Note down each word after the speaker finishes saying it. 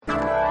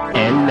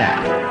And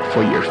now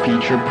for your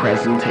feature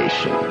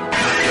presentation.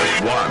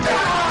 Just one,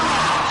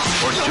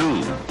 or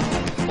two,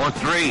 or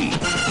three, or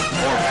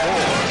four,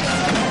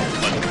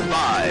 but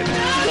five.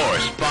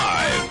 Force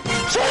 5.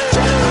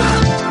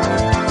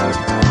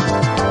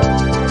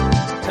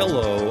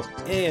 Hello,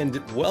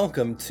 and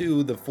welcome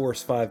to the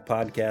Force 5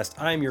 podcast.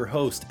 I'm your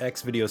host,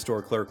 ex-video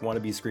store clerk,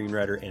 wannabe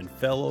screenwriter, and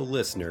fellow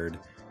listener,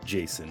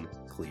 Jason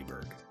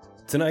Kleberg.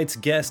 Tonight's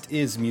guest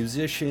is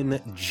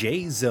musician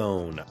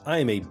J-Zone. I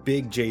am a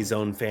big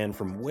J-Zone fan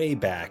from way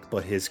back,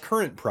 but his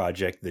current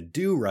project, The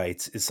Do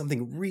Rights, is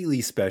something really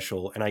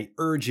special, and I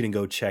urge you to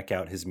go check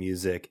out his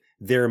music.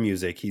 Their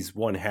music, he's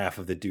one half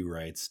of The Do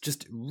Rights.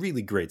 Just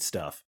really great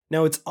stuff.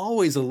 Now, it's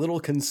always a little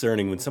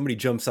concerning when somebody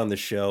jumps on the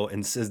show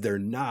and says they're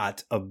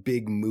not a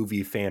big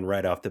movie fan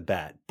right off the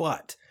bat,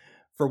 but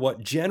for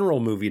what general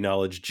movie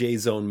knowledge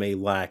J-Zone may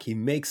lack, he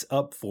makes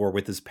up for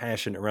with his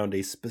passion around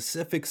a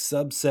specific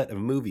subset of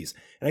movies.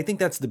 And I think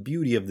that's the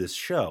beauty of this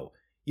show.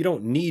 You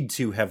don't need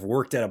to have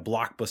worked at a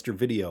Blockbuster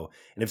Video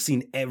and have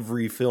seen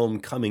every film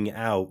coming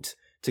out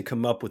to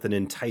come up with an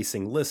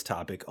enticing list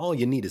topic. All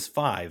you need is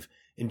 5.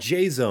 And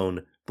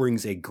J-Zone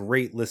brings a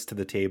great list to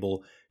the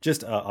table.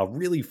 Just a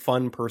really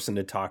fun person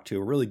to talk to,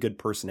 a really good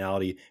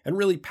personality, and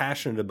really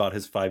passionate about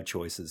his 5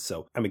 choices.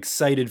 So I'm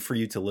excited for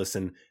you to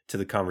listen to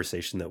the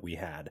conversation that we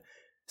had.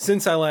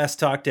 Since I last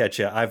talked at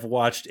you, I've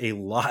watched a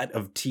lot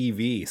of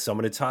TV, so I'm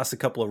going to toss a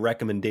couple of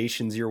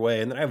recommendations your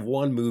way, and then I have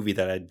one movie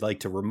that I'd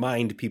like to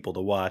remind people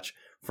to watch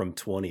from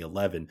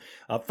 2011.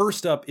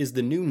 First up is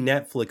the new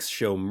Netflix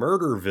show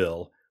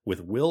Murderville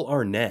with Will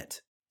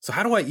Arnett. So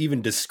how do I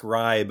even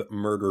describe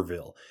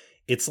Murderville?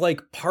 It's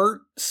like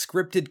part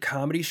scripted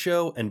comedy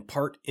show and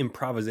part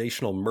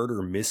improvisational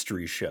murder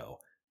mystery show.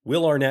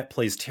 Will Arnett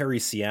plays Terry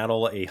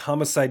Seattle, a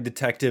homicide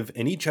detective,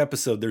 and each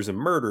episode there's a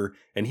murder,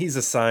 and he's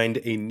assigned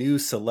a new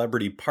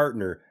celebrity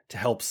partner to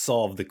help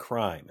solve the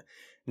crime.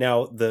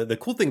 Now, the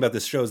cool thing about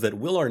this show is that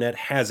Will Arnett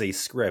has a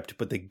script,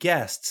 but the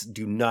guests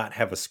do not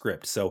have a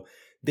script. So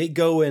they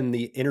go and they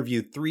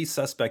interview 3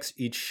 suspects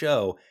each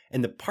show,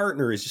 and the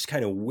partner is just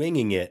kind of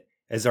winging it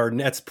as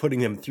Arnett's putting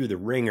them through the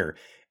ringer.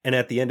 And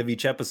at the end of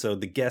each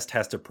episode, the guest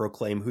has to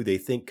proclaim who they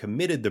think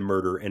committed the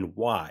murder and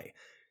why.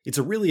 It's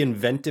a really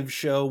inventive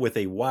show with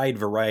a wide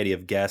variety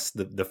of guests.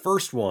 The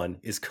first one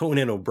is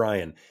Conan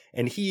O'Brien,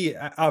 and he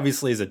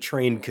obviously is a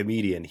trained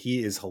comedian.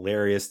 He is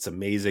hilarious. It's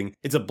amazing.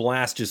 It's a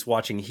blast just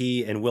watching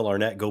he and Will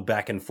Arnett go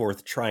back and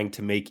forth trying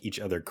to make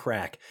each other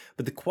crack.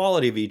 But the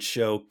quality of each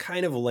show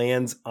kind of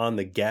lands on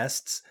the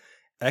guests.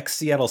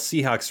 Ex-Seattle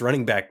Seahawks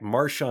running back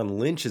Marshawn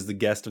Lynch is the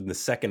guest in the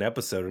second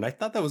episode, and I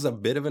thought that was a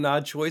bit of an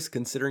odd choice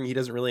considering he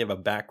doesn't really have a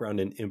background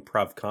in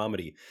improv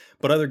comedy.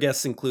 But other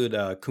guests include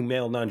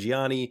Kumail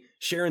Nanjiani,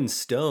 Sharon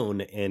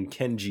Stone, and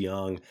Ken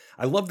Jeong.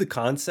 I love the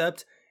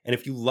concept, and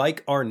if you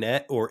like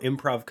Arnett or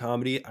improv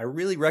comedy, I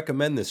really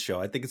recommend this show.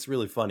 I think it's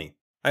really funny.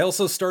 I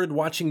also started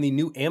watching the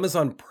new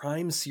Amazon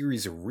Prime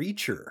series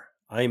Reacher.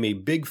 I am a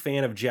big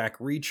fan of Jack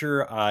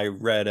Reacher.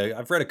 I've read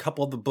a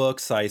couple of the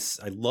books. I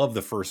love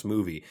the first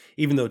movie,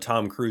 even though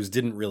Tom Cruise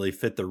didn't really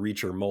fit the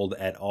Reacher mold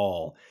at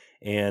all.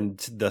 And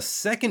the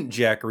second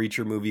Jack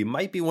Reacher movie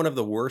might be one of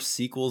the worst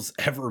sequels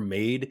ever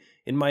made,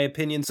 in my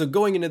opinion. So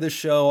going into the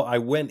show, I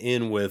went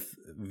in with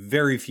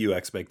very few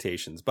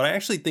expectations, but I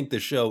actually think the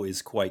show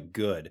is quite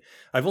good.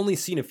 I've only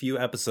seen a few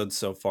episodes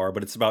so far,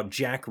 but it's about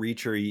Jack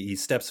Reacher. He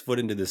steps foot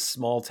into this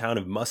small town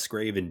of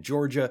Musgrave in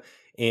Georgia,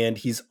 and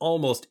he's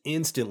almost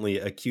instantly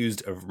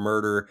accused of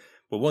murder.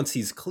 But once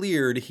he's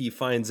cleared, he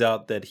finds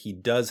out that he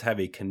does have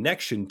a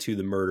connection to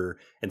the murder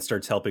and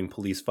starts helping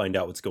police find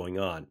out what's going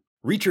on.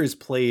 Reacher is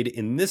played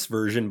in this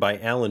version by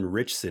Alan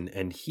Ritchson,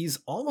 and he's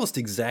almost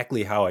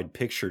exactly how I'd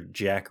pictured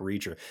Jack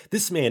Reacher.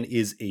 This man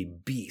is a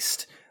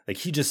beast. Like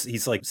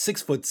he's like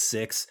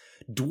 6'6",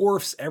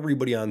 dwarfs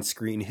everybody on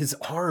screen. His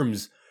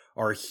arms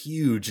are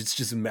huge. It's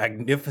just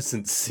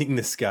magnificent seeing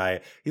this guy.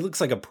 He looks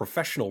like a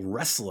professional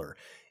wrestler.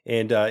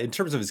 And in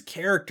terms of his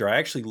character, I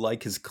actually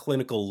like his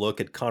clinical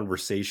look at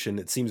conversation.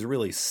 It seems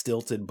really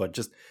stilted, but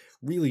just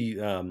really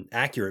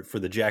accurate for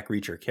the Jack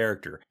Reacher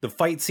character. The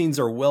fight scenes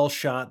are well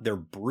shot. They're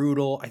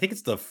brutal. I think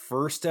it's the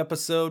first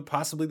episode,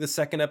 possibly the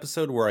second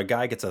episode, where a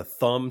guy gets a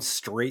thumb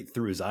straight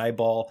through his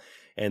eyeball.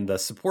 And the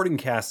supporting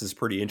cast is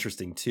pretty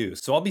interesting too.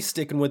 So I'll be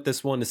sticking with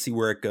this one to see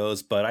where it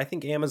goes, but I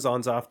think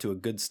Amazon's off to a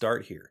good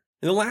start here.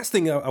 And the last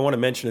thing I want to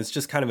mention is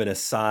just kind of an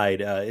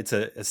aside. It's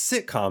a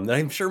sitcom that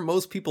I'm sure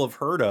most people have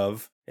heard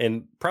of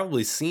and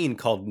probably seen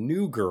called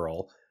New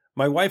Girl.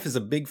 My wife is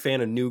a big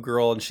fan of New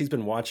Girl, and she's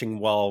been watching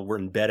while we're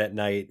in bed at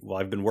night while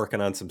I've been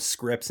working on some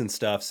scripts and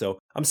stuff. So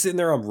I'm sitting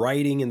there, I'm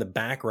writing in the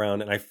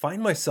background, and I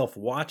find myself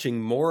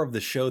watching more of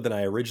the show than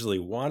I originally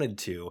wanted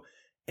to.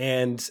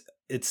 And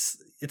it's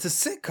a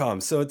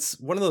sitcom, so it's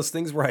one of those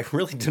things where I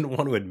really didn't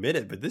want to admit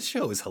it, but this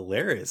show is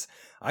hilarious.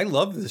 I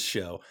love this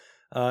show.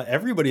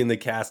 Everybody in the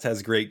cast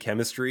has great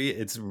chemistry.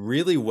 It's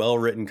really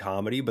well-written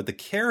comedy, but the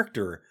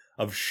character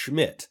of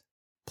Schmidt,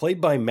 played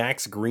by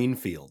Max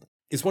Greenfield,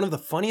 is one of the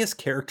funniest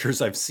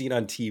characters I've seen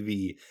on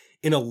TV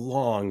in a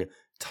long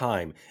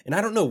time. And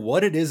I don't know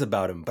what it is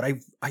about him, but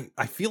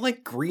I feel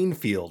like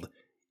Greenfield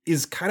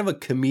is kind of a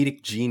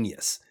comedic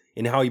genius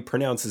in how he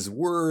pronounces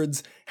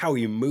words, how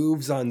he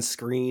moves on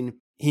screen.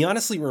 He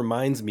honestly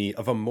reminds me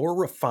of a more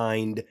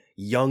refined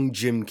young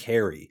Jim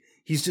Carrey.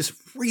 He's just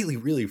really,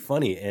 really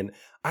funny, and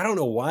I don't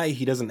know why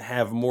he doesn't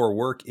have more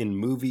work in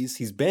movies.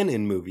 He's been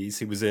in movies.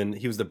 He was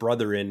the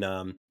brother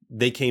in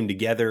They Came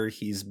Together.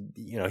 He's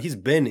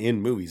been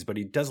in movies, but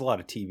he does a lot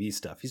of TV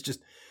stuff.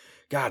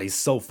 He's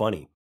so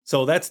funny.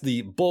 So that's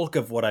the bulk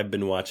of what I've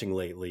been watching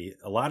lately,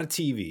 a lot of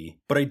TV,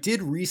 but I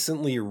did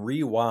recently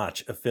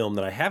rewatch a film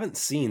that I haven't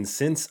seen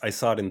since I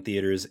saw it in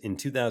theaters in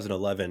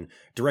 2011,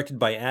 directed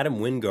by Adam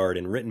Wingard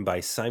and written by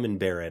Simon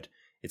Barrett.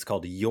 It's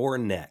called You're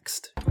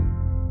Next.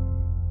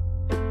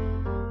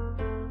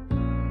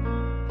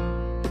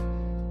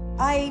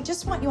 I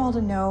just want you all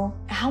to know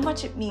how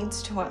much it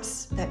means to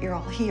us that you're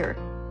all here.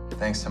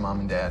 Thanks to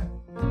Mom and Dad.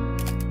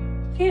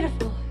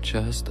 Beautiful.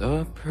 Just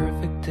a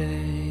perfect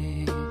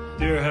day.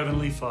 Dear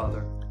Heavenly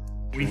Father,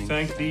 we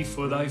thank Thee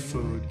for Thy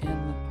food,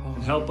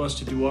 and help us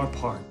to do our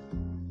part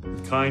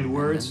with kind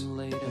words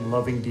and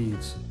loving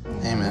deeds.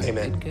 Amen.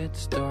 Amen. It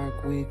gets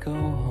dark, we go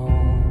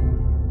home.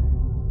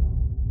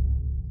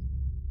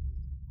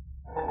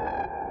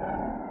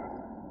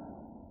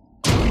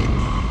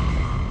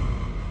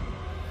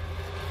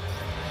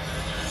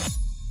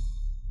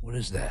 What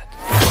is that?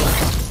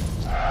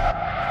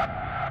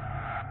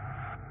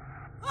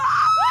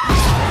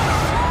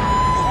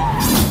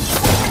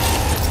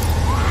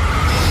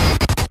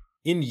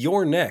 In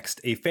You're Next,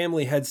 a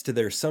family heads to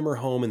their summer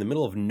home in the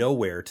middle of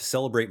nowhere to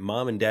celebrate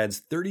Mom and Dad's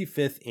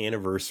 35th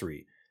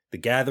anniversary. The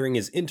gathering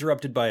is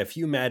interrupted by a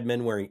few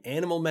madmen wearing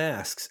animal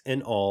masks,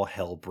 and all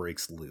hell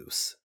breaks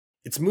loose.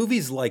 It's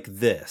movies like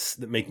this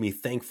that make me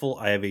thankful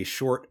I have a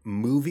short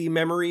movie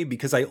memory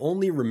because I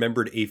only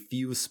remembered a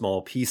few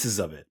small pieces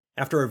of it.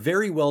 After a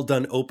very well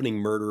done opening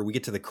murder, we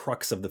get to the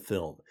crux of the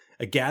film,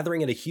 a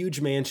gathering at a huge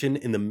mansion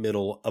in the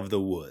middle of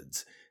the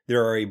woods.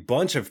 There are a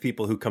bunch of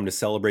people who come to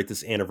celebrate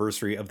this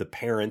anniversary of the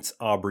parents,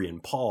 Aubrey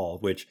and Paul,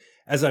 which,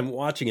 as I'm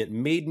watching it,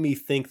 made me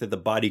think that the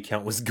body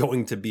count was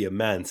going to be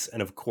immense,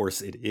 and of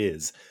course it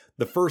is.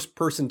 The first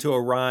person to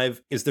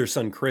arrive is their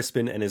son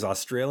Crispin and his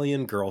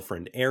Australian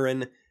girlfriend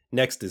Erin.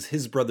 Next is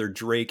his brother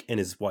Drake and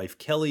his wife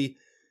Kelly,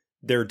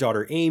 their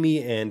daughter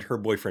Amy and her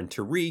boyfriend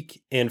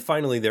Tariq, and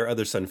finally their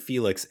other son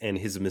Felix and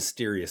his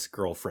mysterious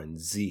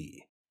girlfriend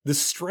Z. The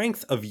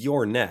strength of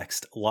You're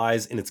Next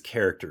lies in its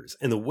characters,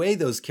 and the way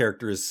those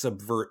characters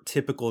subvert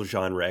typical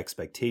genre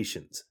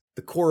expectations.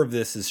 The core of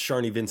this is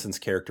Sharni Vincent's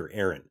character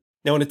Erin.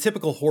 Now, in a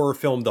typical horror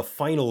film, the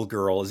final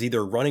girl is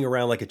either running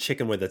around like a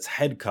chicken with its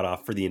head cut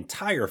off for the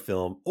entire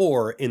film,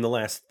 or in the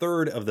last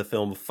third of the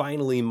film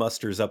finally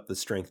musters up the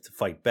strength to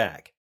fight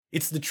back.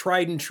 It's the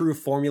tried and true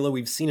formula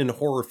we've seen in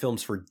horror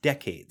films for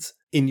decades.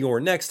 In You're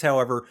Next,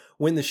 however,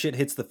 when the shit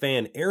hits the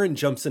fan, Erin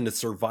jumps into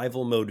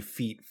survival mode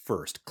feet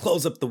first.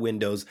 Close up the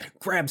windows,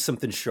 grab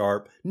something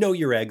sharp, know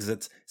your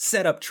exits,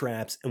 set up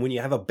traps, and when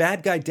you have a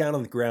bad guy down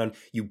on the ground,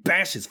 you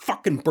bash his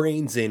fucking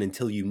brains in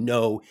until you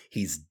know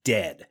he's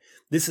dead.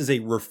 This is a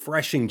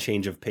refreshing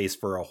change of pace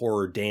for a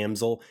horror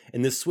damsel,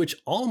 and this switch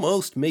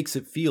almost makes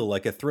it feel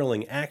like a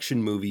thrilling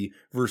action movie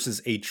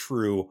versus a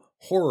true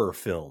horror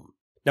film.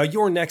 Now,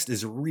 You're Next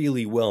is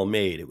really well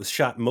made. It was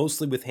shot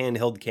mostly with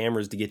handheld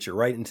cameras to get you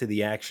right into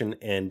the action,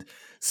 and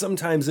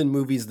sometimes in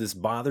movies this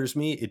bothers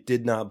me. It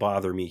did not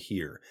bother me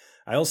here.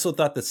 I also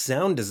thought the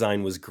sound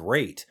design was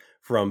great.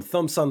 From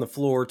thumps on the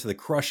floor to the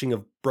crushing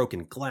of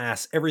broken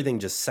glass, everything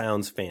just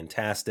sounds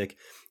fantastic.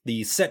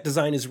 The set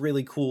design is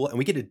really cool, and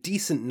we get a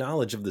decent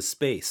knowledge of the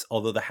space,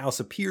 although the house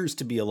appears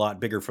to be a lot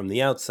bigger from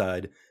the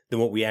outside than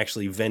what we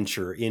actually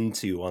venture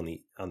into on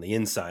the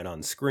inside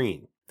on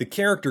screen. The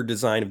character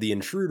design of the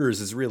intruders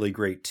is really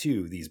great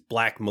too. These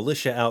black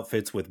militia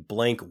outfits with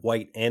blank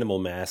white animal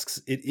masks.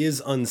 It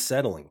is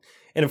unsettling.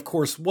 And of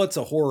course, what's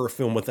a horror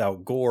film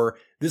without gore?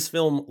 This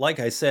film, like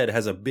I said,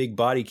 has a big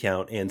body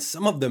count, and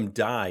some of them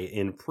die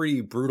in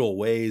pretty brutal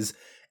ways.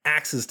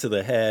 Axes to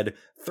the head,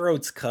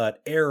 throats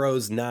cut,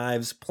 arrows,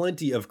 knives,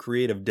 plenty of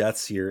creative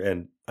deaths here,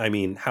 and I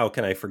mean, how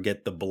can I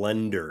forget the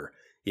blender?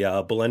 Yeah,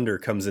 a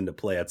blender comes into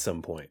play at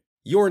some point.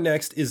 You're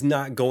Next is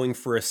not going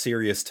for a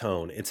serious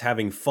tone. It's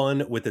having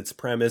fun with its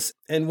premise,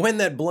 and when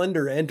that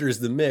blender enters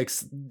the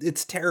mix,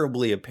 it's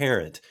terribly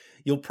apparent.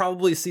 You'll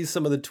probably see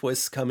some of the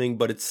twists coming,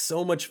 but it's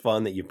so much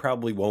fun that you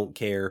probably won't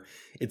care.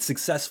 It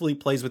successfully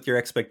plays with your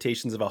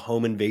expectations of a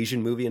home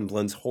invasion movie and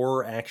blends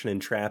horror, action,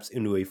 and traps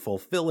into a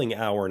fulfilling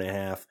hour and a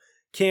half.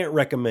 Can't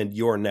recommend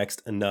You're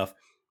Next enough.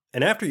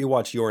 And after you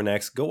watch You're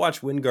Next, go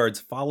watch Wingard's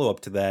follow-up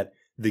to that,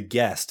 The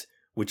Guest,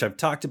 which I've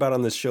talked about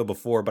on this show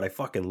before, but I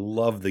fucking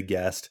love The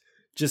Guest.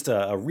 Just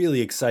a really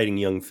exciting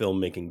young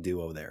filmmaking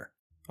duo there.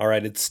 All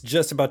right, it's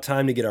just about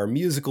time to get our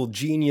musical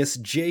genius,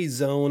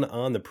 J-Zone,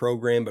 on the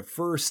program. But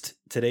first,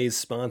 today's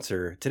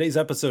sponsor. Today's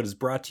episode is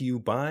brought to you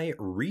by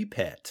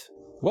Repet.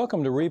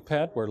 Welcome to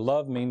Repet, where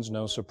love means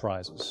no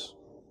surprises.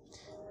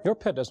 Your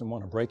pet doesn't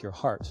want to break your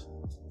heart.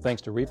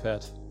 Thanks to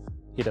Repet,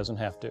 he doesn't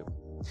have to.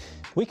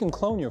 We can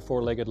clone your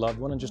four-legged loved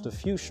one in just a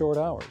few short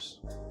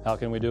hours. How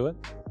can we do it?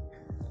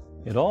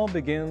 It all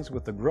begins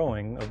with the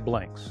growing of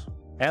blanks.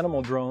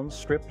 animal drones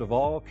stripped of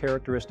all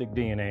characteristic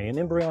DNA in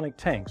embryonic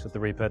tanks at the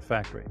Repet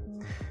factory.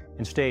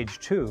 In stage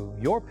 2,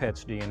 your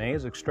pet's DNA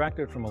is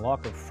extracted from a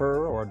lock of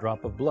fur or a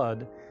drop of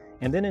blood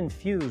and then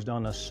infused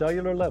on a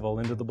cellular level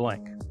into the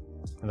blank.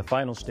 In the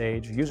final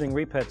stage, using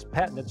Repet's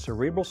patented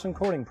cerebral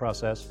syncording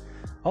process,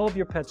 all of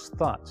your pet's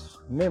thoughts,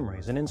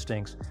 memories, and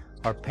instincts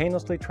are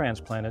painlessly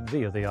transplanted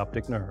via the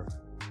optic nerve.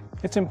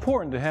 It's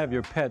important to have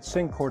your pet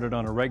syncorded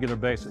on a regular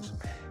basis,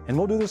 and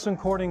we'll do the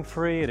syncording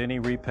free at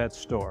any Repet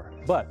store.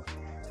 But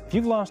if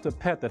you've lost a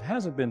pet that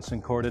hasn't been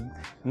syncorded,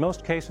 in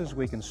most cases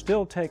we can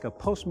still take a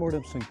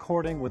postmortem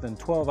syncording within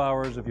 12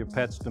 hours of your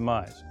pet's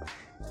demise.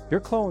 Your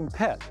cloned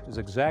pet is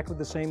exactly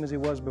the same as he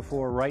was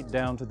before, right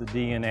down to the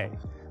DNA,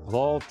 with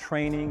all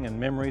training and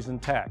memories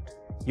intact.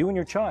 You and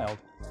your child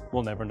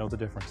will never know the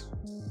difference.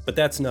 But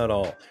that's not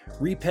all.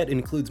 Repet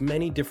includes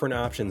many different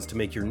options to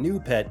make your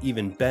new pet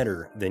even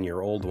better than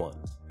your old one.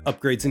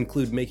 Upgrades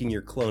include making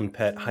your clone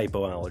pet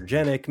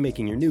hypoallergenic,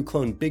 making your new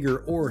clone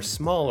bigger or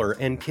smaller,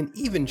 and can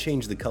even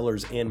change the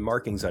colors and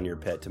markings on your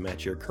pet to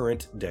match your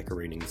current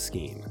decorating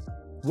scheme.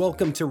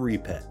 Welcome to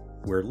Repet,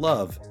 where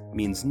love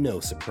means no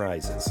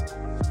surprises.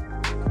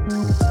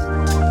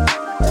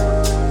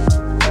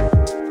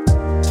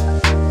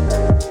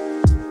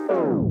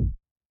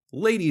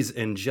 Ladies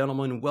and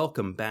gentlemen,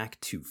 welcome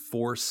back to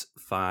Force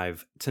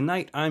 5.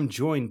 Tonight I'm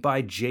joined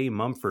by Jay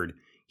Mumford.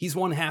 He's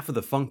one half of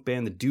the funk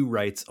band The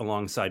Do-Rights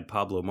alongside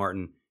Pablo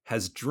Martin,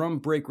 has drum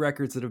break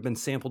records that have been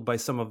sampled by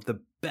some of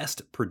the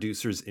best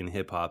producers in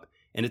hip-hop,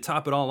 and to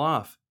top it all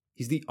off,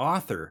 he's the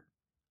author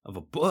of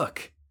a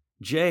book.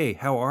 Jay,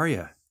 how are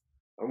you?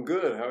 I'm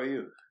good. How are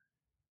you?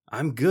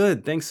 I'm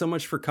good. Thanks so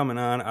much for coming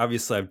on.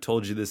 Obviously, I've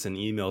told you this in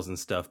emails and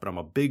stuff, but I'm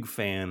a big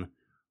fan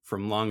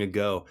from long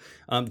ago.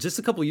 Just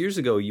a couple years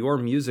ago, your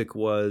music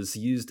was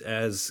used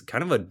as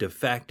kind of a de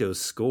facto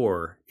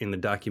score in the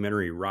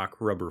documentary Rock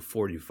Rubber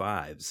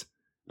 45s.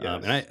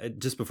 Yes. And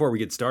just before we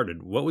get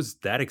started, what was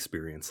that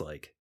experience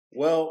like?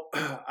 Well,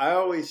 I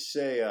always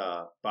say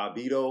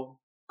Bobbito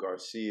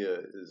Garcia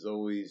is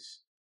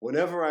always,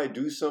 whenever I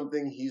do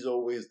something, he's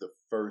always the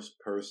first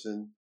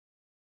person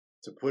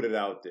to put it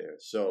out there.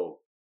 So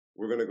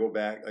we're going to go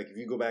back, like if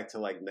you go back to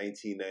like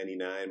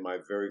 1999, my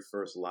very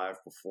first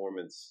live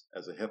performance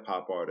as a hip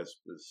hop artist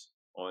was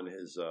on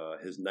his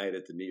night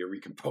at the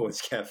Nuyorican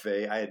Poets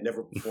Cafe. I had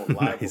never performed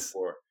live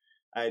before.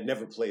 I had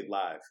never played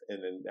live.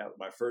 And then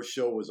my first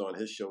show was on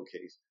his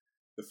showcase.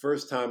 The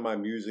first time my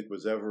music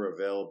was ever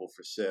available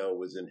for sale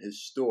was in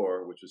his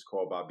store, which was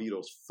called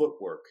Bobbito's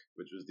Footwork,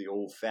 which was the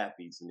old Fat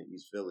Beats in the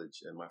East Village.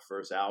 And my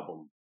first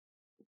album,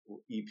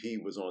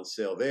 EP, was on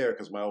sale there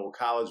because my old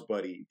college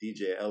buddy,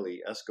 DJ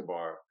Ellie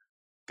Escobar,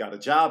 got a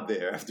job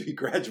there after he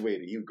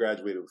graduated. He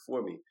graduated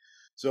before me.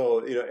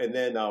 So, and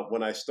then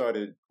when I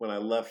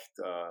left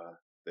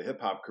the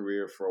hip hop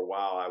career for a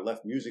while, I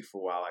left music for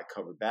a while, I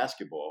covered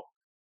basketball,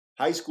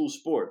 high school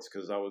sports,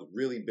 because I was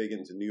really big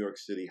into New York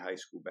City high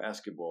school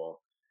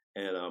basketball.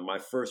 And my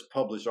first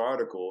published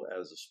article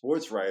as a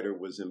sports writer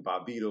was in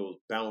Bobbito's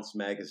Bounce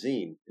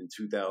magazine in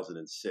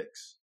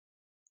 2006.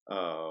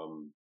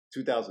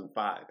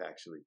 2005,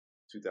 actually.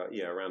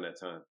 Around that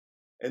time.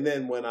 And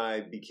then when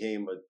I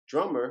became a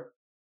drummer,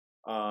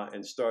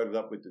 and started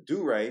up with the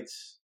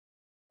Do-Rights,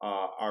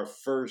 our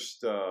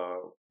first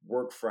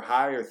work for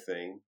hire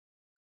thing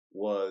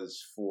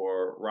was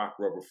for Rock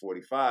Rubber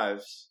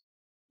 45s,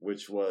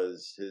 which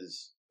was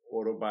his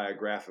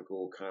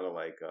autobiographical kind of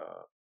like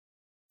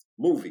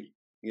movie.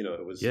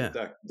 It was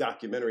a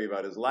documentary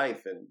about his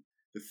life, and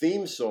the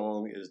theme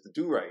song is the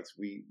Do-Rights.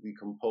 We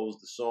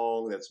composed the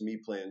song. That's me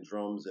playing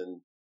drums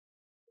and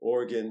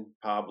organ,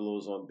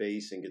 Pablo's on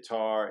bass and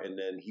guitar, and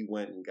then he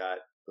went and got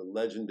the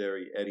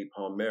legendary Eddie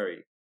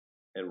Palmieri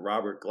and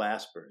Robert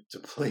Glasper to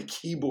play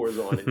keyboards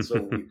on it.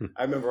 So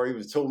I remember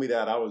he told me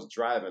that I was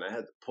driving. I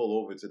had to pull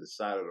over to the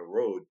side of the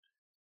road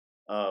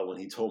when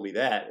he told me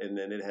that. And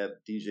then it had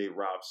DJ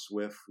Rob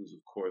Swift, who's of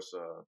course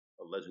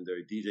a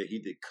legendary DJ. He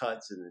did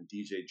cuts, and then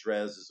DJ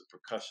Drez is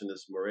a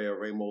percussionist. Maria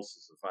Ramos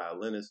is a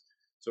violinist.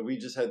 So we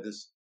just had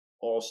this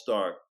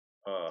all-star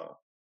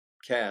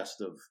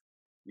cast of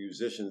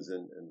musicians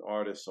and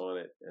artists on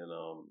it. And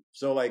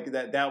so like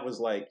that was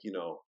like,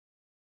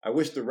 I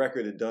wish the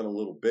record had done a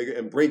little bigger.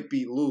 And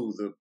Breakbeat Lou,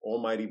 the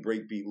almighty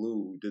Breakbeat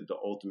Lou, who did the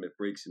Ultimate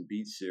Breaks and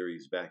Beats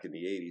series back in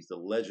the 80s, the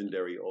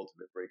legendary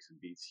Ultimate Breaks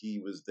and Beats,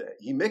 he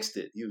mixed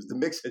it. He was the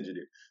mix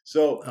engineer.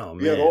 So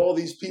we had all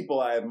these people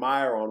I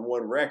admire on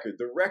one record.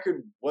 The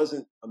record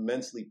wasn't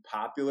immensely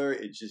popular.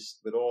 It just,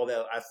 with all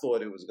that, I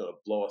thought it was going to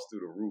blow us through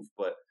the roof.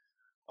 But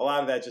a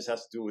lot of that just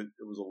has to do with,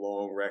 it was a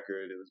long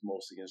record. It was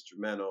mostly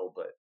instrumental,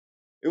 but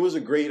it was a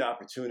great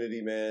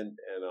opportunity, man.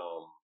 And,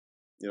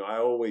 I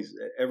always,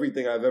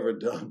 everything I've ever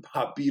done,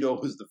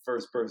 Bobbito was the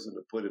first person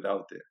to put it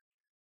out there.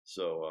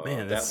 So,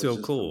 man, that's so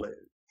cool.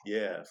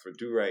 For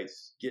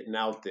Do-Rights, getting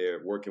out there,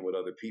 working with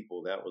other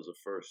people, that was a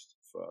first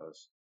for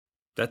us.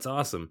 That's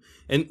awesome.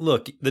 And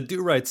look, the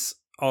Do-Rights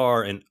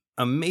are an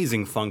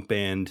amazing funk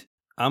band.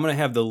 I'm going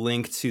to have the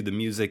link to the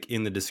music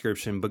in the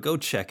description, but go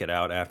check it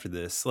out after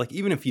this. Like,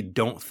 even if you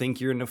don't think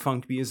you're into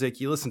funk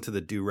music, you listen to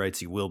the Do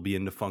Rights, you will be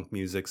into funk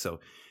music. So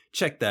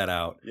check that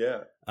out.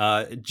 Yeah.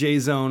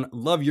 J-Zone,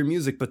 love your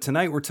music, but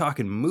tonight we're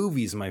talking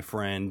movies, my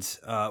friend.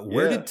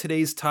 Where did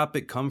today's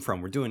topic come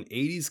from? We're doing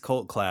 80s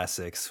cult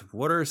classics.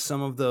 What are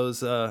some of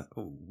those?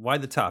 Why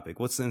the topic?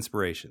 What's the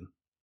inspiration?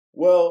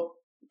 Well,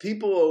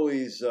 people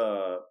always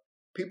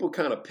people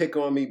kind of pick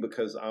on me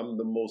because I'm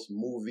the most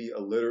movie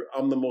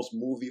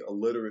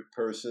illiterate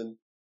person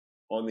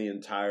on the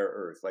entire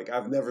earth. Like,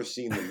 I've never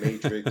seen The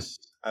Matrix.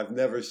 I've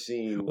never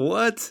seen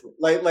what?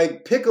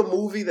 Like pick a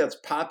movie that's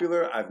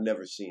popular. I've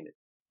never seen it.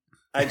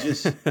 I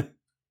just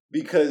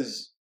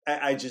because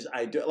I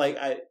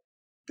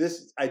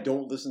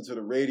don't listen to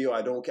the radio.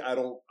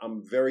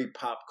 I'm very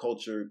pop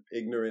culture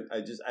ignorant.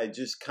 I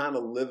just kind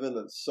of live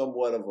in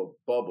somewhat of a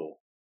bubble,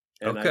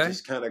 and I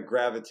just kind of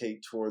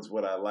gravitate towards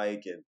what I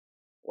like. And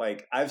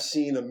like, I've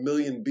seen a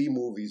million B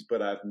movies,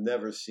 but I've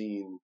never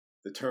seen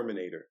The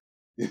Terminator.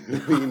 You know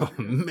what I mean? Oh,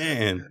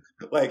 man.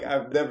 Like,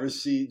 I've never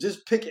seen,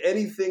 just pick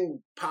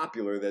anything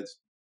popular that's,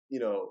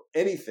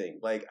 anything.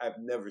 Like, I've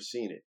never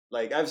seen it.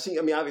 Like, I've seen,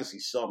 obviously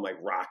some, like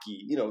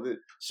Rocky,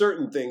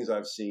 certain things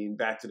I've seen,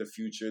 Back to the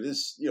Future,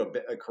 this,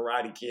 a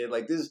Karate Kid,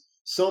 like, there's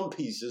some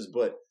pieces,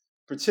 but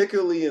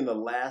particularly in the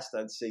last,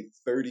 I'd say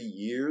 30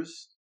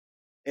 years,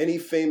 any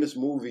famous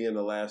movie in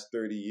the last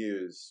 30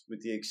 years,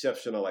 with the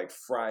exception of like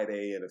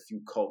Friday and a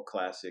few cult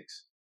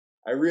classics,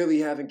 I really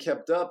haven't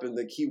kept up. And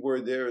the key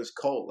word there is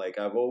cult. Like,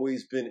 I've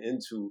always been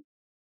into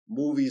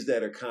movies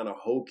that are kind of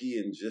hokey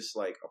and just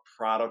like a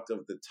product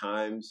of the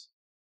times,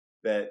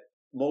 that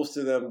most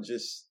of them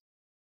just,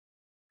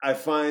 I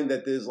find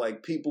that there's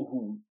like people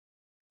who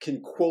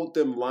can quote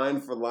them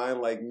line for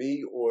line like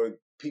me, or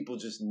people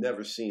just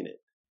never seen it.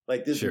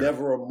 Like, there's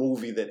never a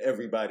movie that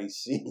everybody's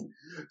seen.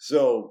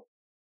 So,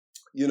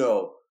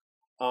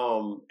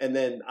 and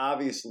then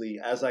obviously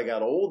as I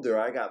got older,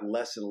 I got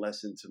less and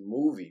less into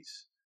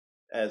movies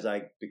as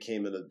I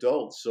became an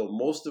adult. So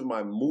most of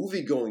my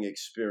movie going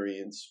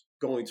experience,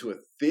 going to a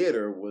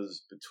theater,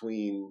 was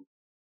between,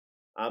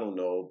 I don't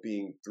know,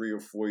 being 3 or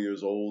 4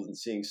 years old and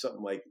seeing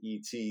something like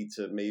E.T.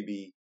 to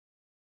maybe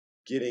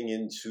getting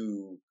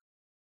into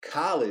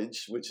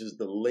college, which is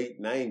the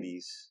late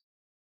 90s,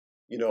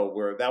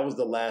 where that was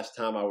the last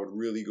time I would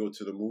really go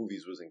to the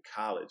movies, was in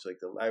college. Like,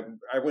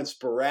 I went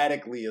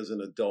sporadically as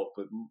an adult,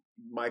 but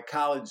my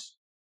college,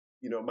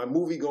 my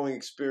movie going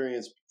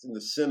experience in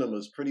the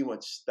cinemas pretty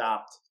much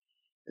stopped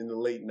in the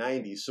late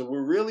 90s. So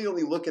we're really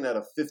only looking at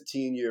a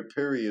 15-year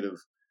period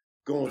of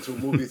going to a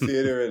movie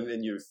theater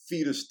and your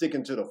feet are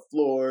sticking to the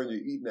floor and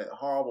you're eating that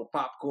horrible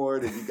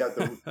popcorn and you got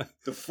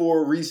the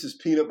 4 Reese's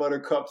peanut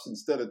butter cups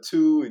instead of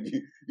 2, and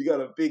you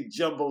got a big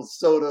jumbo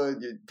soda,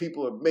 and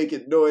people are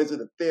making noise in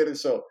the theater.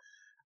 So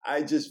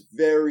I just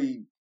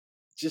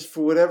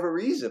for whatever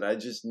reason, I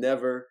just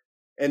never.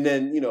 And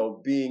then,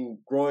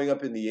 growing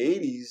up in the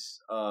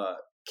 80s,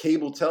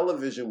 cable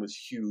television was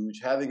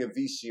huge. Having a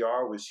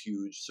VCR was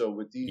huge. So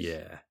with these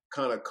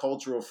kind of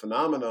cultural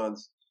phenomenons,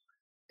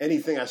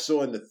 anything I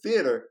saw in the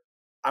theater,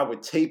 I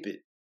would tape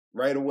it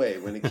right away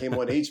when it came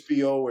on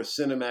HBO or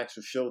Cinemax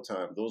or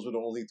Showtime. Those were the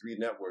only 3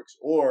 networks.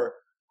 Or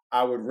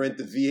I would rent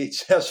the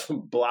VHS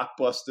from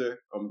Blockbuster.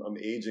 I'm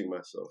aging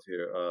myself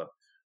here.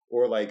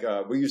 Or like,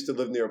 we used to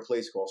live near a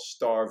place called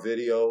Star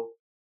Video.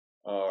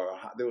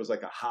 There was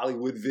like a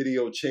Hollywood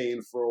video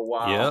chain for a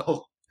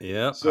while.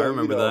 Yeah, So, I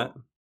remember that.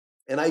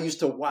 And I used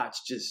to watch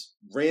just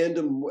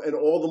random, and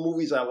all the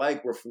movies I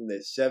like were from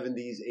the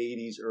 70s,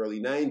 80s, early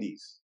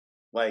 90s.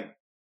 Like,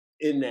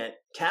 in that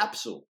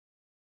capsule.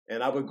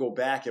 And I would go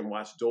back and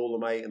watch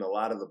Dolomite and a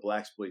lot of the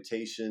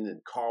blaxploitation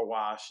and Car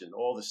Wash, and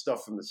all the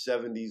stuff from the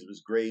 70s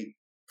was great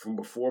from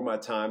before my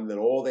time. And then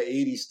all the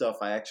 80s stuff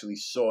I actually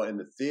saw in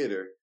the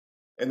theater.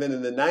 And then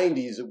in the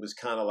 90s, it was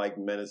kind of like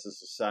Menace to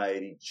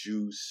Society,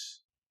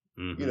 Juice,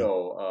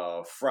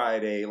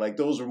 Friday. Like,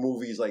 those were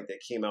movies like that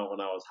came out when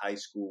I was high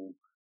school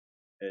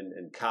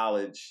and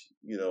college.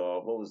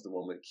 What was the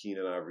one with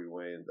Keenan Ivory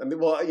Wayans? I'm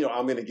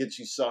going to get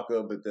you,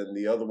 sucker. But then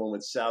the other one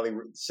with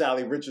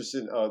Sally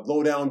Richardson,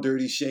 Low Down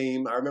Dirty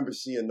Shame. I remember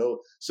seeing those.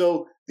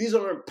 So these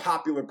aren't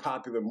popular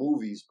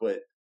movies, but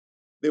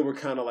they were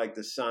kind of like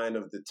the sign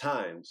of the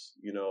times,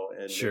 and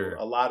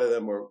a lot of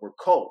them were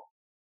cult.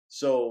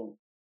 So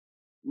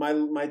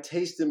my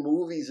taste in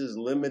movies is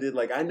limited.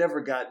 Like, I never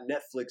got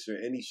Netflix or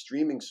any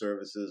streaming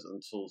services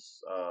until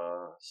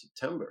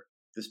September.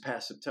 This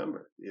past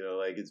September,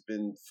 like, it's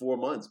been 4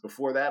 months.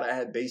 Before that, I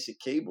had basic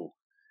cable,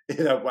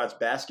 and I watched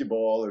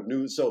basketball or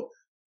news. So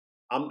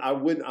I'm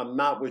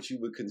not what you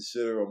would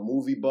consider a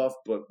movie buff,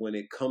 but when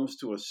it comes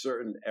to a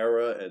certain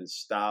era and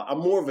style,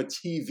 I'm more of a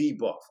TV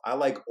buff. I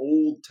like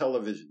old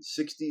television,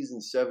 60s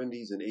and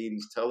 70s and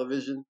 80s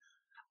television.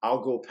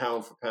 I'll go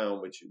pound for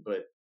pound with you.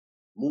 But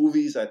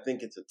movies, I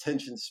think it's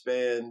attention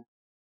span.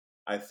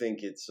 I think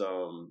it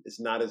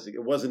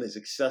wasn't as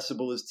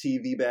accessible as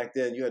TV back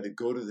then. You had to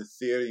go to the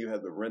theater, you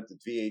had to rent the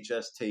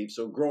VHS tape.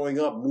 So growing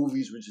up,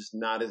 movies were just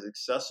not as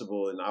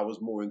accessible, and I was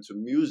more into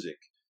music.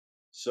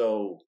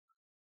 So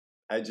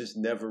I just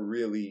never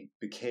really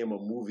became a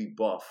movie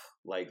buff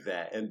like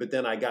that. But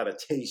then I got a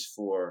taste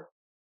for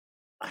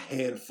a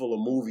handful of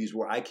movies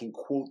where I can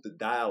quote the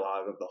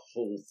dialogue of the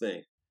whole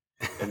thing.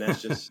 And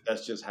that's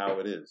just how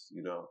it is,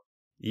 you know.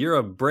 You're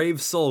a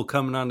brave soul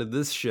coming onto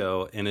this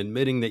show and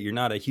admitting that you're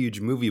not a huge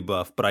movie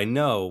buff, but I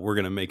know we're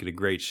going to make it a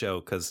great show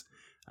because,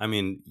 I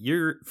mean,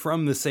 you're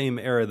from the same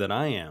era that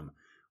I am.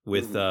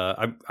 With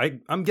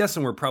I'm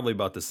guessing we're probably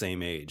about the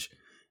same age.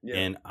 Yeah.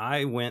 And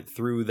I went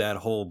through that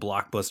whole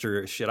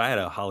Blockbuster shit. I had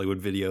a Hollywood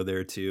Video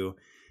there too.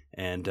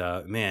 And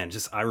man,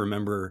 I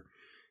remember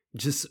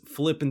just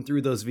flipping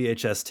through those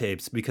VHS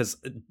tapes because,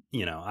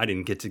 you know, I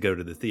didn't get to go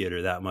to the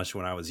theater that much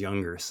when I was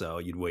younger. So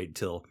you'd wait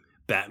till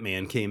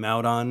Batman came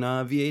out on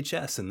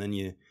VHS and then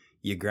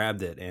you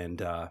grabbed it.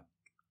 And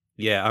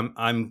yeah,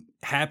 I'm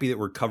happy that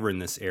we're covering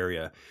this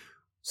area.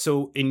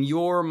 So in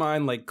your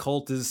mind, like,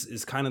 cult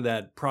is kind of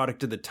that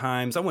product of the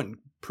times. I went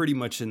pretty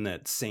much in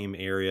that same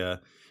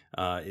area.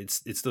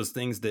 It's those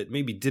things that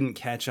maybe didn't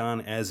catch on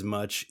as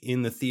much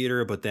in the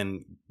theater, but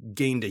then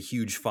gained a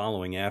huge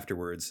following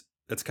afterwards.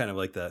 That's kind of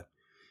like the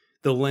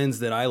lens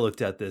that I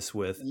looked at this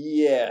with.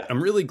 Yeah.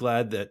 I'm really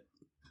glad that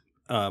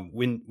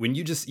when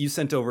you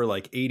sent over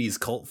like 80s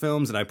cult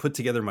films and I put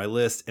together my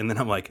list, and then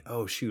I'm like,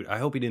 oh shoot, I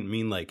hope he didn't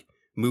mean like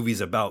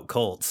movies about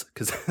cults,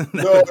 because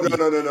no.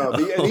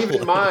 And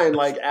even mine,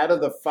 like out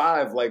of the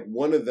 5, like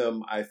one of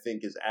them I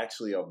think is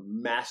actually a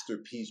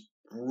masterpiece,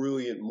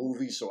 brilliant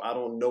movie. So I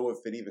don't know if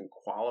it even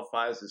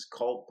qualifies as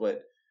cult,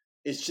 but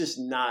it's just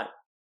not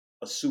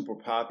a super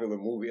popular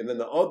movie. And then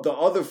the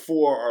other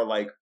 4 are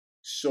like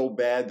so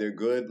bad they're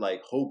good,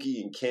 like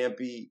hokey and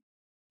campy.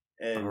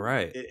 And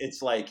it's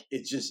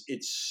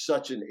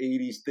such an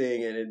 80s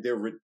thing, and they're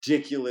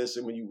ridiculous.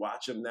 And when you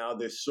watch them now,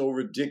 they're so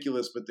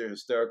ridiculous, but they're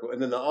hysterical.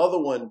 And then the other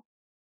one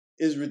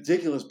is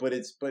ridiculous, but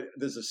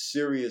there's a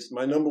serious,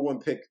 my number one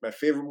pick, my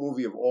favorite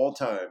movie of all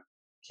time,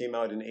 came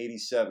out in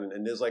 87.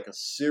 And there's like a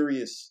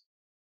serious,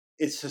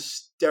 it's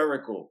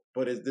hysterical,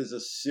 but there's a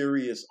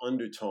serious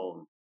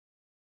undertone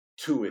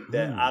to it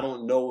that I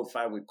don't know if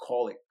I would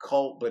call it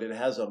cult, but it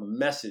has a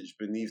message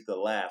beneath the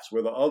laughs,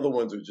 where the other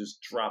ones are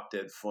just drop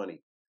dead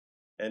funny.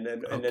 And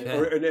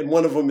then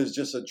one of them is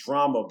just a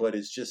drama, but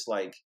it's just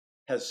like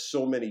has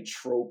so many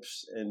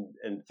tropes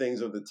and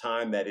things of the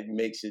time that it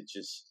makes it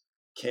just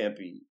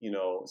campy, you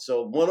know.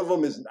 So one of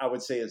them is, I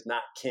would say, is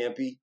not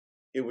campy.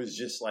 It was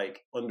just like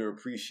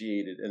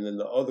underappreciated, and then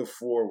the other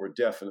 4 were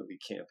definitely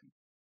campy.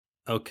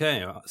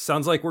 Okay,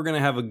 sounds like we're gonna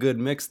have a good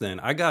mix then.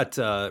 I got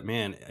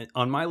man,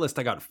 on my list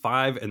I got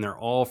 5, and they're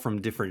all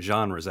from different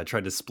genres. I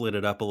tried to split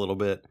it up a little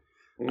bit.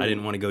 I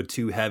didn't want to go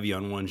too heavy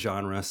on one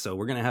genre, so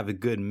we're going to have a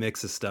good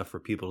mix of stuff for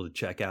people to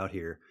check out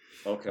here.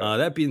 Okay.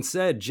 That being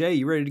said, Jay,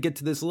 you ready to get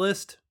to this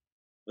list?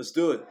 Let's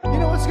do it. You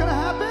know what's going to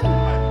happen?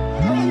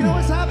 You know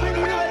what's happening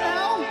right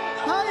now?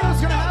 Huh? You know what's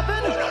going to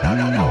happen?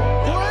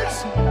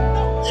 Words?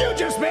 You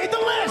just made the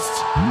list!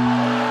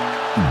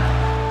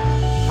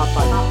 Top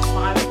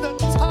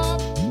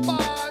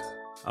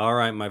 5. All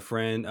right, my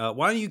friend.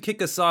 Why don't you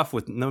kick us off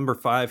with number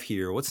 5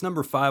 here? What's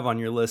number 5 on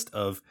your list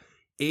of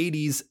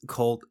 80s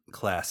cult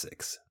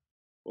classics?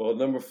 Well,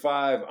 number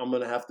 5, I'm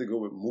going to have to go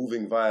with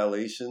Moving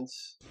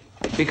Violations.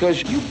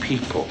 Because you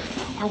people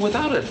are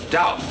without a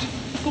doubt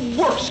the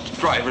worst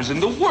drivers in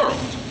the world.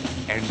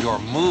 And your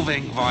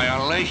moving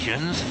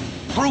violations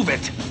prove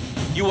it.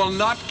 You will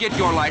not get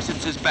your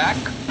licenses back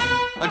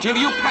until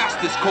you pass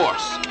this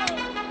course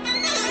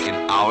in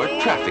our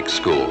traffic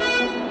school.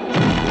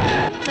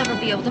 Never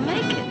be able to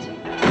make it.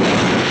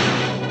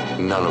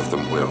 None of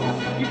them will.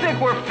 You think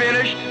we're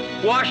finished?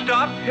 Washed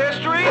up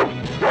history?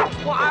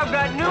 Well, I've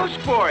got news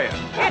for you.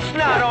 It's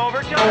not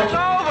over till it's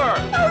over.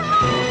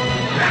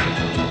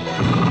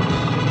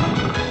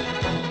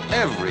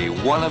 Every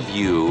one of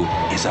you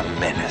is a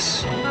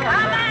menace. Come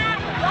on,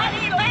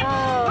 buddy, let's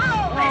move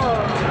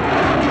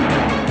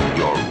it.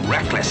 You're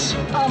reckless.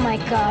 Oh my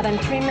God, I'm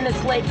 3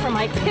 minutes late for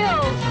my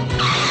pills.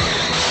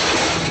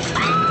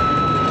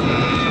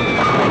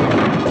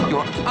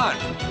 You're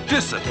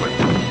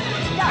undisciplined.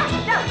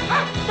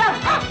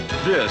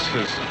 This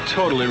has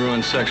totally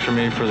ruined sex for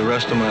me for the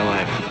rest of my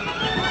life.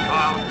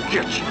 I'll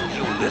get you,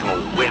 you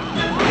little wimp.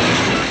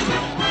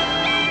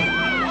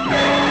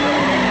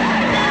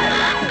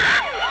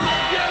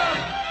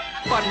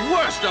 But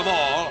worst of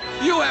all,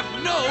 you have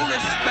no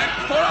respect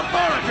for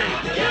authority.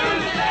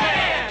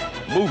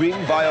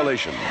 Moving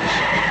Violations.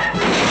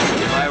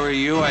 If I were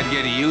you, I'd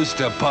get used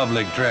to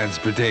public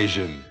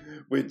transportation.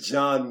 With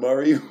John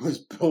Murray, who was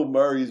Bill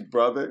Murray's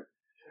brother,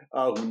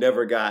 who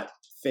never got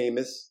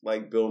famous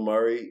like Bill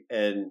Murray.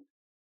 And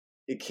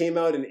it came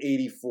out in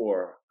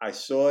 84. I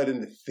saw it in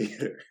the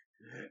theater.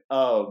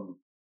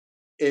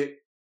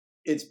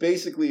 It's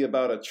basically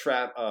about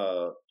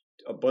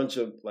a bunch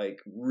of like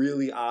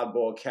really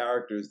oddball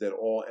characters that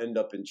all end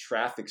up in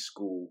traffic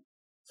school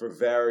for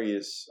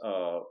various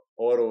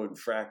auto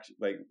infraction,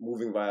 like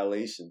moving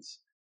violations.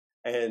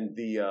 And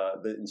the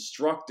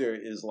instructor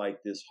is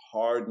like this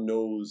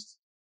hard-nosed,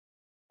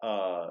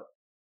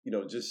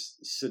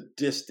 just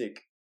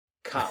sadistic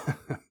cop.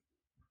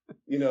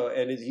 You know,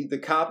 and the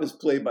cop is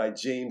played by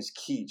James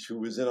Keach, who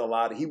was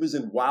he was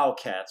in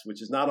Wildcats,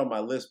 which is not on my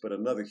list, but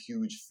another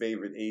huge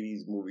favorite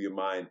 80s movie of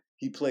mine.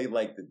 He played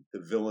like the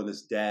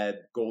villainous dad,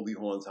 Goldie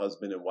Hawn's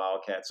husband in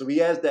Wildcats. So he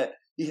has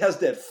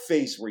that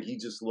face where he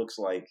just looks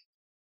like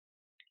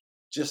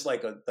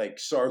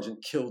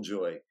Sergeant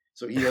Killjoy.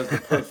 So he has the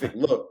perfect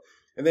look.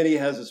 And then he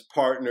has his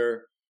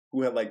partner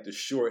who had like the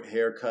short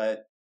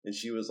haircut, and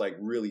she was like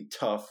really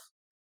tough.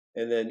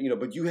 And then, you know,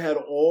 but you had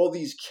all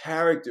these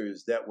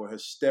characters that were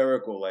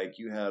hysterical. Like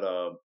you had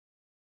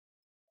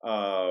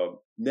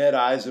Ned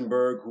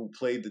Eisenberg, who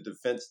played the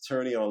defense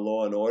attorney on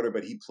Law and Order,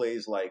 but he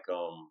plays like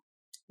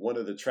one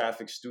of the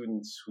traffic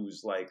students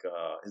who's like,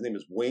 his name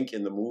is Wink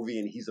in the movie,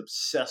 and he's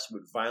obsessed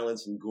with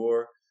violence and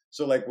gore.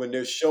 So like when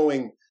they're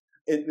showing,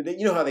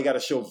 you know how they got to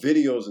show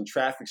videos in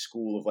traffic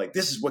school of like,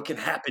 this is what can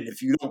happen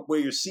if you don't wear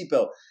your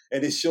seatbelt.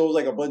 And it shows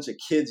like a bunch of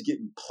kids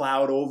getting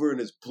plowed over and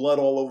there's blood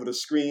all over the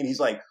screen. He's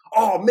like,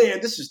 oh man,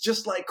 this is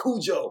just like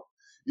Cujo.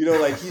 You know,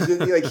 like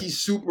he's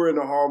super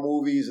into horror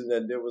movies. And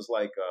then there was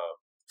like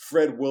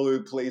Fred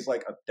Willard plays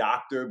like a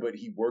doctor, but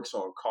he works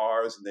on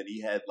cars. And then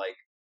he had like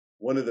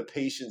one of the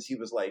patients, he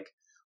was like,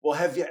 well,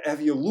 have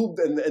you lubed?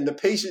 And the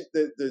patient,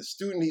 the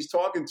student he's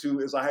talking to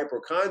is a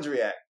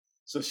hypochondriac.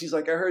 So she's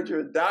like, I heard you're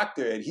a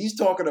doctor. And he's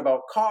talking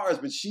about cars,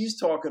 but she's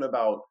talking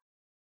about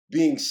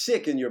being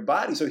sick in your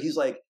body. So he's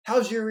like,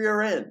 how's your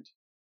rear end?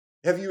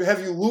 Have you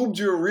lubed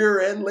your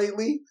rear end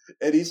lately?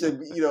 And he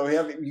said, you know,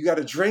 you got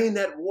to drain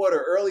that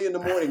water early in the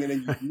morning and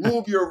then you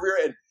lube your rear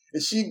end.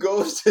 And she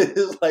goes to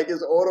his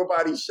auto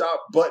body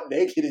shop butt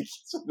naked and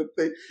gets on the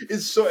thing.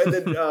 It's so, and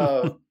then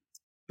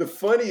the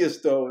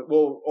funniest though,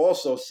 well,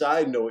 also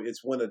side note,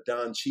 it's one of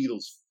Don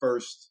Cheadle's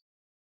first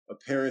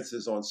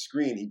appearances on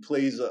screen. He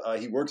plays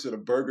he works at a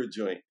burger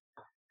joint,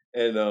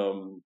 and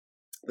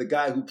the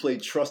guy who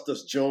played Trust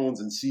Us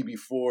Jones in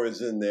CB4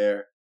 is in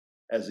there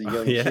as a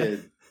young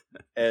kid.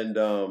 And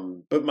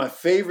but my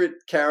favorite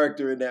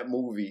character in that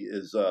movie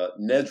is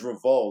Nedra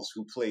Volz,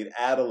 who played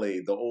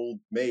Adelaide, the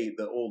old lady,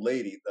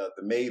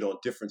 the maid on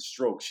Different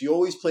Strokes. She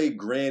always played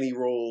granny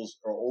roles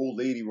or old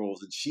lady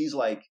roles, and she's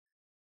like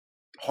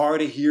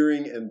hard of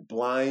hearing and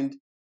blind,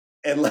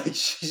 and like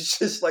she's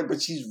just like,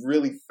 but she's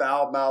really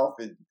foul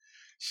mouthed, and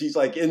she's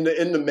like in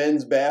the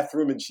men's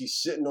bathroom, and she's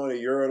sitting on a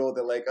urinal.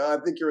 They're like, oh,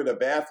 I think you're in a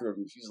bathroom.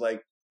 And she's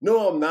like,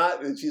 no, I'm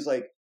not. And she's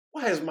like,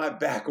 why is my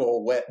back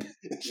all wet?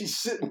 And she's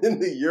sitting in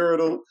the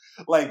urinal.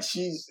 Like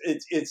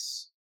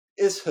it's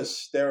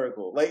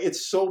hysterical. Like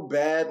it's so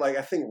bad. Like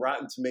I think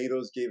Rotten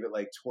Tomatoes gave it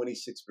like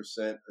 26%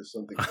 or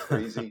something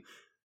crazy.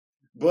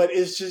 But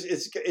it's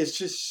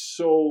just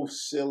so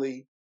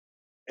silly.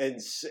 And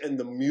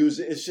the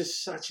music, it's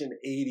just such an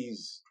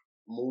 80s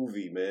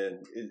movie,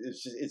 man.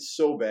 It's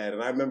so bad.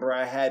 And I remember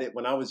I had it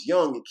when I was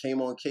young. It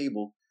came on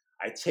cable.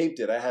 I taped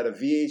it. I had a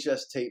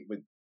VHS tape with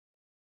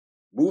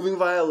Moving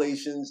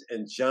Violations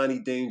and Johnny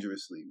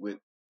Dangerously with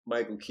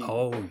Michael Keaton.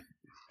 Oh,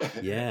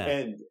 yeah.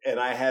 and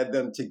I had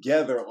them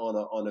together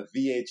on a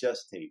VHS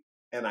tape,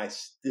 and I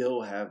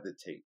still have the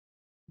tape.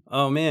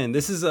 Oh man,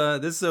 this is a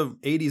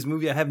 80s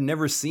movie I have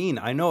never seen.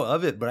 I know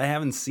of it, but I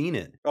haven't seen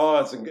it.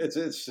 Oh,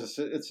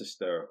 it's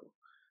hysterical.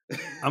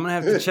 I'm gonna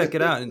have to check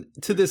it out. And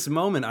to this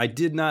moment, I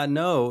did not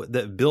know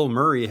that Bill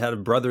Murray had a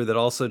brother that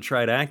also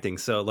tried acting.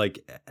 So,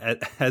 like,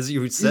 as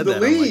you said that,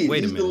 I'm like,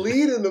 wait a minute.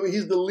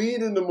 He's the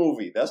lead in the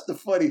movie. That's the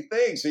funny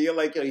thing. So you're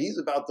like, he's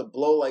about to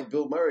blow like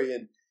Bill Murray,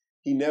 and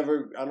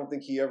I don't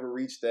think he ever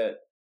reached that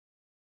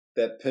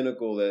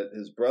pinnacle that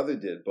his brother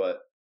did. But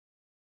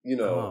you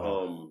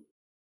know,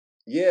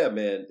 yeah,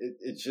 man,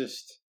 it's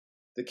just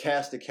the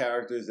cast of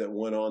characters that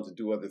went on to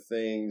do other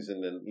things,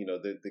 and then you know,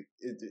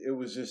 it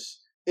was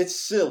just. It's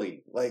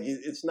silly. Like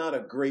it's not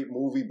a great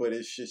movie, but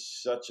it's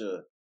just such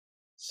a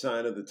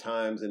sign of the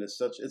times, and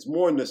it's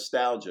more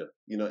nostalgia,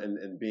 you know,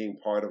 and being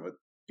part of it,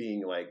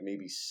 being like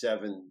maybe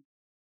 7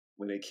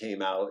 when it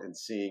came out and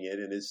seeing it,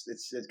 and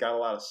it's got a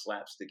lot of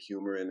slapstick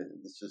humor in it.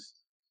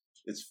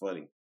 It's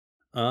funny.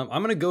 I'm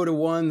gonna go to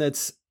one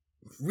that's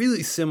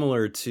really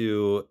similar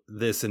to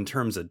this in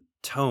terms of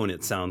tone.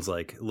 It sounds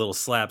like a little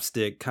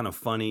slapstick, kind of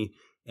funny.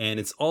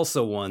 And it's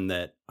also one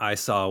that I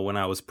saw when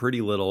I was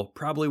pretty little,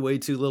 probably way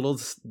too little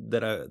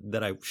that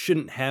I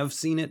shouldn't have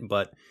seen it.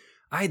 But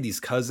I had these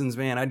cousins,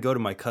 man. I'd go to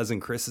my cousin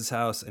Chris's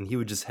house and he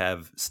would just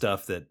have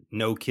stuff that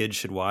no kid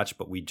should watch,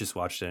 but we just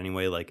watched it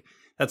anyway. Like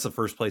that's the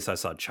first place I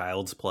saw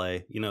Child's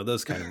Play, you know,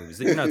 those kind of movies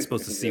that you're not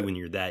supposed to see when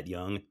you're that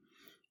young.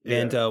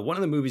 Yeah. And one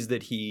of the movies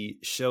that he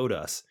showed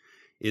us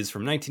is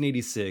from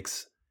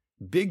 1986,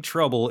 Big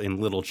Trouble in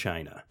Little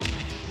China.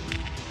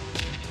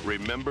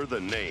 Remember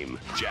the name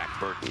Jack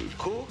Burton.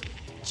 Who?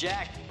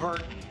 Jack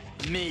Burton.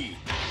 Me.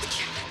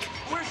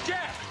 Where's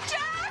Jack?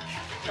 Jack!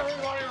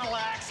 Everybody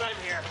relax, I'm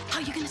here. How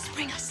are you gonna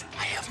spring us?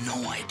 I have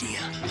no idea.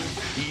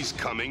 He's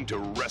coming to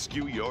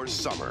rescue your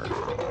summer.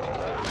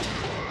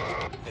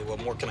 Hey,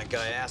 what more can a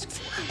guy ask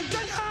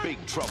for? Big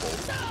Trouble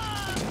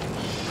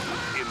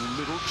in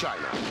Little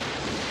China.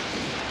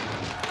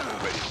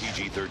 Rated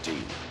PG-13.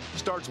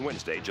 Starts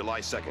Wednesday, July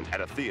 2nd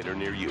at a theater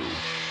near you.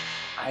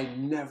 I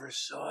never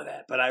saw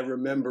that, but I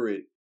remember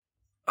it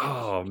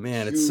Oh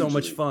man, it's so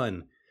much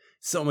fun.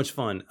 So much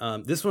fun.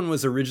 This one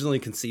was originally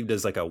conceived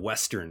as like a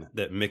Western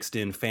that mixed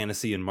in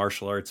fantasy and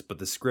martial arts, but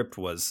the script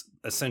was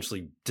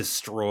essentially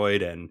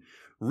destroyed and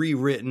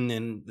rewritten,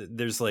 and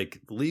there's like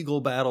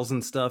legal battles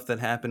and stuff that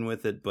happen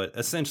with it. But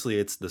essentially,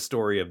 it's the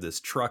story of this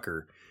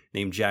trucker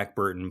named Jack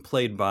Burton,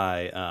 played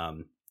by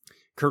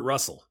Kurt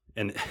Russell.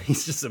 And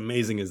he's just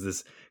amazing as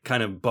this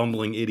kind of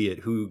bumbling idiot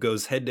who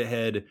goes head to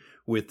head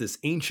with this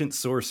ancient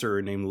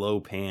sorcerer named Lo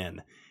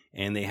Pan.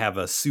 And they have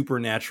a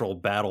supernatural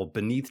battle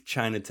beneath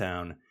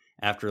Chinatown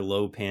after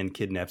Lo Pan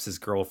kidnaps his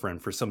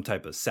girlfriend for some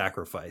type of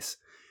sacrifice.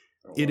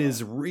 Oh, wow. It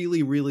is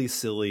really, really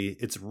silly.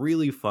 It's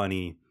really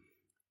funny.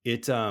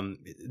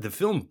 The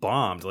film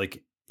bombed.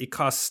 Like, it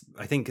cost,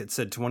 I think it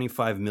said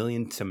 $25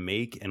 million to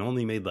make and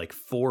only made like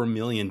 $4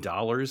 million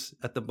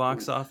at the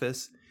box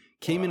office.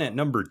 Came in at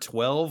number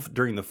 12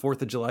 during the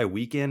 4th of July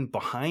weekend,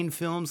 behind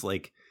films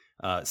like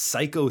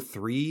Psycho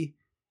 3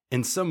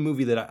 and some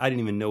movie that I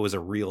didn't even know was a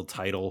real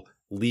title,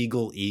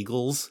 Legal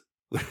Eagles,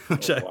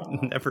 which I've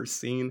never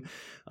seen.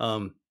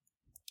 But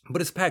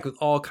it's packed with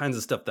all kinds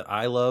of stuff that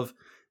I love.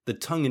 The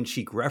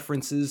tongue-in-cheek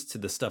references to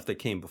the stuff that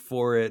came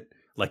before it,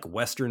 like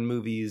Western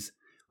movies,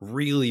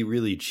 really,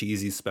 really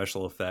cheesy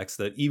special effects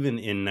that even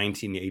in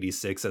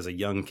 1986 as a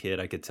young kid,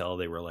 I could tell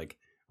they were like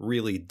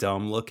really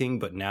dumb looking,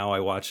 but now I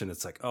watch and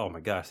it's like, oh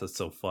my gosh, that's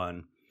so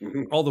fun.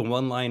 All the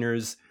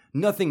one-liners,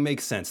 nothing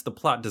makes sense. The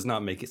plot does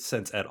not make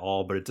sense at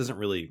all, but it doesn't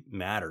really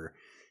matter.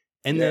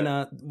 And then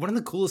one of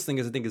the coolest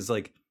things I think is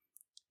like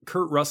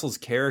Kurt Russell's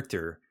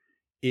character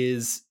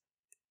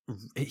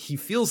he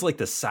feels like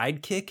the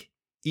sidekick,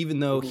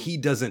 even though he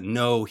doesn't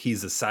know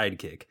he's a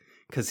sidekick,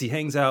 because he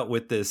hangs out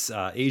with this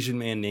Asian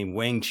man named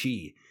Wang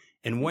Chi.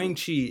 And Wang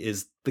Chi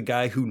is the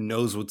guy who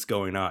knows what's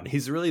going on.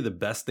 He's really the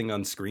best thing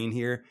on screen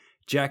here.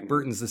 Jack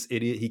Burton's this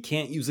idiot. He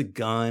can't use a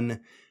gun.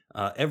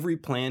 Every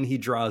plan he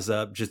draws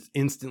up just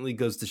instantly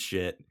goes to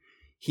shit.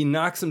 He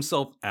knocks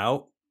himself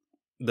out.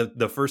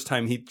 The first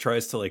time he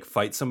tries to like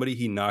fight somebody,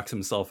 he knocks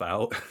himself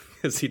out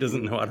because he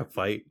doesn't know how to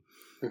fight.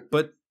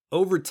 But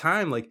over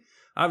time, like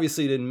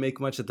obviously it didn't make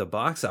much at the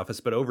box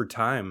office, but over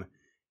time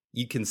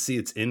you can see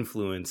its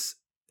influence,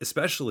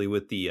 especially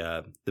with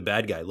the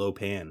bad guy, Lo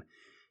Pan.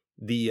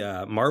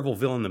 The Marvel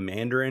villain, the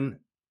Mandarin,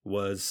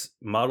 was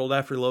modeled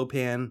after Lo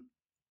Pan.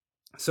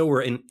 So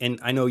and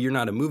I know you're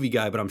not a movie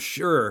guy, but I'm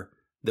sure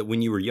that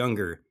when you were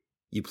younger,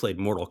 you played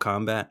Mortal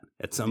Kombat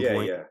at some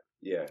point.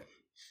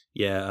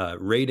 Yeah,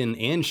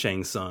 Raiden and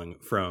Shang Tsung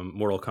from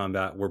Mortal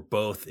Kombat were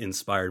both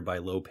inspired by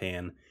Lo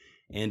Pan.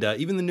 And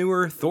even the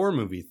newer Thor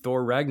movie,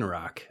 Thor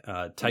Ragnarok,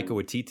 Taika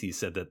Waititi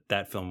said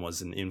that film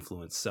was an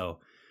influence. So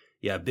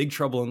yeah, Big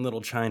Trouble in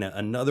Little China,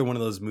 another one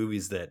of those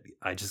movies that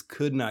I just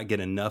could not get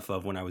enough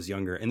of when I was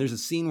younger. And there's a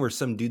scene where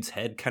some dude's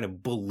head kind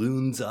of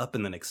balloons up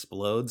and then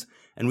explodes.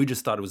 And we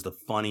just thought it was the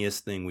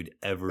funniest thing we'd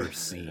ever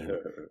seen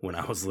when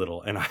I was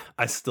little. And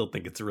I still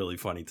think it's really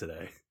funny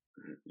today.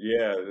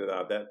 Yeah,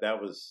 that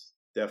was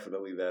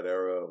definitely that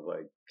era of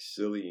like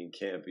silly and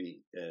campy.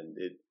 And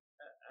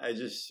I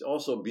just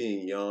also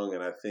being young,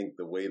 and I think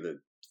the way the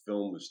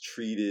film was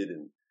treated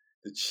and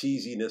the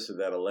cheesiness of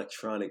that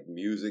electronic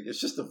music, it's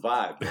just a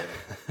vibe, man.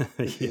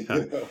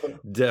 Yeah,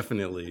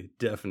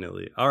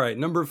 definitely. All right,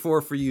 number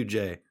 4 for you,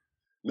 Jay.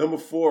 Number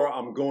 4,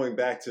 I'm going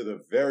back to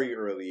the very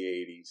early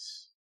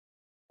 80s.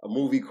 A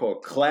movie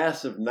called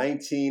Class of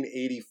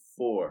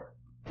 1984.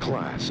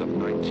 Class of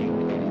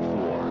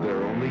 1984.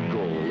 Their only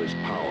goal is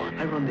power.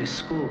 I run this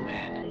school,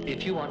 man.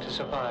 If you want to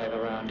survive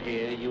around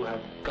here, you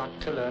have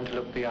got to learn to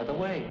look the other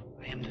way.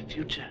 I am the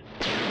future.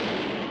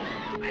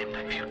 I am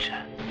the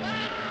future.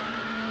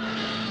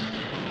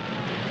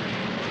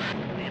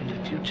 I am the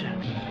future.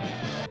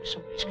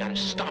 Somebody's got to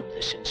stop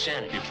this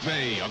insanity. If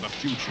they are the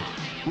future,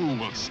 who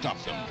will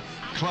stop them?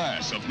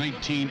 Class of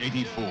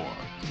 1984.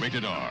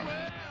 Rated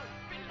R.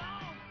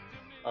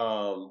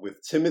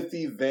 With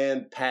Timothy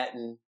Van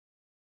Patten,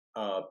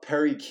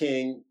 Perry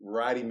King,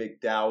 Roddy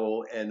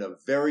McDowell, and a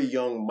very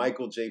young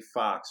Michael J.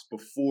 Fox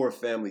before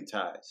Family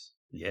Ties.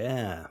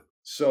 Yeah.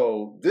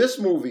 So this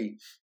movie,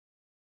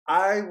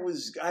 I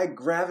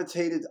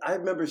gravitated. I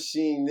remember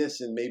seeing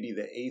this in maybe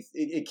the 8th.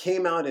 It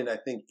came out in, I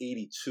think,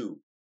 82.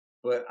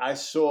 But I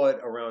saw it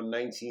around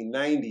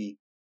 1990.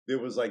 There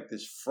was like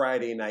this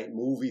Friday night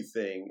movie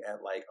thing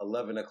at like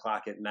 11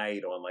 o'clock at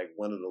night on like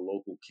one of the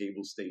local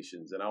cable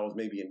stations. And I was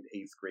maybe in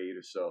 8th grade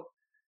or so.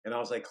 And I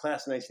was like,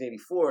 Class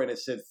 1984. And it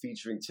said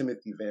featuring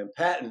Timothy Van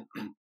Patten,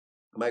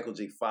 Michael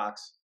J.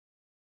 Fox.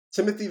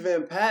 Timothy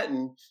Van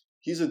Patten,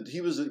 he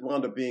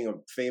wound up being a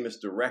famous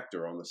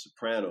director on The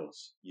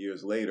Sopranos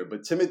years later.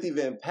 But Timothy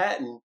Van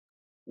Patten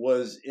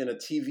was in a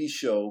TV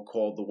show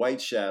called The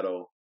White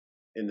Shadow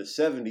in the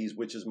 70s,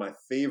 which is my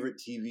favorite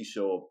TV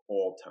show of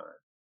all time.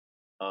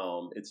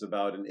 It's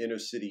about an inner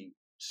city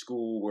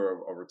school where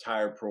a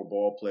retired pro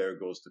ball player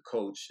goes to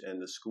coach,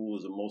 and the school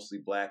is a mostly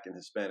Black and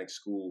Hispanic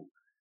school,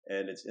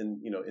 and it's in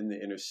the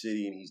inner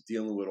city, and he's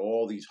dealing with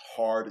all these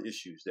hard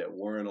issues that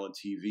weren't on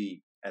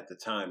TV at the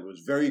time. It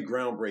was very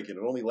groundbreaking. It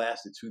only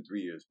lasted 2-3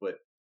 years, but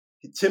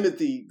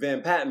Timothy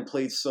Van Patten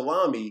played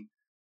Salami,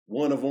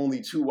 one of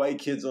only 2 white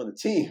kids on the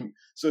team.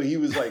 So he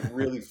was like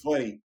really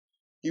funny.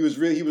 He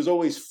was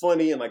always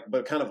funny and like,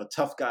 but kind of a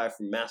tough guy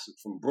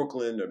from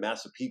Brooklyn or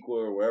Massapequa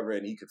or wherever,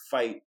 and he could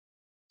fight.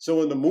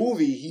 So in the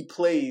movie, he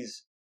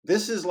plays,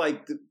 this is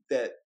like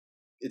that,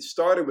 it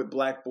started with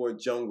Blackboard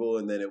Jungle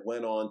and then it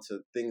went on to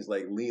things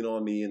like Lean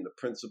on Me and The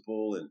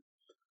Principal and,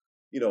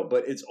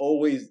 but it's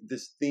always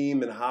this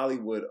theme in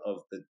Hollywood of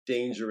the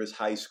dangerous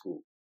high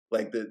school.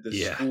 Like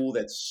the school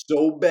that's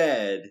so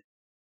bad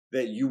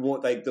that you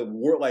want, like the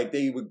world, like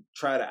they would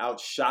try to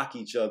outshock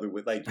each other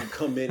with, like, you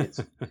come in, it's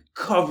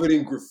covered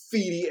in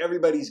graffiti.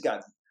 Everybody's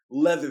got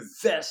leather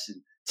vests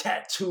and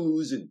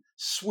tattoos and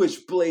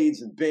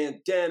switchblades and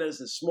bandanas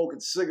and smoking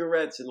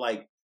cigarettes. And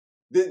like,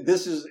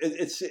 this is,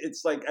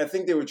 it's like, I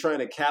think they were trying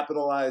to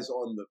capitalize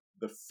on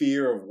the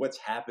fear of what's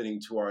happening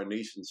to our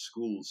nation's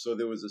schools. So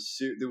there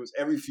was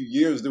every few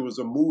years, there was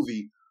a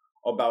movie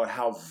about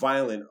how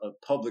violent a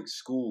public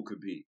school could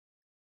be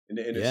in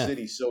the inner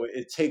city. So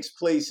it takes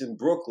place in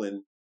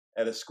Brooklyn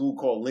at a school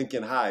called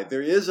Lincoln High.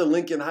 There is a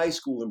Lincoln High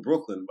School in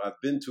Brooklyn. I've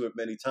been to it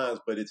many times,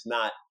 but it's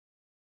not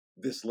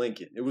this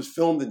Lincoln. It was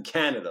filmed in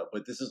Canada,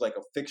 but this is like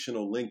a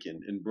fictional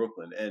Lincoln in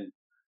Brooklyn. And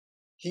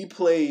he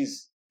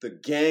plays the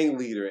gang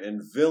leader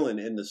and villain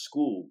in the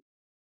school.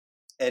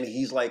 And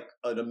he's like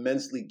an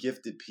immensely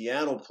gifted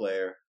piano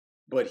player,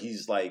 but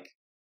he's like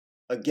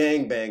a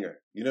gangbanger.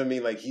 You know what I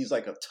mean? Like he's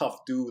like a tough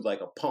dude,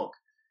 like a punk.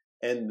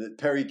 And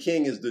Perry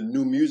King is the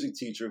new music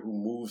teacher who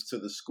moves to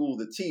the school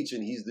to teach,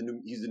 and he's the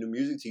new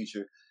music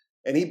teacher.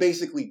 And he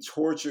basically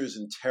tortures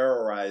and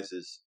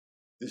terrorizes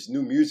this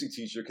new music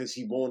teacher because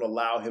he won't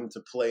allow him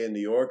to play in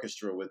the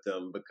orchestra with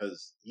them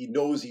because he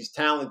knows he's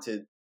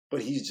talented,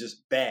 but he's just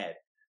bad.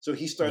 So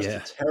he starts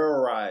to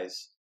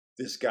terrorize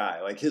this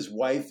guy. Like his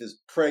wife is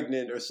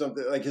pregnant or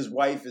something. Like his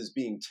wife is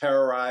being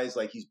terrorized.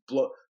 Like he's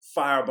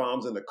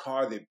firebombs in the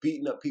car. They're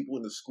beating up people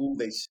in the school.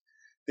 They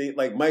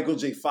like Michael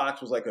J.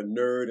 Fox was like a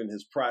nerd and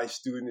his prize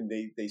student, and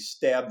they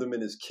stabbed him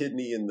in his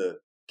kidney in the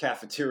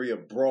cafeteria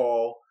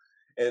brawl.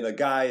 And a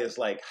guy is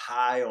like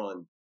high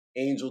on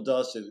angel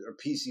dust or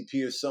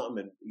PCP or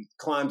something, and he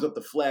climbs up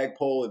the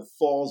flagpole and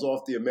falls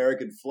off the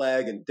American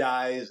flag and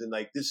dies. And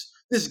like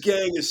this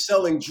gang is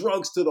selling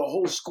drugs to the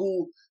whole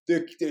school.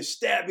 They're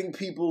stabbing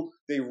people.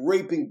 They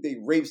rape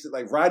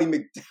like Roddy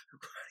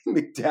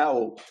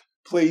McDowell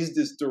plays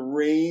this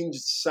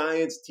deranged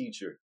science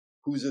teacher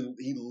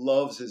he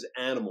loves his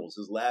animals,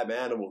 his lab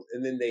animals,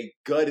 and then they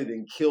gutted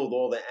and killed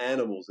all the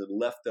animals and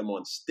left them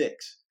on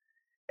sticks.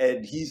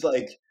 And he's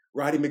like,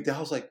 Roddy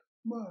McDowell's like,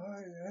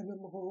 my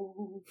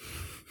animals.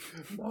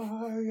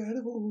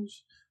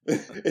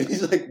 And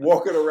he's like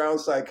walking around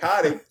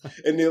psychotic,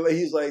 and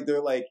he's like,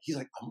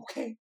 I'm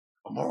okay,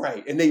 I'm all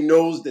right. And they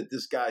knows that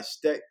this guy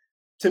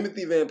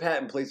Timothy Van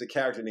Patten plays a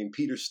character named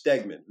Peter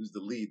Stegman, who's the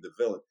lead, the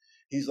villain.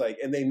 He's like,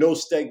 and they know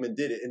Stegman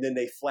did it. And then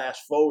they flash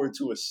forward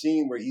to a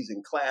scene where he's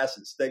in class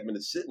and Stegman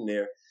is sitting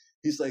there.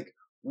 He's like,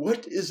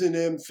 what is an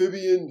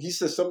amphibian? He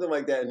says something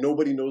like that and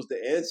nobody knows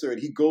the answer.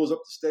 And he goes up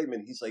to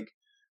Stegman. He's like,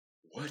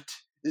 what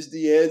is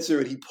the answer?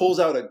 And he pulls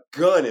out a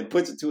gun and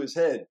puts it to his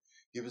head.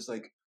 He was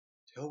like,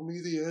 tell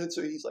me the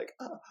answer. He's like,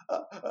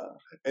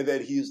 And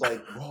then he's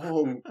like,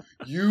 wrong,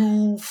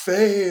 you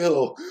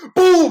fail.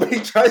 Boom!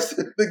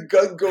 The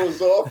gun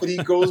goes off and he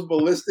goes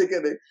ballistic,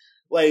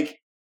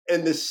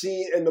 and the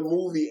scene and the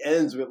movie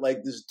ends with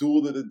like this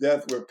duel to the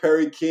death where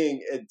Perry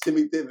King and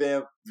Timothy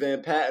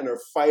Van Patten are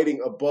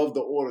fighting above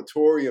the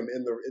auditorium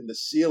in the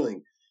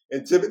ceiling.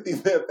 And Timothy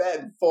Van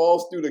Patten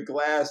falls through the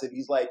glass and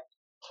he's like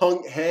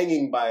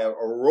hanging by a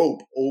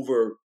rope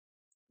over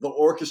the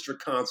orchestra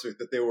concert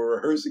that they were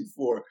rehearsing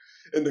for,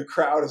 and the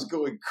crowd is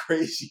going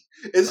crazy.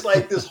 It's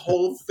like this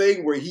whole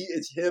thing where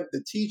it's him,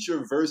 the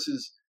teacher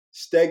versus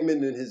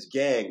Stegman and his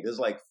gang. There's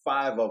like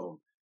 5 of them.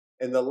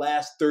 And the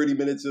last 30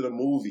 minutes of the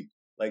movie,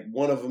 like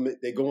one of them,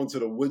 they go into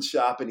the wood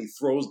shop and he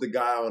throws the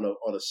guy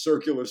on a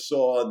circular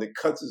saw and then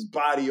cuts his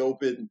body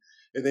open.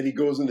 And then he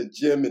goes in the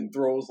gym and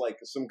throws like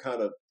some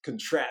kind of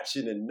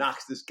contraption and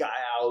knocks this guy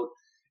out.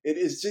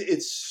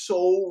 It's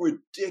so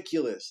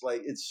ridiculous.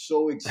 Like it's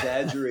so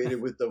exaggerated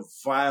with the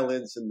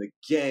violence and the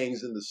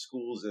gangs in the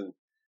schools. And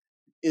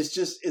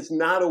it's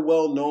not a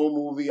well-known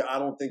movie. I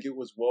don't think it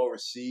was well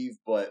received,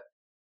 but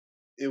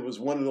it was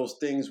one of those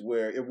things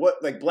where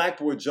like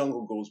Blackboard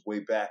Jungle goes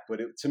way back,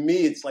 but to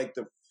me, it's like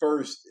the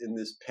first in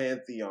this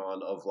pantheon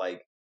of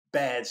like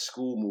bad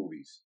school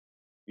movies,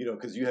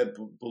 because you had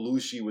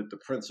Belushi with The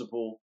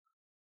Principal.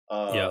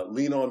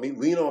 Lean on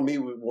Me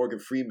with Morgan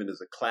Freeman is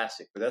a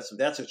classic, but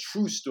that's a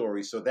true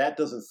story. So that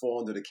doesn't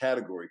fall into the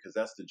category because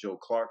that's the Joe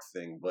Clark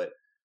thing. But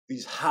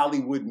these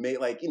Hollywood made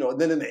and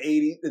then in the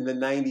 80s, in the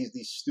 90s,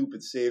 these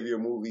stupid savior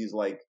movies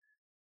like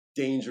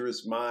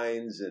Dangerous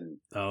Minds and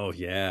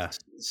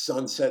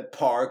Sunset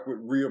Park with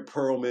Rhea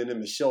Perlman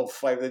and Michelle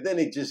Pfeiffer. Then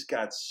it just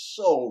got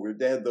so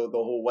they had the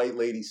whole white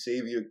lady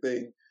savior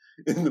thing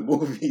in the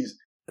movies.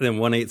 And then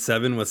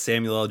 187 with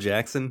Samuel L.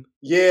 Jackson.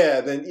 Yeah,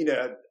 then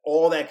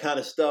all that kind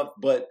of stuff.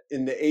 But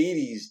in the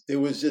 80s, there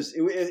was just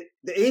the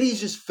 80s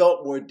just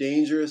felt more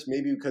dangerous.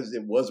 Maybe because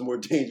it was more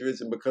dangerous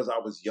and because I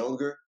was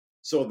younger.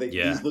 So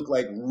these look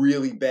like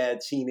really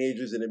bad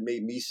teenagers, and it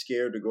made me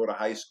scared to go to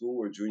high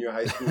school or junior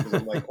high school because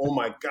I'm like, oh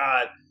my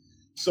God.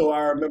 So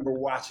I remember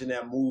watching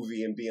that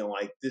movie and being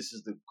like, this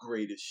is the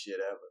greatest shit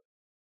ever.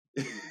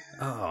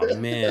 Oh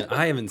man,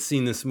 I haven't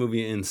seen this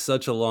movie in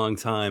such a long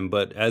time,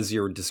 but as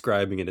you're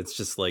describing it, it's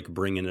just like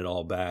bringing it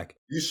all back.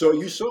 You saw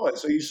it.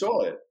 So you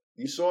saw it.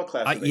 You saw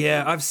Class of 99.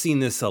 Yeah, I've seen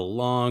this a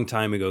long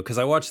time ago because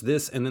I watched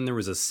this and then there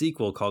was a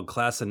sequel called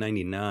Class of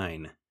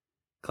 99.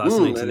 Class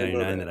of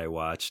 1999 that I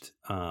watched.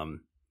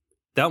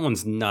 That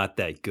one's not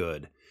that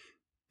good.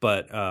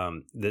 But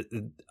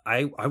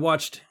I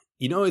watched,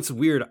 you know, it's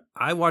weird.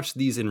 I watched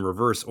these in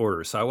reverse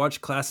order. So I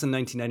watched Class of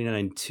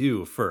 1999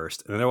 2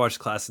 first, and then I watched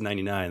Class of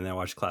 99, and then I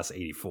watched Class of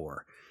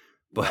 84.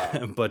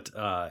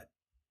 But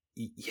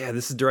yeah,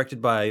 this is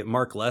directed by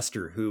Mark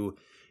Lester, who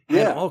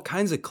had all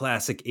kinds of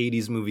classic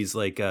 80s movies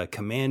like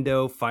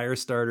Commando,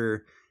 Firestarter,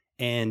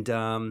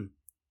 and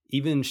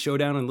even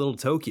Showdown in Little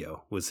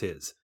Tokyo was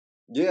his.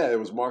 Yeah, it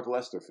was Mark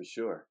Lester for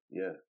sure.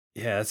 Yeah.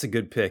 Yeah, that's a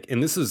good pick.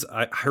 And this is,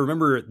 I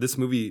remember this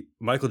movie,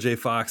 Michael J.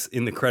 Fox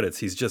in the credits.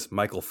 He's just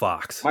Michael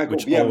Fox,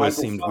 which always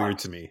seemed weird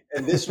to me.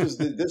 And this was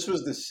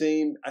the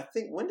same, I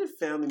think, when did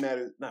Family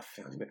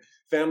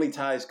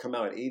Ties come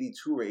out?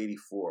 82 or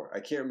 84? I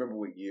can't remember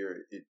what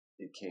year it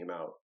came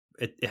out.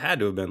 It had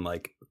to have been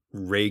like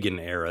Reagan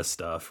era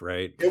stuff,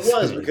 right? It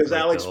was, because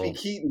Alex P.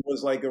 Keaton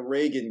was like a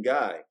Reagan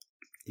guy.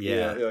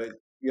 Yeah.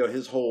 You know,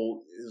 his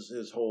whole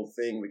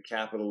thing with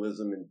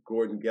capitalism and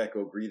Gordon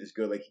Gekko, Greed is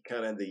Good. Like, he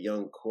kind of had the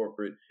young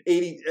corporate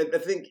 80. I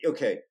think,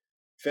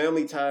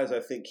 Family Ties, I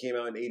think, came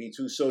out in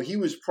 82. So he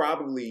was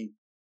probably,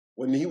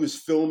 when he was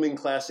filming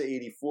Class of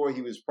 84,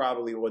 he was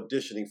probably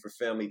auditioning for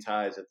Family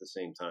Ties at the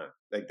same time.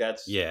 Like,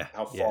 that's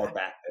how far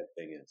back that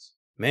thing is.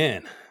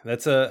 Man,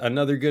 that's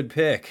another good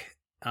pick.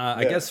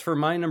 I guess for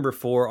my number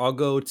 4, I'll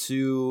go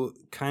to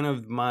kind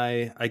of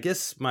my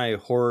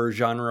horror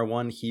genre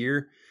one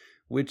here,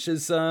 which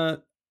is I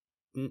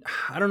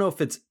don't know if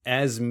it's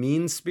as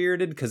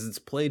mean-spirited because it's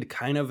played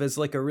kind of as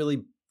like a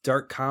really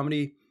dark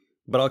comedy,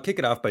 but I'll kick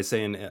it off by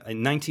saying in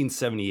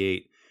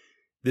 1978,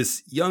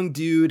 this young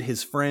dude,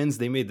 his friends,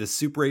 they made this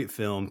Super 8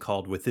 film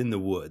called Within the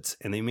Woods,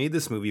 and they made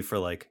this movie for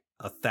like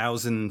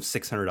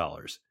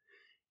 $1,600.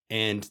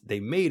 And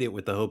they made it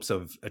with the hopes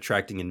of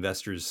attracting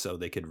investors so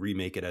they could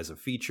remake it as a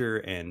feature.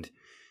 And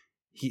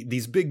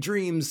these big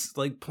dreams,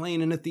 like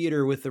playing in a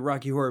theater with the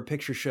Rocky Horror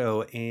Picture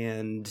Show,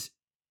 and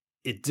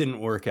it didn't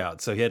work out.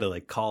 So he had to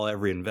like call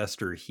every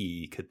investor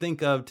he could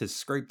think of to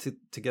scrape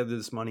together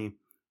this money.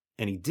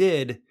 And he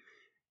did.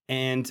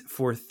 And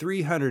for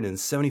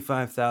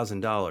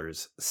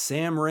 $375,000,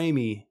 Sam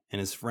Raimi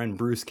and his friend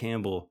Bruce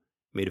Campbell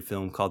made a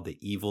film called The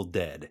Evil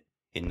Dead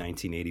in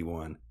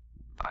 1981.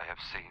 I have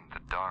seen the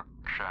dark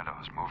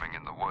shadows moving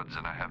in the woods,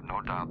 and I have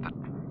no doubt that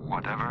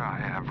whatever I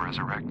have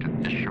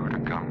resurrected is sure to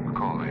come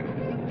calling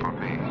for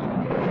me.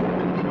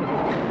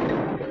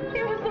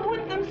 It was the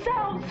woods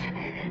themselves.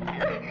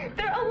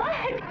 They're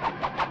alive.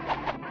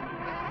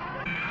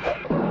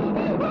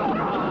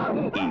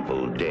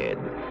 Evil Dead.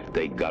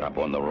 They got up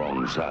on the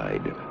wrong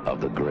side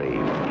of the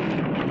grave.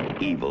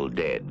 Evil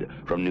Dead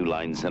from New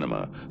Line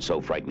Cinema.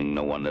 So frightening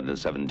no one under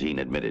 17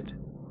 admitted.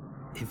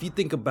 If you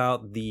think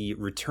about the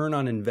return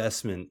on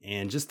investment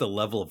and just the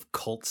level of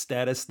cult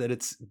status that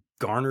it's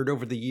garnered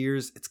over the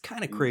years, it's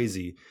kind of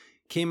crazy.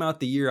 Came out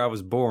the year I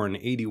was born,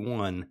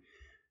 81,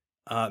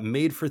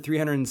 made for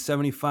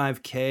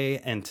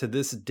 $375K, and to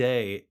this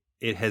day,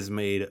 it has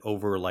made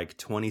over like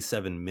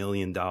 $27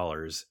 million.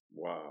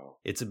 Wow.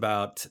 It's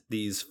about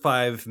these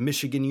 5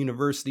 Michigan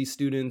University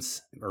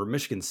students, or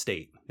Michigan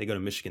State. They go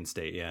to Michigan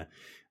State,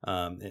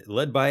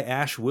 led by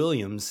Ash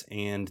Williams,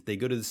 and they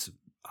go to this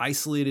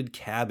isolated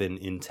cabin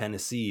in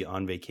Tennessee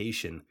on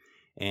vacation.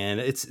 And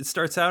it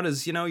starts out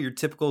as, you know, your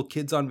typical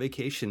kids on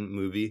vacation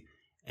movie.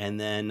 And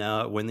then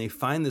when they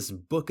find this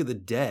Book of the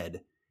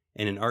Dead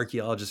and an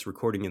archaeologist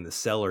recording in the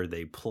cellar,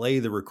 they play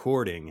the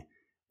recording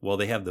while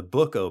they have the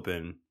book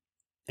open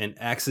and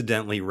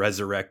accidentally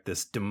resurrect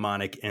this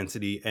demonic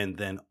entity, and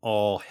then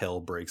all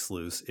hell breaks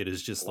loose. It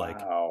is just like,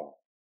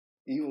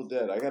 Evil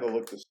Dead. I gotta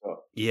look this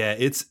up. Yeah,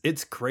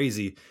 it's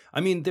crazy.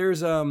 I mean, there's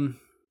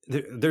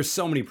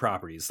so many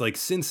properties. Like,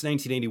 since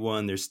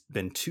 1981, there's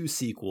been 2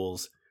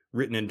 sequels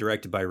written and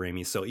directed by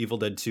Raimi. So Evil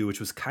Dead 2, which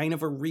was kind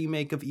of a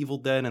remake of Evil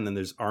Dead, and then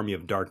there's Army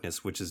of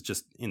Darkness, which is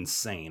just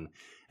insane.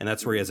 And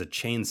that's where he has a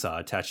chainsaw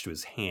attached to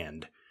his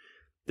hand.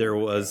 There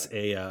was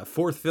a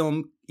 4th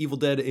film, Evil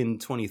Dead, in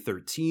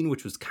 2013,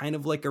 which was kind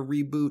of like a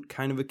reboot,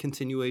 kind of a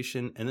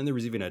continuation. And then there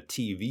was even a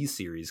TV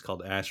series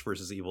called Ash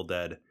vs. Evil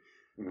Dead.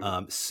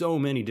 So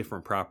many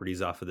different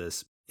properties off of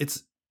this.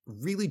 It's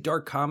really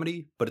dark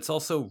comedy, but it's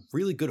also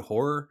really good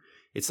horror.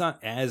 It's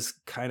not as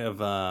kind of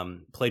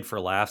played for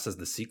laughs as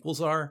the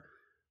sequels are,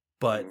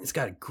 but it's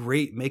got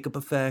great makeup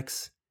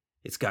effects.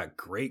 It's got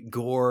great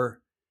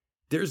gore.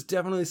 There's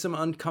definitely some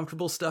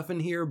uncomfortable stuff in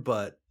here,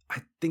 but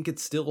I think it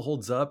still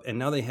holds up. And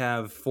now they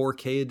have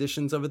 4K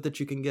editions of it that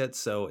you can get,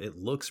 so it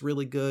looks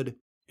really good.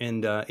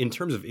 And in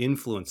terms of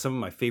influence, some of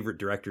my favorite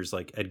directors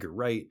like Edgar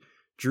Wright,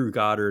 Drew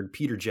Goddard,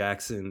 Peter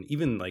Jackson,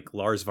 even like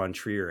Lars von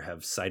Trier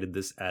have cited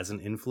this as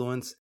an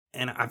influence.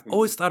 And I've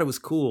always thought it was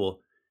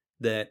cool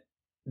that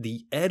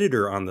the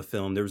editor on the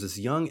film, there was this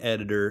young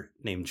editor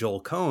named Joel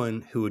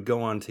Cohen who would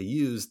go on to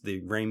use the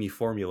Raimi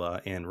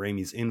formula and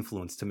Raimi's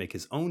influence to make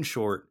his own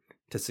short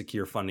to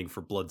secure funding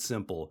for Blood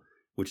Simple,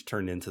 which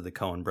turned into the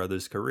Coen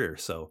brothers' career.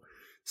 So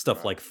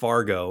stuff like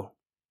Fargo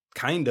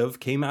kind of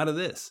came out of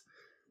this.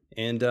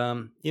 And,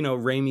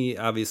 Raimi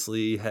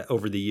obviously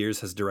over the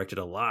years has directed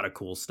a lot of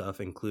cool stuff,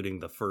 including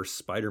the first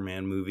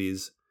Spider-Man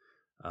movies.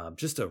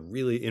 Just a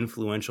really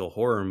influential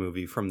horror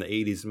movie from the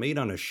 80s made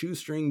on a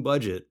shoestring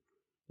budget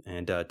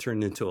and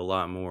turned into a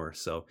lot more.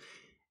 So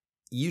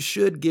you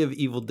should give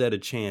Evil Dead a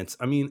chance.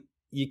 I mean,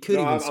 you could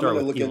even start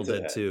with Evil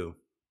Dead 2.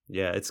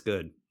 Yeah, it's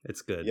good.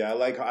 It's good. Yeah,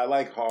 I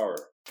like horror.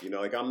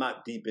 Like I'm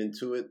not deep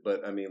into it,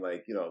 but I mean,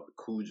 like,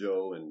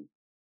 Cujo and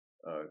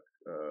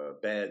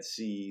Bad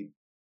Seed.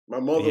 My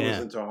mother was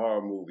into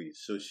horror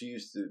movies, so she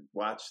used to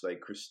watch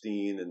like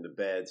Christine and the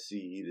Bad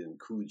Seed and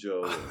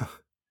Cujo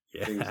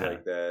and things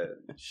like that,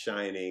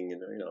 Shining,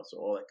 and so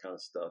all that kind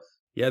of stuff.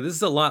 Yeah, this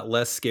is a lot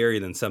less scary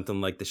than something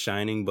like The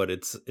Shining, but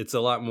it's a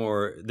lot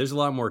more. There's a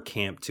lot more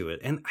camp to it,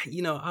 and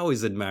I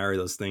always admire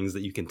those things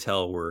that you can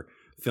tell were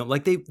filmed.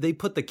 Like they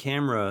put the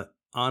camera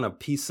on a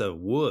piece of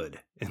wood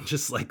and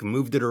just like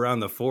moved it around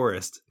the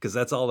forest because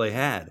that's all they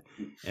had,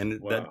 and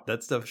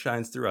that stuff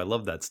shines through. I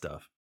love that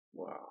stuff.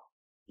 Wow.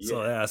 Yeah.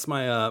 So that's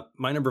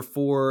my number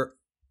 4.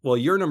 Well,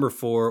 your number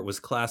 4 was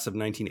Class of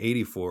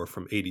 1984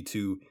 from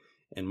 82,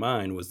 and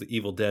mine was The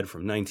Evil Dead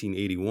from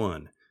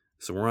 1981.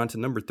 So we're on to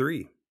number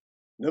 3.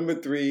 Number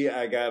 3,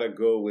 I gotta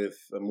go with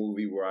a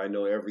movie where I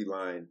know every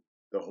line,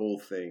 the whole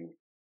thing.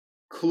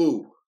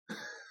 Clue.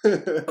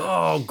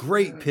 Oh,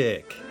 great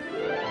pick.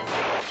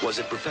 Was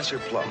it Professor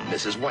Plum,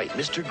 Mrs. White,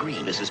 Mr.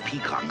 Green, Mrs.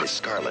 Peacock, Miss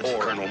Scarlet, or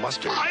Colonel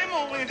Mustard? I'm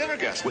only a dinner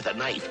guest. With a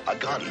knife, a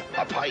gun,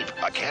 a pipe,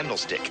 a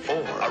candlestick,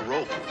 or a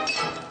rope.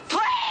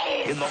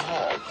 In the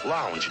hall,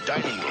 lounge,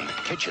 dining room,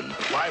 kitchen,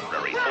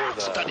 library, or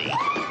the study.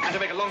 And to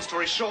make a long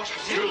story short,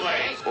 too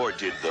late. Or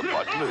did the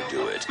butler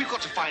do it? We've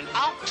got to find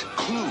out.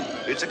 Clue.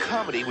 It's a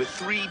comedy with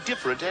 3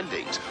 different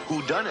endings.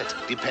 Who done it?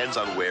 Depends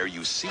on where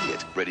you see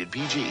it. Rated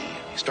PG.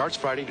 Starts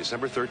Friday,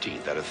 December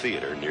 13th at a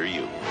theater near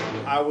you.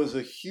 I was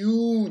a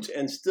huge,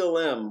 and still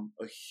am,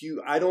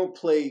 I don't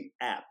play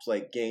apps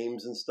like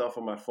games and stuff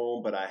on my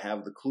phone, but I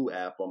have the Clue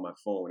app on my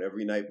phone.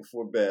 Every night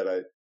before bed,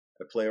 I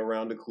play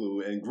around the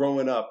Clue. And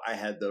growing up, I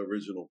had the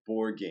original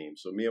board game.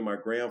 So me and my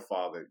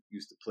grandfather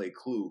used to play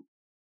Clue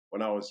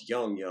when I was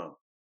young.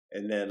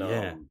 And then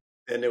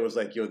then it was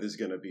like, there's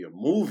going to be a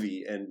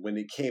movie. And when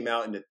it came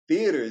out in the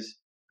theaters,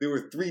 there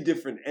were 3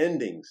 different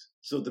endings.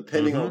 So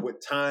depending on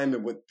what time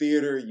and what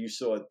theater, you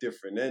saw a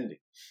different ending.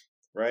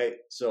 Right.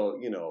 So,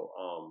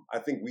 I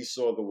think we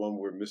saw the one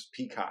where Miss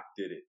Peacock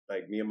did it.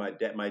 Like me and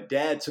my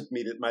dad took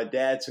me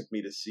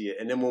to see it.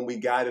 And then when we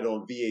got it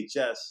on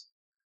VHS,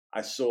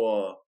 I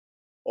saw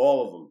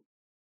all of them.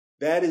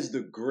 That is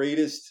the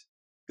greatest,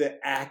 the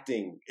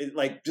acting,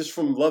 like just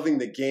from loving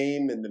the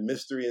game and the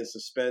mystery and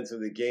suspense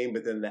of the game,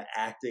 but then the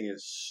acting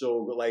is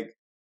so good. Like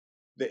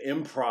the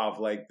improv,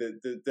 like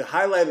the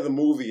highlight of the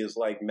movie is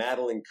like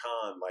Madeline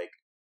Kahn, like,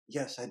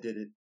 yes, I did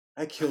it.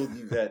 I killed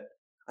Yvette.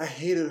 I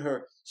hated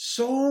her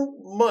so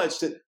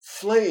much that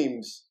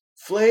flames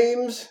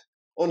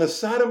on the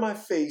side of my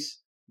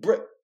face,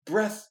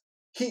 breath,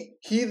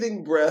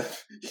 heaving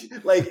breath,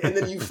 like, and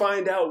then you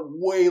find out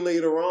way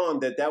later on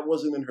that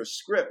wasn't in her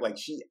script. Like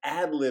she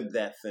ad-libbed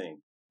that thing.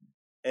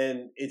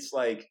 And it's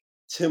like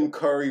Tim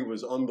Curry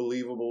was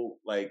unbelievable.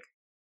 Like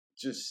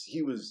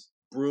he was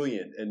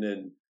brilliant. And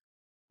then,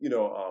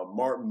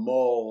 Martin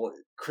Mull,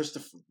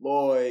 Christopher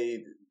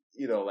Lloyd,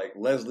 like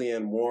Leslie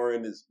Ann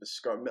Warren is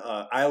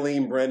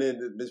Eileen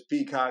Brennan, Miss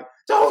Peacock.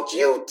 Don't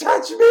you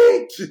touch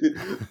me!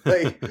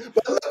 Like,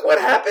 but look what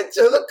happened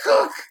to the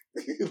cook.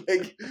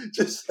 Like,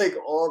 just like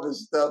all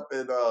this stuff,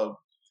 and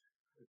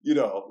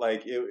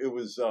like it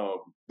was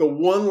the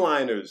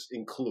one-liners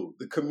in Clue,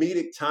 the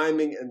comedic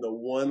timing, and the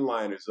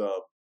one-liners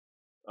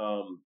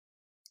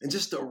and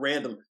just a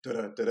random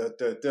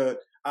da-da-da-da-da-da,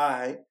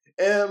 I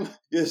am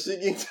your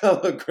singing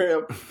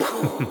telegram.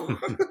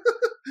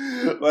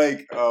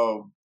 Like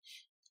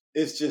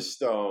it's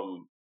just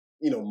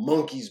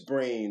monkey's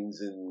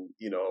brains, and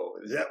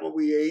is that what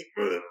we ate?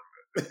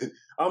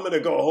 I'm gonna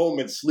go home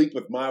and sleep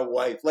with my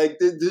wife. Like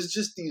there's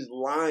just these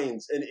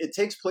lines, and it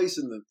takes place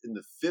in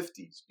the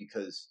 50s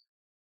because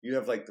you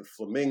have like the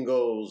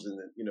flamingos, and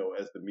then,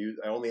 as the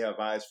music, I Only Have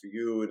Eyes for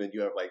You, and then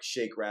you have like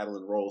Shake, Rattle,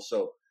 and Roll.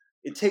 So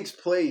it takes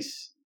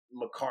place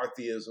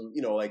McCarthyism,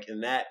 like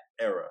in that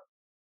era.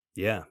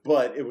 Yeah.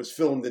 But it was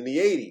filmed in the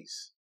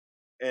 80s,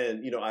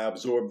 and I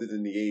absorbed it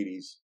in the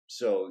 80s.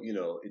 So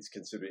it's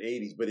considered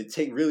 80s, but it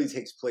really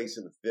takes place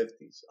in the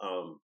 50s.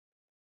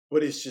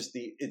 But it's just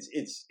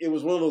it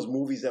was one of those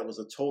movies that was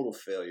a total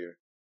failure.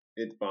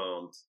 It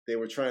bombed. They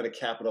were trying to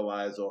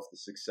capitalize off the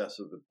success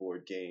of the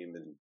board game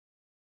and,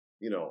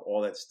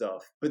 all that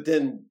stuff. But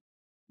then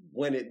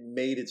when it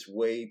made its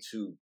way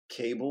to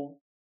cable,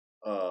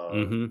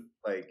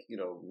 like,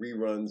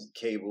 reruns,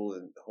 cable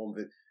and home,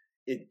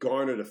 it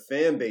garnered a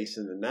fan base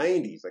in the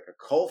 90s, like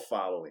a cult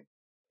following.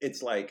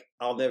 It's like,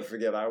 I'll never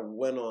forget, I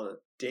went on a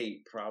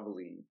date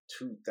probably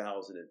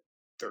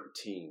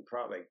 2013,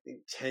 probably like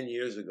 10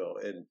 years ago.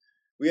 And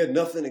we had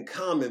nothing in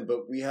common,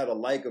 but we had a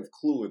like of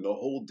Clue. And the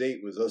whole date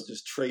was us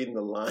just trading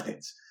the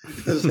lines.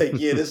 It was like,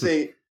 yeah, this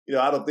ain't,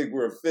 I don't think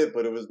we're a fit,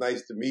 but it was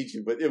nice to meet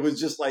you. But it was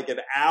just like an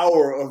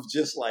hour of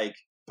just like,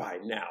 by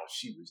now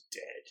she was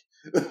dead.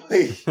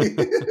 Like,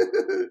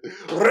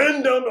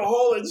 ran down the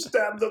hall and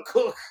stabbed the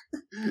cook.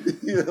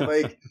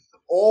 Like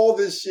all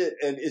this shit.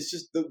 And it's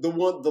just the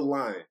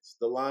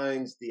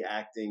lines, the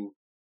acting,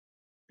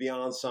 the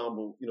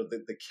ensemble,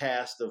 the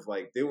cast of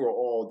like, they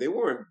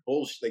weren't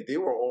bullshit. Like they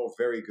were all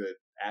very good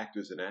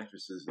actors and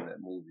actresses in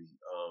that movie.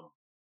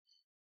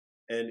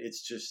 And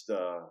it's just,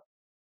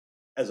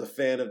 as a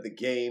fan of the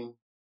game,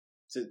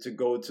 to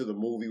go to the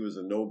movie was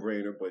a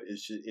no-brainer, but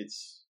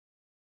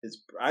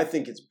I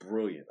think it's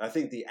brilliant. I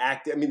think the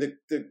acting,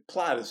 the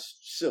plot is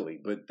silly,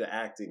 but the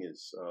acting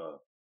is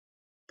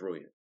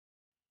brilliant.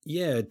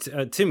 Yeah,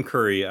 Tim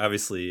Curry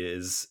obviously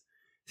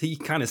he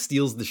kind of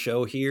steals the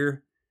show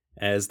here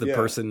as the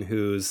person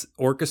who's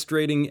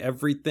orchestrating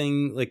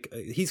everything. Like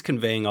he's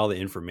conveying all the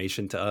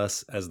information to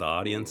us as the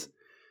audience.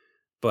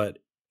 But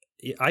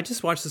I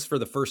just watched this for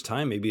the first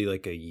time, maybe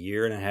like a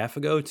year and a half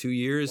ago, 2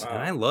 years, and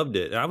I loved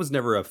it. I was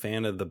never a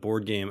fan of the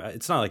board game.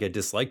 It's not like I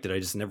disliked it. I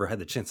just never had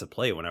the chance to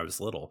play it when I was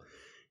little.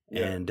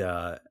 Yeah. And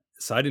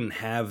so I didn't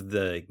have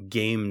the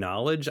game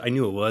knowledge. I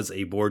knew it was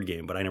a board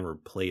game, but I never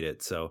played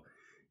it. So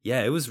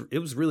yeah, it was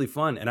really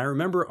fun. And I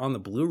remember on the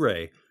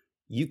Blu-ray,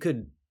 you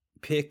could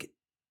pick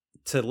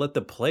to let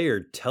the player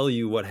tell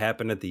you what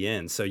happened at the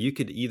end. So you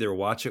could either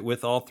watch it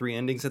with all 3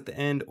 endings at the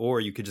end, or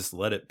you could just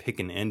let it pick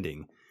an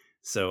ending.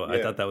 So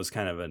I thought that was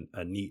kind of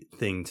a neat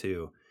thing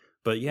too.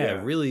 But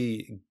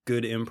really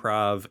good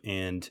improv,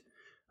 and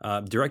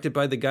directed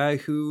by the guy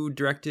who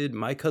directed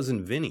My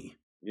Cousin Vinny.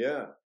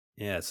 Yeah.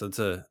 Yeah, so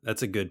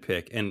that's a good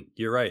pick. And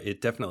you're right, it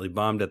definitely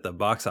bombed at the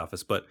box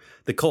office, but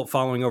the cult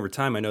following over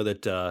time, I know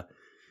that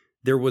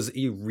there was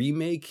a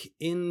remake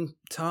in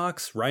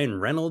talks. Ryan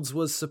Reynolds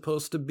was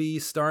supposed to be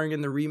starring in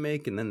the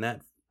remake, and then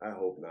that... I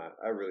hope not.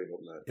 I really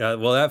hope not.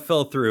 Well, that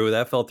fell through.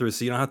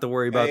 So you don't have to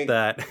worry about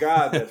that.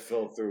 God, that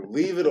fell through.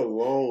 Leave it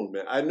alone,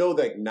 man. I know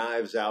that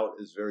Knives Out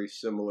is very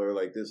similar.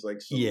 Like there's like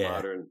some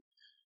modern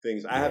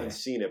things. I haven't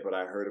seen it, but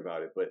I heard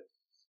about it. But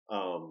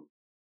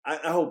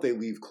I hope they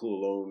leave Clue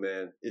alone,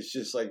 man. It's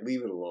just like,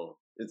 leave it alone.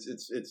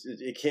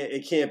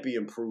 It can't be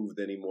improved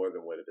any more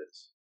than what it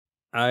is.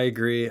 I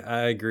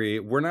agree.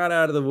 We're not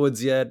out of the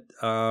woods yet.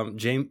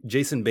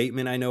 Jason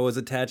Bateman, I know, was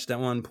attached at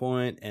one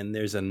point, and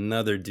there's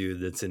another dude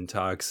that's in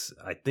talks,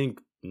 I think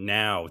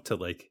now, to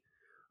like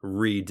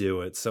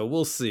redo it. So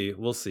we'll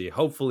see.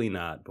 Hopefully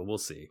not, but we'll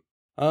see.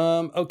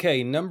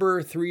 Okay,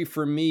 number 3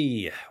 for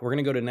me. We're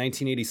gonna go to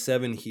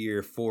 1987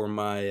 here for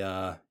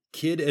my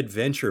kid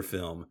adventure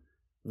film,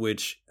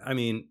 which,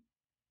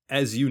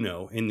 as you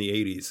know, in the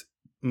 80s,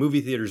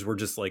 movie theaters were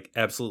just like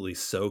absolutely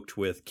soaked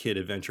with kid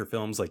adventure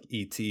films like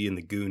E.T. and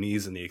the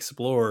Goonies and the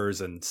Explorers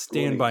and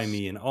Stand By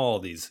Me and all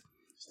these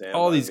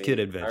kid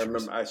adventures. I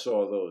remember I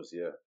saw those,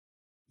 yeah.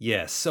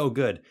 Yeah, so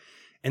good.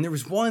 And there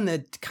was one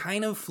that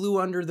kind of flew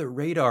under the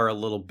radar a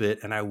little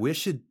bit, and I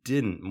wish it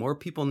didn't. More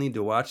people need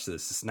to watch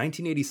this. It's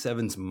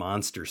 1987's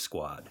Monster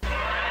Squad.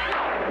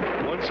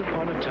 Once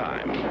upon a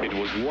time, it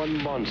was one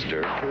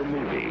monster per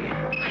movie.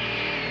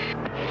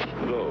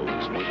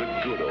 Those were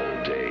the good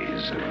old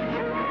days.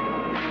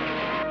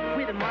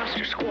 We're the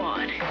Monster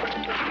Squad.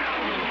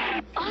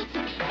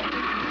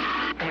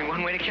 Only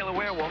one way to kill a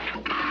werewolf.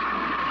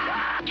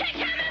 Kick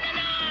him in the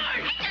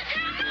nose!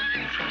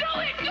 Do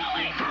it!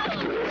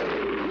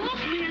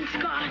 Wolfman's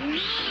got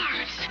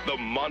Mars! The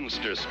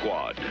Monster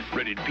Squad,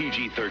 rated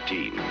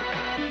PG-13.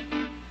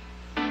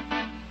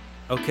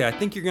 Okay, I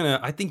think you're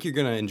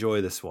gonna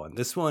enjoy this one.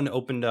 This one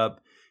opened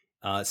up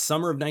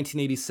summer of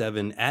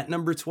 1987 at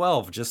number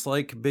 12, just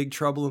like Big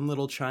Trouble in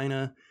Little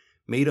China.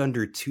 Made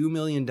under $2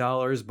 million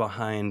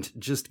behind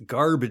just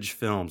garbage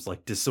films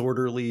like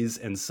Disorderlies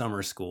and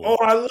Summer School. Oh,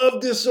 I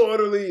love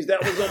Disorderlies.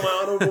 That was on my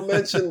honorable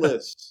mention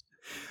list.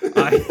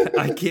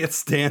 I can't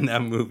stand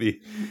that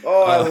movie.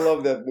 Oh, I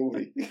love that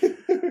movie.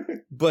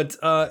 But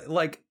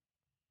like,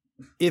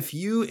 if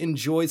you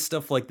enjoy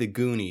stuff like The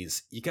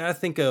Goonies, you gotta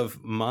think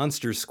of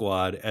Monster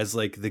Squad as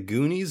like The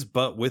Goonies,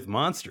 but with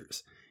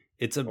monsters.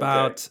 It's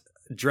about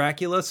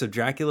Dracula. So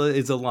Dracula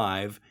is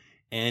alive,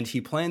 and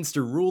he plans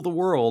to rule the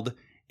world.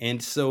 And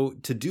so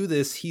to do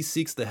this, he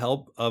seeks the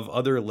help of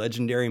other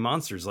legendary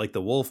monsters like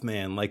the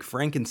Wolfman, like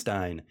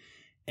Frankenstein.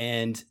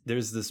 And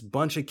there's this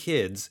bunch of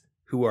kids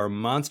who are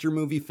monster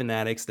movie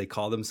fanatics. They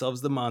call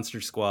themselves the Monster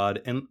Squad,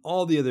 and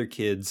all the other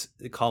kids,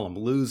 they call them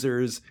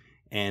losers,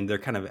 and they're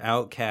kind of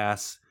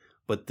outcasts.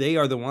 But they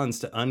are the ones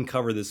to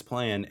uncover this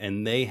plan,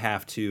 and they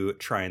have to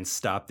try and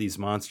stop these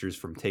monsters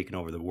from taking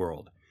over the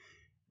world.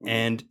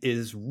 And it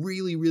is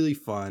really, really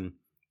fun.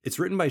 It's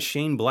written by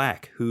Shane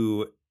Black,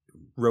 who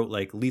wrote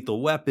like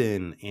Lethal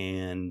Weapon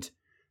and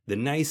The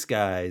Nice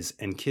Guys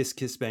and Kiss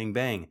Kiss Bang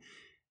Bang.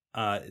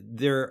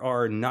 There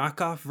are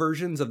knockoff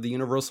versions of the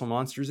Universal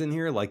monsters in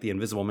here, like the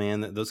Invisible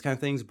Man, those kind of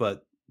things,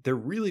 but they're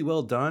really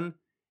well done.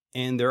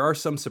 And there are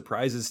some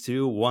surprises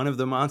too. One of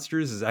the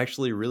monsters is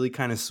actually really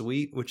kind of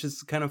sweet, which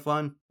is kind of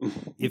fun.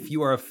 If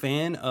you are a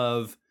fan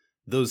of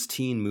those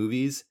teen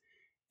movies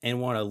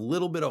and want a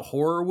little bit of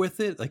horror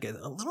with it, like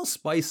a little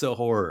spice of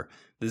horror,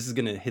 this is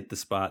going to hit the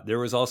spot. There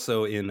was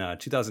also in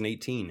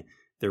 2018,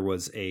 there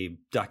was a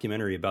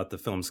documentary about the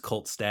film's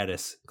cult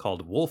status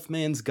called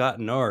Wolfman's Got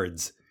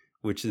Nards,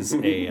 which is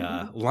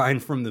a line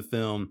from the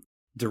film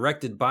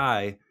directed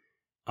by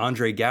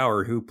Andre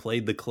Gower, who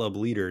played the club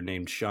leader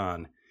named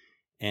Sean.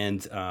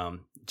 And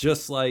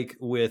just like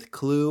with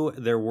Clue,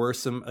 there were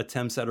some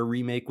attempts at a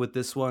remake with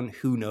this one.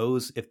 Who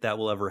knows if that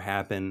will ever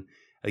happen?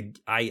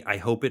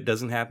 I hope it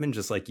doesn't happen,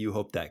 just like you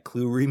hope that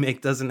Clue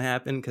remake doesn't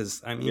happen,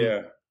 because, I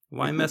mean,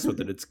 why mess with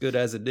it? It's good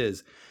as it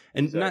is.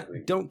 And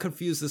don't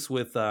confuse this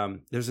with,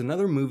 there's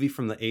another movie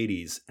from the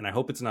 80s, and I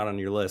hope it's not on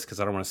your list because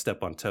I don't want to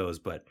step on toes,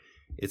 but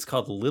it's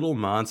called Little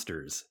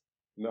Monsters.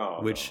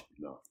 No.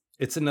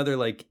 It's another,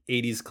 like,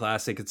 80s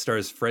classic. It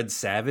stars Fred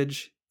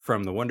Savage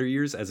from the Wonder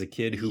Years as a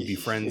kid who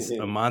befriends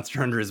a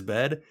monster under his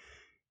bed.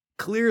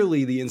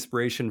 Clearly the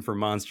inspiration for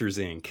Monsters,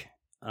 Inc.,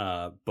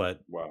 but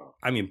wow.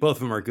 I mean, both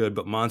of them are good,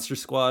 but Monster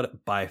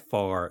Squad, by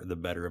far the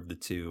better of the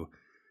two.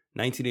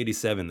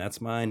 1987, that's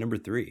my number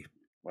 3.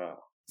 Wow.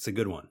 It's a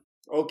good one.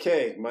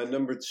 Okay, my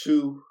number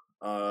 2,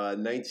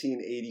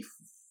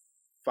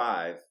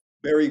 1985,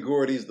 Berry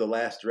Gordy's The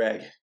Last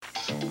Dragon.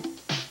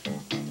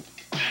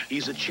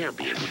 He's a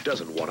champion who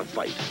doesn't want to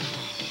fight.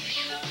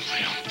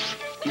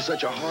 He's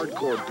such a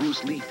hardcore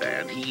Bruce Lee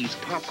fan, he eats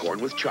popcorn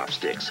with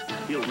chopsticks.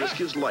 He'll risk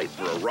his life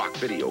for a rock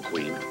video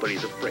queen, but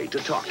he's afraid to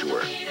talk to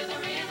her.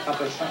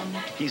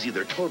 He's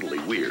either totally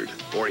weird,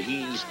 or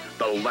he's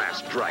the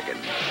Last Dragon.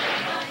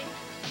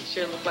 You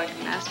sure look like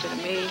a master to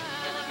me.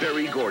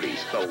 Berry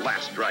Gordy's The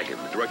Last Dragon,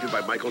 directed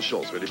by Michael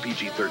Schultz, rated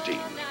PG-13.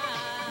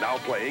 Now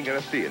playing at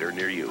a theater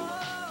near you.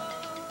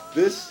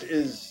 This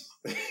is...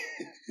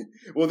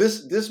 well,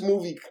 this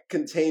movie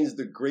contains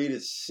the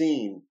greatest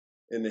scene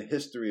in the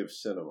history of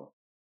cinema.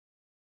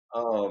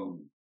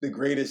 The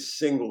greatest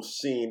single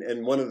scene,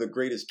 and one of the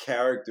greatest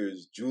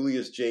characters,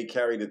 Julius J.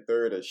 Carey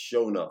III as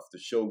Shonuff, the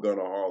Shogun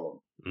of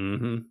Harlem.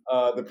 Mm-hmm.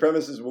 The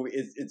premise is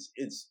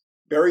it's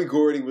Berry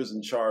Gordy was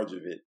in charge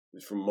of it.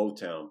 It's from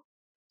Motown,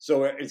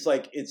 so it's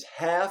like it's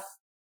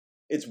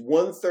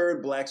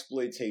 1/3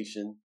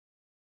 blaxploitation,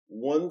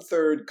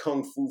 1/3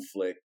 kung fu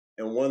flick,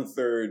 and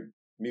 1/3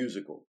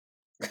 musical.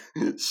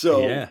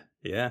 So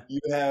yeah, you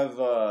have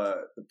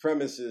the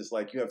premise is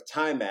like you have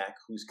Timac,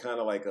 who's kind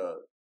of like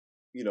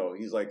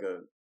he's like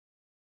a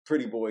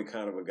pretty boy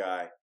kind of a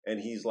guy, and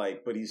he's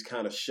like, but he's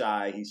kind of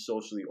shy, he's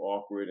socially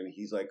awkward, and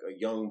he's like a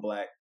young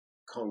black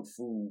kung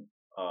fu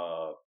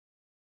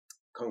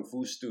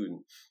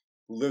student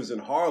who lives in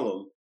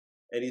Harlem,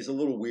 and he's a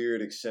little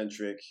weird,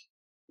 eccentric,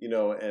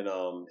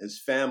 and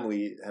his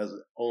family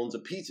owns a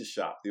pizza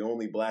shop, the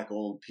only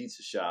black-owned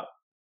pizza shop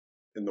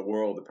in the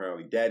world,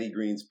 apparently, Daddy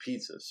Green's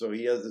Pizza. So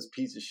he has this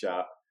pizza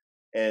shop,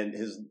 and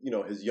his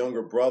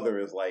younger brother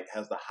has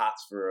the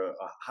hots for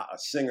a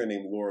singer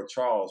named Laura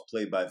Charles,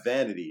 played by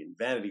Vanity. And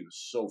Vanity was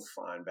so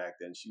fine back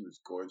then. She was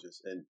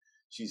gorgeous. And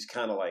she's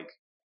kind of like,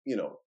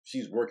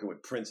 she's working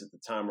with Prince at the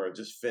time, or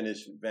just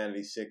finished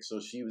Vanity 6. So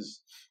she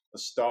was a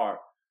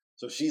star.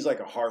 So she's like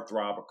a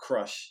heartthrob, a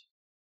crush.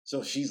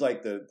 So she's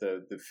like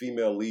the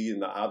female lead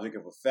and the object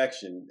of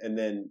affection. And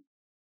then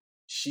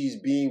she's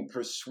being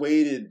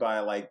persuaded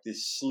by like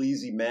this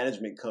sleazy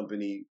management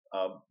company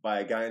by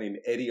a guy named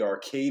Eddie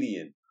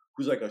Arcadian,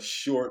 who's like a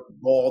short,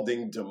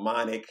 balding,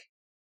 demonic,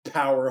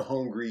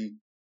 power-hungry,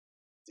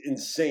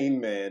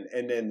 insane man.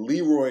 And then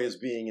Leroy is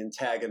being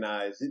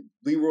antagonized.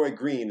 Leroy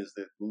Green is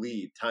the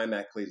lead.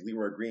 Timac plays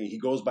Leroy Green. He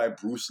goes by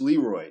Bruce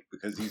Leroy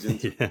because he's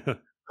into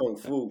kung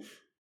fu.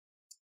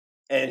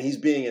 And he's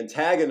being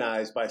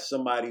antagonized by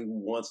somebody who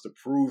wants to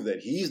prove that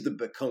he's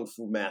the kung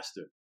fu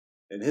master.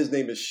 And his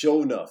name is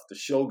Shonuff, the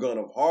Shogun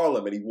of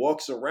Harlem. And he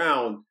walks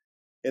around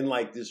in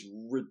like this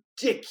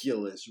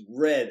ridiculous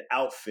red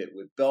outfit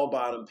with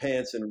bell-bottom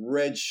pants and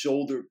red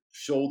shoulder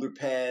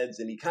pads.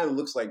 And he kind of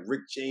looks like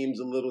Rick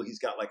James a little. He's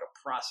got like a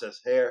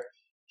processed hair.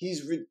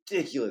 He's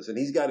ridiculous. And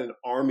he's got an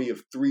army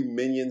of 3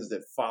 minions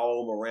that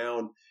follow him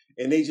around.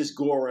 And they just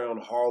go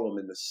around Harlem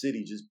in the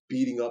city, just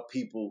beating up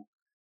people,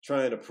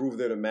 trying to prove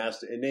they're the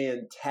master. And they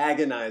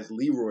antagonize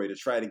Leroy to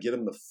try to get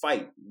him to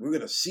fight. We're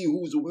going to see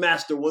who's the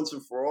master once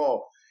and for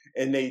all.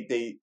 And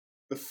the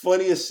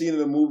funniest scene in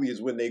the movie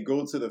is when they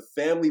go to the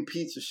family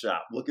pizza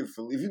shop looking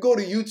for, if you go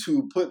to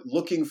YouTube, put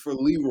looking for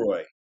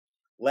Leroy,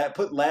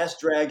 put Last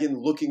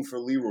Dragon looking for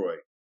Leroy.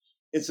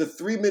 It's a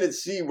 3-minute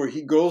scene where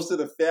he goes to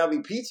the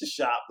family pizza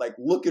shop, like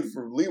looking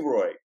for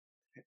Leroy.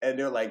 And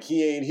they're like,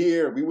 he ain't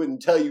here. We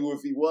wouldn't tell you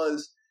if he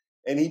was.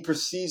 And he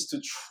proceeds to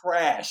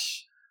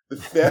trash the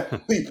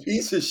family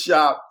pizza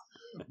shop,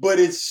 but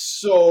it's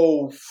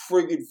so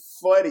friggin'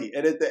 funny.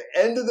 And at the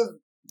end of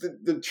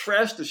the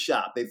trash the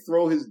shop, they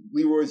throw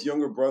Leroy's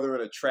younger brother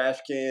in a trash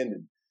can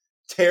and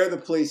tear the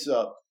place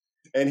up.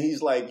 And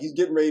he's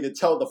getting ready to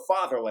tell the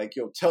father, like,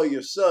 yo, tell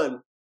your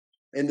son.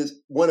 And this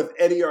one of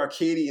Eddie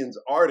Arkadian's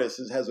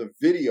artists has a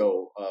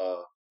video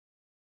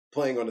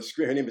playing on the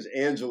screen. Her name is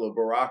Angela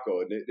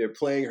Baracco, and they're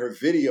playing her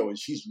video, and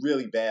she's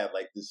really bad,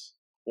 like this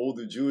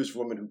older Jewish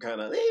woman who kind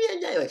of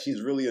like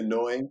she's really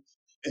annoying,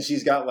 and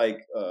she's got like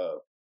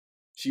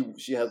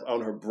she has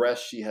on her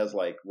breast she has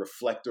like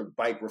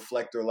bike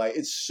reflector light.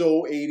 It's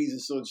so 80s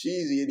and so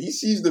cheesy, and he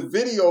sees the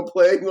video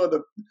playing on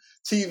the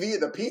TV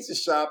at the pizza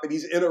shop, and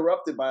he's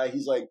interrupted by it.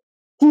 He's like,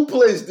 "Who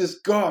plays this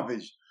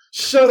garbage?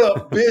 Shut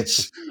up,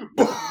 bitch!"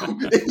 Boom!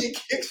 And he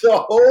kicks a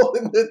hole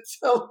in the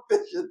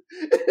television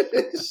and it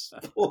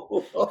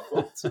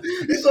explodes.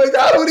 He's like,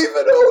 "I don't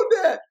even know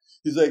that."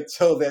 He's like,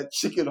 "Tell that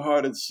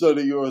chicken-hearted son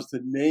of yours to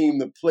name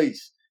the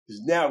place,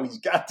 because now he's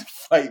got to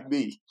fight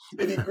me."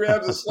 And he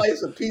grabs a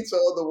slice of pizza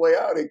on the way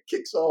out and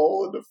kicks a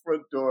hole in the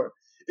front door.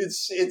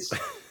 It's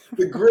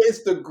the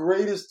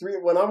greatest three.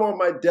 When I'm on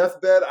my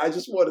deathbed, I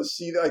just want to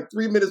see that. Like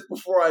 3 minutes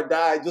before I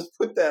die, just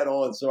put that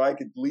on so I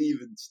could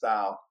leave in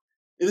style.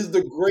 It is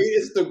the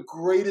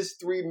greatest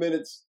 3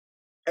 minutes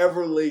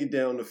ever laid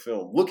down the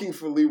film. Looking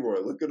for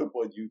Leroy. Look it up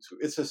on YouTube.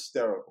 It's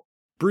hysterical.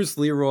 Bruce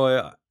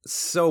Leroy,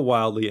 so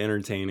wildly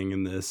entertaining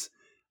in this.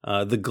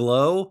 The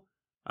Glow.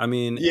 I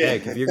mean,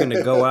 heck, if you're going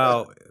to go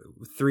out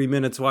 3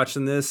 minutes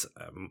watching this,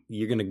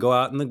 you're going to go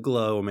out in the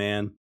glow,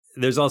 man.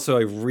 There's also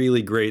a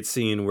really great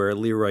scene where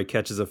Leroy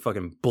catches a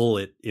fucking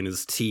bullet in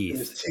his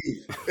teeth.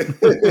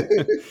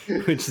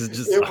 Which is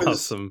just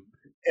awesome.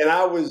 And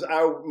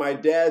my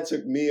dad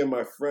took me and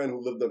my friend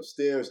who lived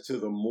upstairs to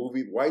the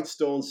movie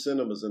Whitestone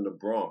Cinemas in the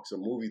Bronx, a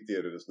movie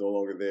theater that's no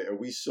longer there. And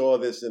we saw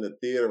this in a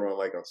theater on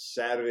like a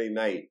Saturday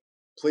night.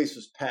 Place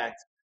was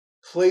packed.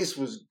 Place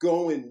was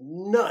going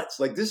nuts.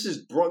 Like this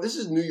is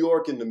New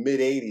York in the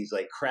mid 80s,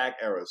 like crack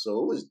era.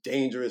 So it was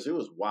dangerous. It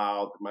was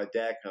wild. My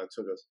dad kind of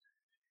took us,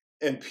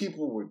 and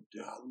people would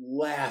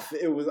laugh.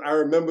 I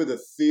remember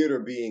the theater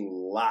being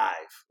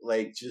live,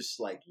 like just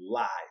like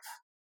live,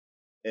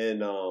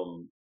 and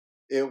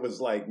it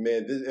was like,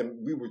 man, and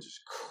we were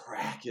just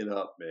cracking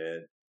up,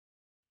 man.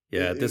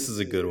 Yeah, this is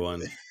a good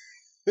one.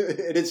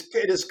 It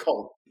is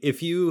cult.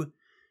 If you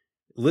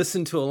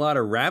listen to a lot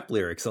of rap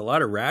lyrics, a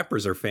lot of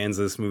rappers are fans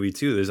of this movie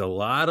too. There's a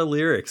lot of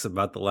lyrics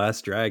about The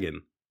Last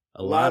Dragon.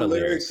 A lot of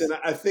lyrics. And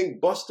I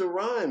think Busta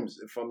Rhymes,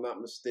 if I'm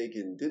not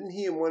mistaken, didn't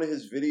he in one of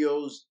his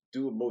videos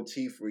do a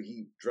motif where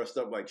he dressed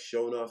up like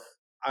Shonuff?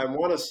 I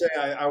want to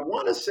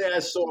say I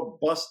saw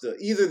Busta.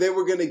 Either they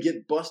were going to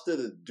get Busta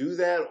to do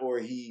that, or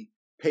he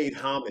paid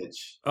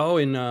homage. Oh,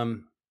 in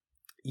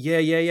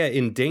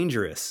in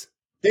Dangerous.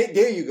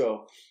 There you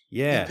go.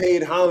 Yeah, he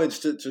paid homage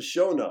to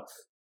Shonuff,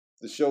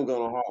 the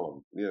Shogun of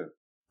Harlem. Yeah.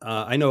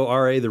 I know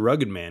R.A. the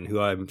Rugged Man, who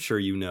I'm sure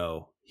you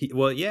know.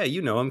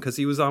 You know him because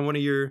he was on one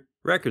of your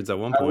records at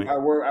one point. I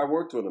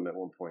worked with him at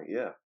one point.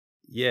 Yeah.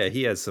 Yeah,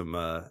 he has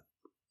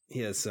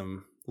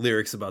some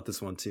lyrics about this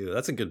one too.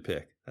 That's a good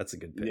pick.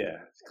 Yeah,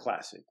 it's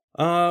classic.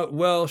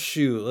 Well,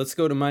 shoot. Let's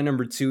go to my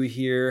number 2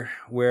 here,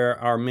 where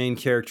our main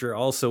character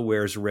also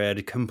wears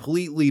red.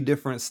 Completely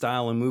different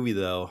style of movie,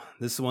 though.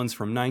 This one's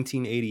from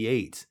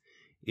 1988.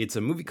 It's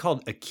a movie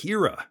called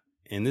Akira,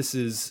 and this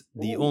is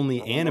the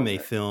only anime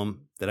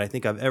film that I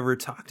think I've ever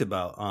talked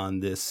about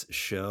on this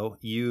show.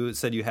 You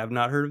said you have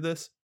not heard of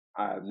this?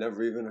 I've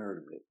never even heard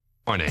of it.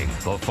 Warning,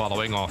 the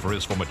following offer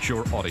is for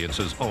mature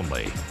audiences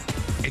only.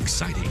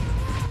 Exciting,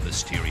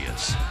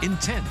 mysterious,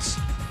 intense,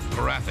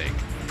 graphic,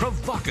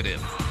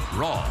 provocative,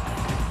 raw.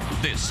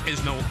 This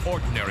is no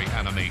ordinary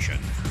animation.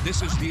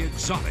 This is the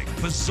exotic,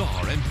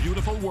 bizarre, and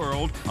beautiful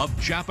world of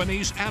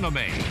Japanese anime.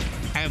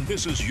 And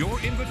this is your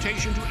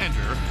invitation to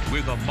enter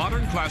with the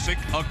modern classic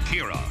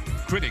Akira.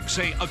 Critics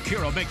say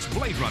Akira makes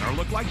Blade Runner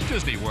look like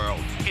Disney World.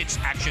 It's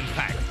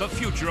action-packed, the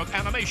future of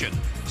animation.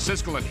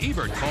 Siskel and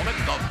Ebert call it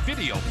the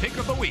video pick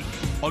of the week.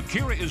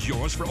 Akira is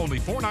yours for only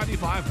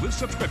 $4.95 with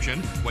subscription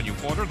when you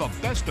order the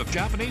Best of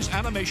Japanese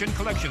Animation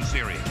Collection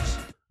series.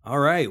 All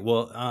right.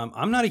 Well,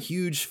 I'm not a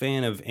huge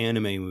fan of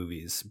anime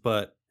movies,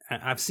 but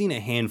I've seen a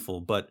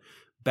handful. But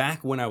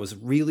back when I was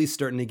really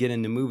starting to get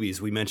into movies,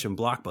 we mentioned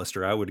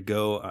Blockbuster. I would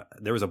go,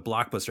 there was a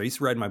Blockbuster. I used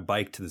to ride my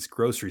bike to this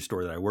grocery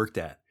store that I worked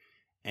at.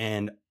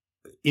 And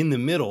in the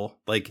middle,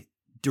 like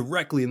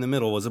directly in the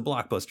middle, was a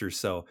Blockbuster.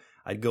 So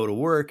I'd go to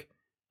work,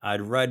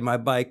 I'd ride my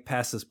bike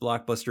past this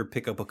Blockbuster,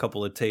 pick up a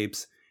couple of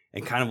tapes,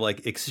 and kind of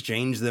like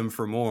exchange them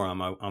for more on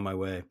my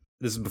way.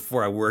 This is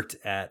before I worked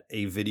at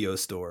a video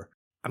store.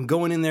 I'm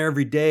going in there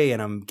every day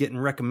and I'm getting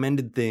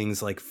recommended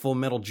things like Full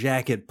Metal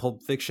Jacket,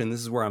 Pulp Fiction.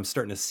 This is where I'm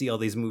starting to see all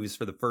these movies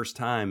for the first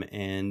time.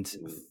 And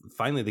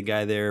finally, the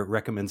guy there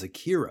recommends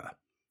Akira.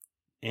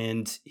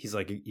 And he's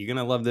like, "You're going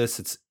to love this.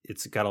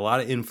 It's got a lot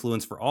of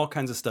influence for all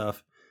kinds of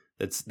stuff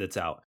that's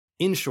out."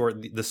 In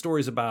short, the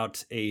story is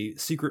about a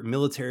secret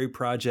military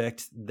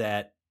project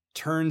that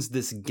turns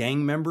this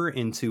gang member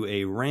into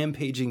a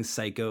rampaging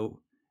psycho.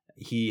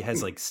 He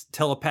has like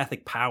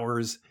telepathic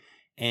powers.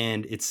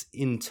 And it's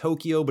in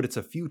Tokyo, but it's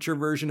a future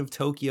version of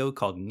Tokyo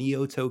called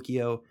Neo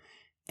Tokyo.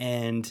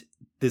 And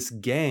this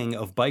gang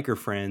of biker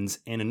friends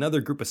and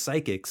another group of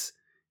psychics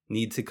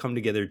need to come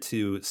together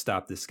to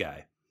stop this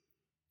guy.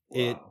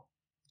 Wow. It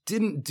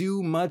didn't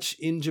do much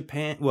in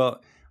Japan.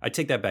 Well, I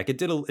take that back. It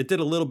did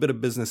a little bit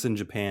of business in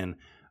Japan,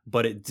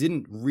 but it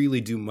didn't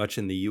really do much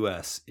in the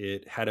US.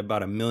 It had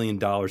about $1 million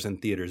in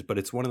theaters, but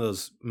it's one of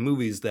those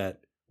movies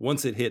that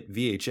once it hit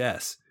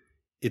VHS,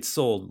 it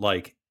sold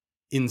like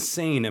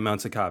insane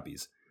amounts of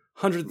copies,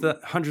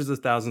 hundreds of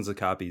thousands of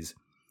copies.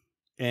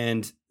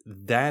 And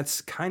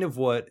that's kind of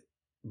what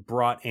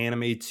brought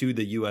anime to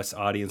the US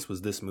audience,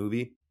 was this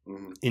movie.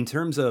 Mm-hmm. In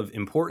terms of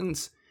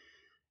importance,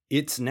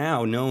 it's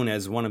now known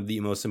as one of the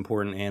most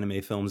important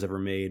anime films ever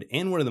made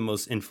and one of the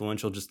most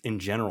influential, just in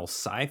general,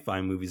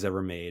 sci-fi movies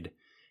ever made.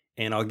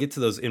 And I'll get to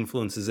those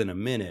influences in a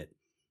minute.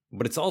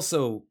 But it's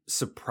also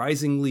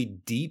surprisingly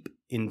deep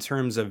in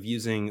terms of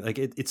using, like,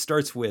 it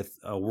starts with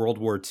World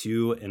War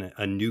II and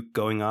a nuke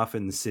going off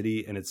in the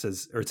city, and it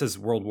says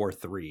World War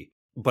III.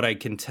 But I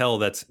can tell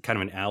that's kind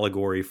of an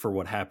allegory for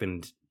what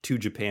happened to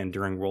Japan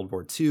during World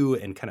War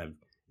II and kind of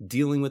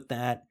dealing with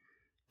that.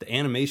 The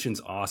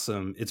animation's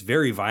awesome. It's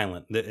very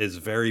violent. It's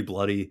very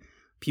bloody.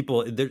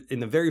 People, in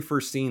the very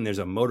first scene, there's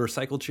a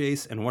motorcycle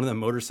chase, and one of the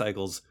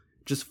motorcycles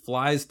just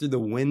flies through the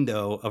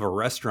window of a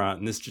restaurant,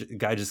 and this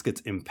guy just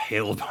gets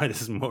impaled by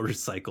this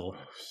motorcycle.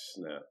 Oh,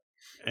 snap.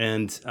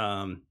 And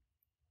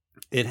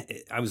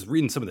I was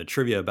reading some of the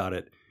trivia about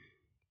it.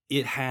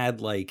 It had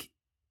like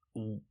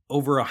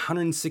over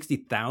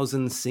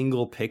 160,000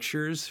 single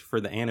pictures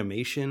for the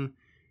animation.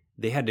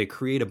 They had to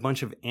create a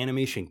bunch of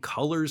animation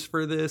colors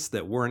for this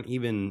that weren't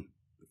even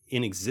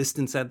in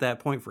existence at that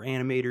point for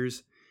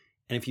animators.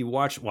 And if you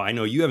watch, well, I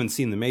know you haven't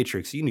seen The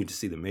Matrix. You need to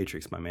see The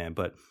Matrix, my man.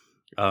 But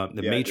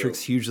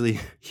Matrix hugely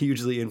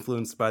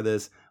influenced by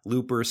this.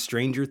 Looper,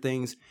 Stranger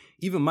Things.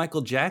 Even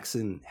Michael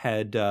Jackson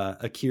had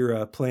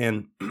Akira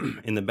playing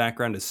in the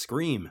background of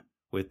Scream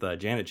with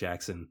Janet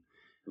Jackson.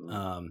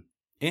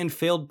 And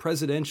failed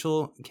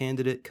presidential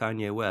candidate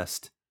Kanye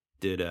West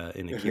did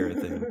an Akira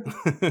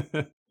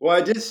thing. Well,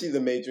 I did see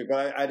The Matrix.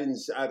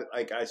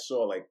 I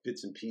saw like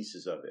bits and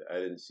pieces of it. I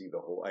didn't see the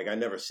whole. Like, I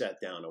never sat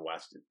down and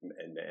watched it from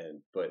end to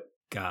end. But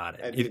got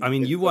it.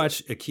 You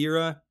watch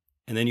Akira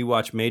and then you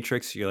watch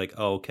Matrix. You're like,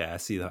 oh, okay,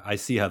 I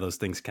see how those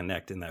things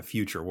connect in that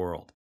future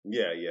world.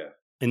 Yeah.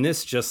 And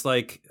this, just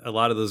like a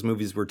lot of those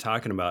movies we're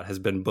talking about, has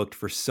been booked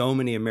for so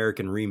many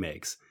American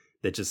remakes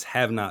that just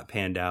have not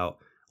panned out.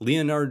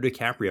 Leonardo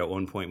DiCaprio at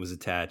one point was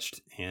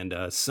attached, and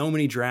so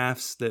many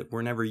drafts that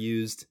were never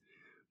used.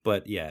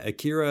 But yeah,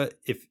 Akira,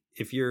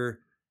 if you're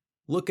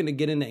looking to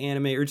get into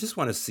anime or just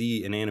want to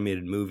see an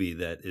animated movie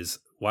that is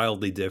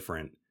wildly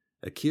different,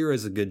 Akira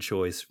is a good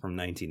choice from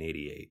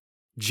 1988.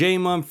 Jay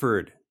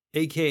Mumford,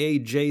 aka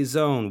Jay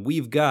Zone,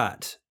 we've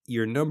got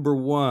your number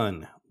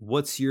one.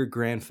 What's your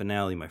grand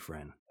finale, my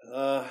friend?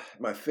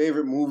 My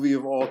favorite movie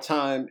of all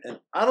time, and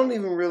I don't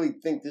even really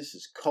think this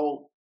is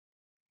cult,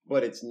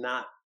 but it's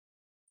not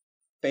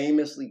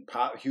famously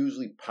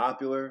hugely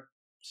popular,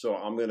 so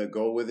I'm gonna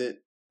go with it.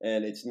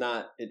 And it's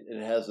not.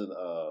 It has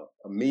a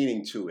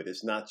meaning to it.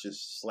 It's not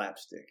just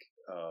slapstick.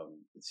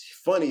 It's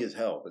funny as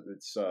hell, but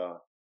it's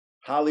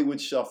Hollywood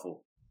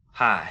Shuffle.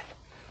 Hi,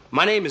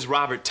 my name is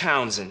Robert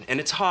Townsend, and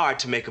it's hard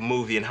to make a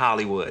movie in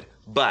Hollywood,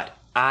 but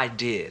I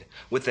did,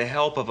 with the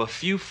help of a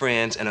few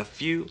friends and a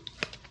few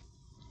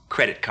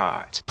credit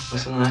cards.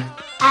 What's the line?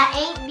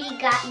 I ain't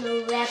be got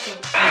no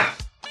weapons.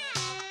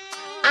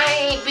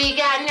 I ain't be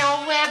got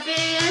no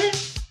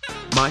weapons.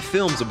 My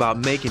film's about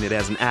making it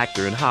as an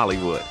actor in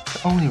Hollywood.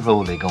 The only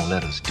role they gonna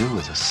let us do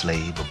is a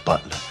slave, a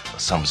butler, or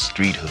some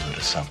street hood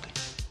or something.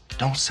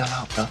 Don't sell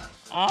out, brother.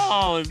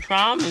 Oh, the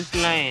promised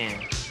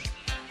land.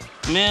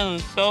 Melon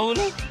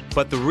soda?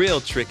 But the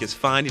real trick is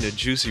finding a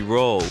juicy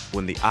role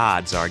when the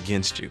odds are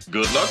against you.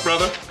 Good luck,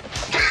 brother.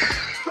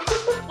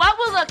 What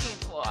we're looking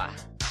for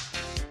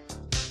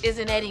is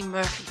an Eddie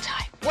Murphy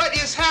type. What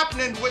is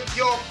happening with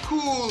your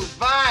cool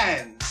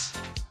vines?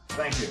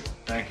 Thank you.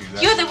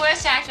 You're the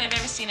worst actor I've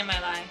ever seen in my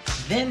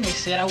life. Then they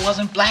said I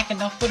wasn't black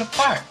enough for the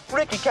part.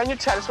 Ricky, can you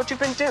tell us what you've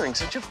been doing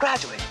since you've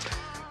graduated?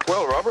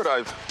 Well, Robert,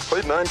 I've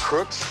played 9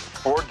 crooks,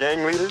 4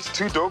 gang leaders,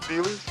 2 dope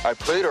dealers. I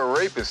played a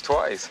rapist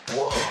twice.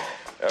 Whoa.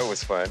 That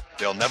was fun.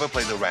 They'll never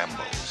play the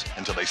Rambos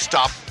until they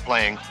stop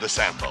playing the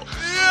Sambo.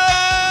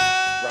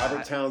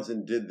 Robert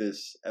Townsend did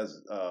this as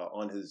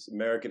on his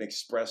American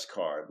Express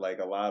card, like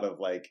a lot of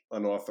like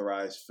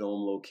unauthorized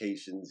film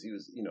locations. He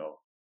was,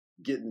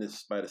 getting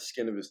this by the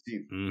skin of his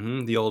teeth.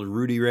 Mm-hmm. The old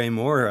Rudy Ray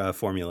Moore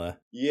formula.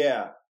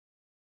 Yeah.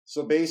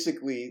 So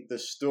basically, the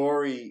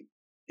story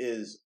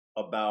is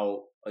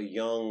about a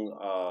young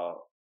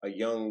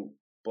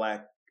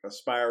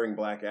aspiring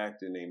black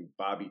actor named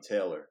Bobby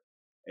Taylor,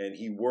 and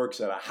he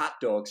works at a hot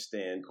dog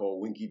stand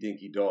called Winky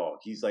Dinky Dog.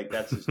 He's like,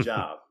 that's his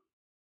job,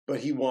 but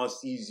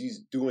he's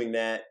doing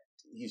that.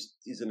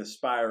 He's an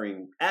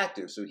aspiring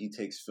actor, so he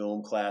takes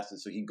film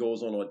classes. So he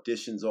goes on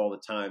auditions all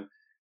the time.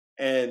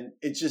 And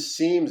it just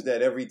seems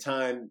that every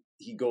time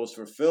he goes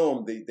for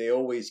film, they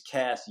always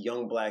cast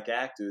young black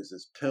actors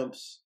as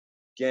pimps,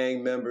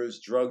 gang members,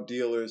 drug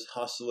dealers,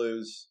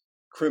 hustlers,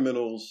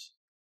 criminals.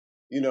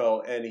 you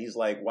know, and he's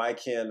like, why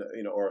can't,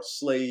 you know, or a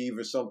slave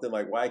or something,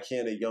 like, why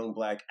can't a young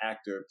black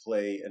actor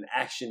play an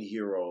action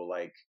hero,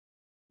 like,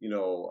 you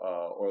know,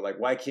 or like,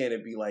 why can't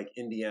it be like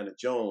Indiana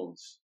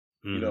Jones,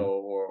 you know,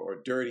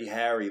 or Dirty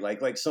Harry,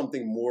 like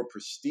something more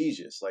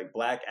prestigious, like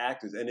black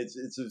actors. And it's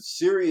a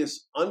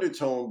serious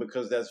undertone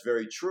because that's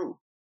very true.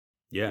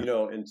 Yeah. You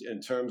know,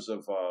 in terms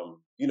of,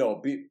 you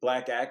know,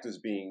 black actors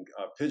being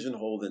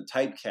pigeonholed and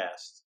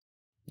typecast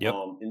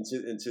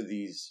into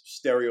these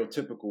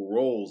stereotypical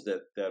roles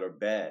that are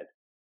bad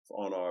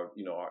on our,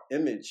 you know, our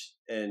image.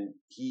 And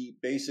he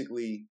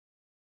basically,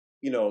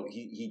 you know,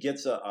 he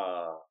gets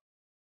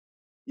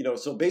you know,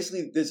 so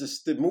basically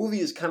the movie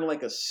is kind of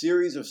like a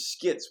series of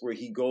skits where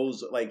he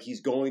goes, like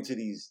he's going to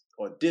these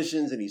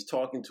auditions and he's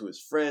talking to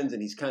his friends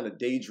and he's kind of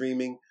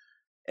daydreaming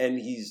and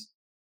he's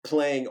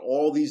playing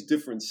all these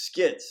different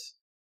skits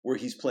where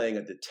he's playing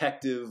a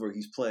detective or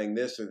he's playing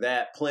this or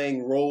that,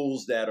 playing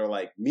roles that are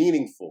like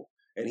meaningful.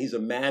 And he's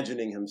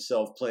imagining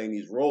himself playing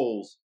these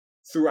roles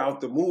throughout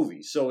the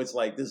movie. So it's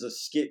like, there's a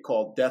skit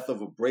called Death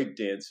of a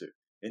Breakdancer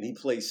and he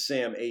plays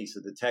Sam Ace,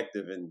 a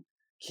detective, and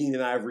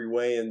Keenan Ivory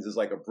Wayans is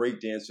like a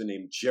breakdancer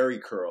named Jerry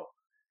Curl.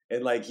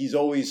 And like, he's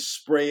always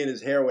spraying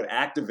his hair with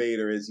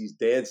activator as he's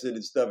dancing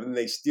and stuff. And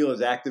they steal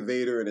his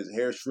activator and his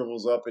hair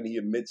shrivels up and he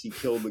admits he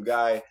killed the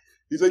guy.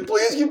 He's like,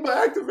 please give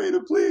my activator,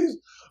 please.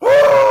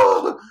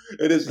 Oh!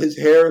 And his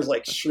hair is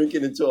like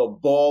shrinking into a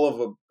ball of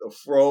a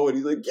fro. And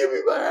he's like, give me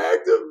my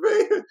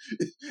activator.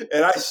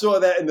 And I saw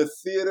that in the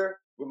theater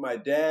with my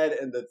dad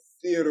and the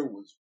theater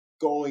was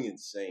going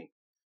insane.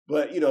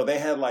 But, you know, they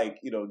had like,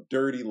 you know,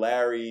 Dirty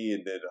Larry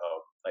and then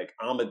like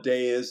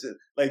Amadeus, and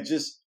like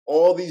just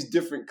all these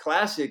different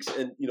classics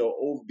and, you know,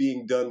 all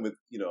being done with,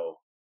 you know,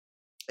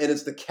 and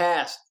it's the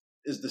cast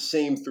is the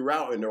same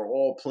throughout and they're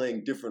all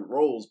playing different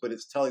roles, but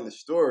it's telling the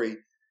story.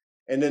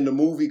 And then the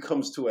movie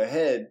comes to a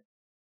head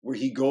where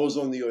he goes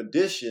on the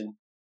audition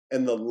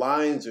and the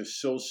lines are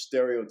so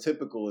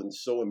stereotypical and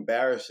so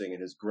embarrassing.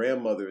 And his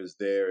grandmother is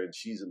there and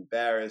she's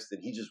embarrassed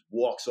and he just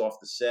walks off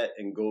the set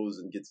and goes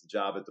and gets a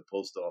job at the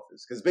post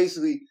office. Because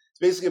it's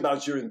basically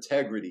about your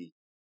integrity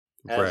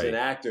as an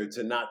actor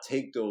to not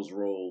take those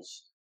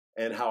roles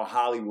and how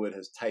Hollywood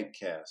has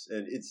typecast.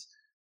 And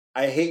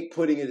I hate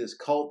putting it as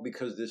cult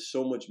because there's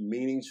so much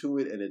meaning to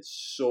it and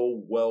it's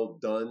so well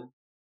done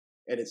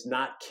and it's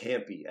not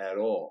campy at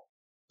all,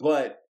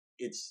 but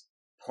it's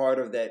part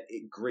of that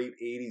great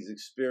 80s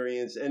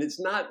experience. And it's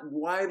not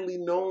widely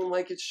known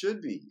like it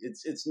should be.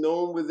 It's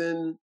known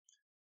within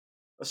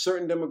a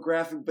certain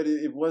demographic, but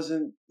it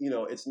wasn't, you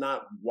know, it's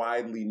not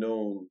widely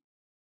known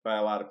by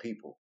a lot of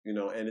people, you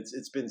know, and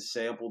it's been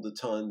sampled a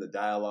ton. The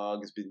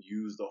dialogue has been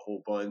used a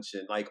whole bunch.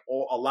 And like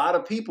a lot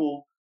of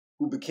people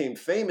who became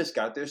famous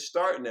got their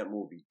start in that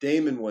movie.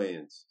 Damon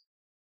Wayans,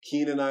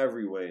 Keenan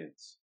Ivory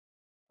Wayans.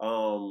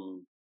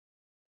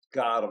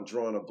 God, I'm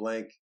drawing a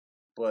blank.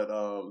 But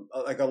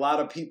like a lot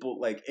of people,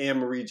 like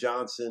Anne-Marie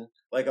Johnson,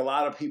 like a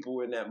lot of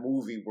people in that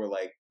movie were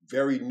like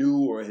very new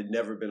or had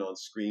never been on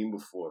screen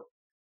before.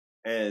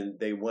 And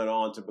they went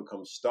on to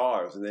become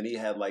stars. And then he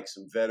had like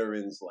some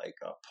veterans like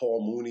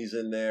Paul Mooney's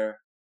in there.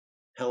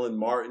 Helen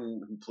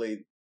Martin, who played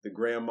the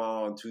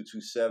grandma on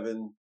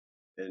 227.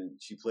 And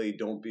she played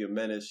Don't Be a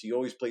Menace. She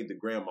always played the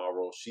grandma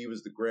role. She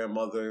was the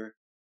grandmother.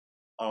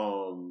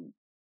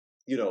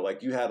 You know,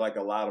 like you had like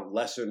a lot of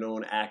lesser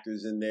known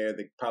actors in there.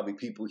 Probably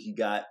people he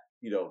got,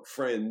 you know,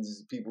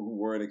 friends, people who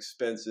weren't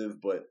expensive.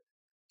 But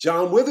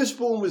John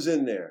Witherspoon was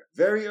in there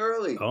very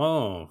early.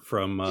 Oh,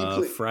 from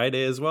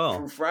Friday as well.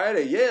 From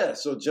Friday, yeah.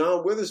 So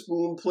John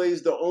Witherspoon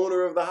plays the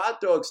owner of the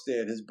hot dog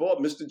stand, his boss,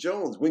 Mr.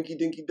 Jones, Winky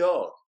Dinky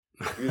Dog.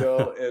 You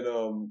know,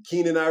 and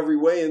Keenan Ivory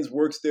Wayans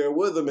works there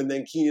with him, and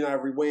then Keenan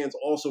Ivory Wayans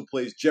also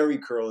plays Jerry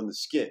Curl in the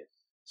skit.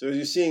 So as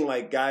you're seeing,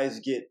 like, guys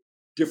get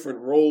different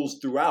roles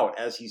throughout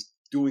as he's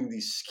doing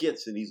these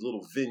skits and these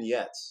little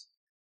vignettes.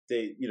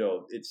 They, you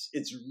know,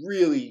 it's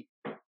really,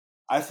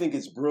 I think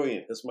it's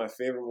brilliant. It's my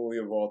favorite movie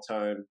of all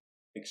time.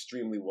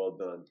 Extremely well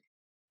done.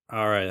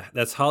 All right,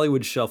 that's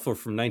Hollywood Shuffle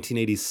from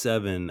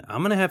 1987.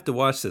 I'm gonna have to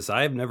watch this.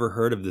 I have never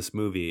heard of this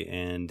movie,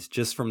 and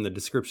just from the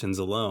descriptions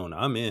alone,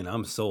 I'm in.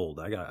 I'm sold.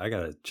 I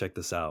gotta check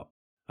this out.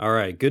 All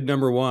right, good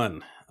number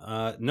one.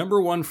 Number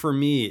one for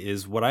me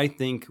is what I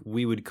think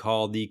we would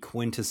call the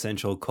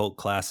quintessential cult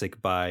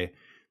classic by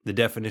the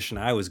definition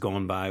I was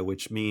going by,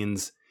 which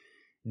means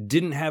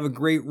didn't have a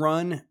great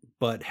run,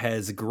 but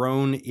has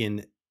grown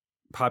in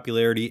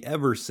popularity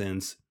ever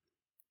since.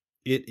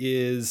 It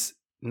is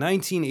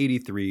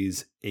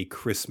 1983's A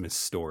Christmas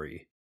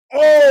Story.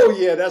 Oh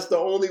yeah, that's the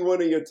only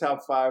one in your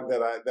top five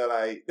that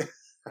I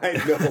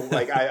know,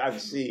 like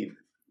I've seen.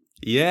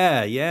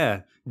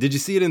 Yeah. Did you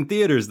see it in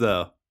theaters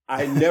though?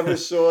 I never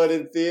saw it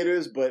in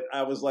theaters, but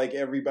I was like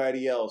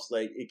everybody else.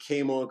 Like it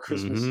came on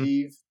Christmas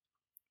Eve,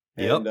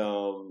 and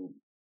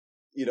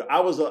you know,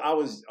 I was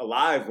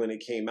alive when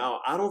it came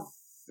out.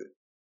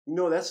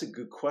 That's a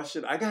good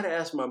question. I got to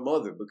ask my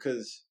mother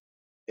because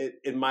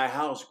in my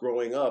house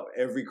growing up,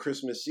 every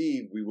Christmas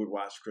Eve we would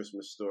watch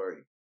Christmas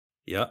Story.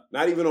 Yep.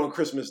 Not even on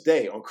Christmas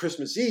Day. On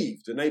Christmas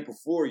Eve, the night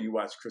before, you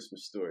watch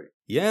Christmas Story.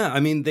 Yeah, I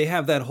mean, they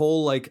have that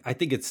whole, like, I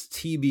think it's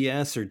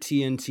TBS or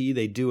TNT.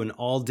 They do an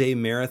all-day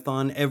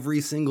marathon every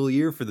single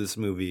year for this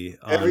movie.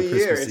 Every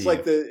year. It's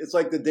like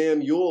the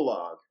damn Yule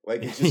log.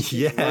 Like, it just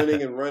keeps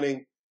running and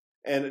running.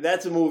 And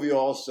that's a movie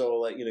also,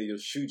 like, you'll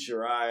shoot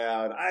your eye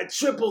out. I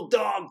triple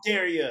dog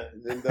dare you.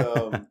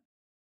 And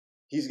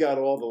he's got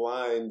all the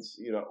lines,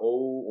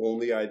 oh,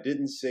 only I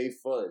didn't say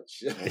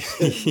fudge.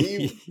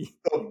 The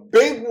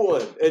big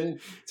one.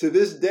 And to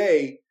this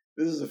day,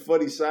 this is a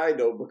funny side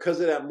note, because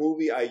of that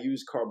movie, I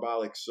use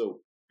carbolic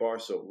soap, bar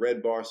soap,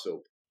 red bar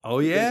soap. Oh,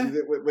 yeah?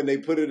 When they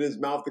put it in his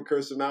mouth to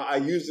curse him out, I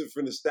use it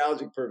for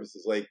nostalgic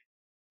purposes. Like,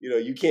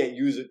 you can't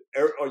use it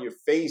on your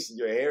face and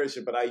your hair and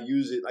shit, but I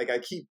use it, like, I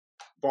keep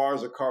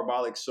bars of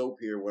carbolic soap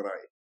here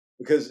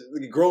because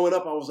growing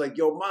up, I was like,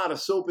 yo, Ma, the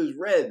soap is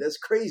red. That's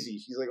crazy.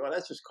 She's like, oh,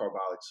 that's just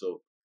carbolic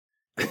soap.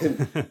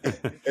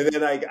 And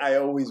then I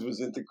always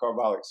was into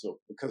carbolic soap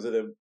because of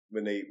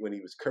when he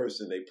was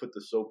cursing, they put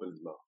the soap in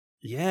his mouth.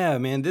 Yeah,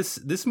 man,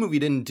 this movie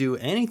didn't do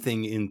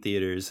anything in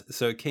theaters,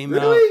 so it came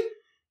out. Really?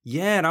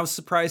 Yeah, and I was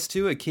surprised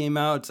too. It came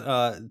out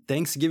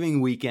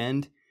Thanksgiving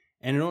weekend,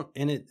 and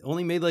it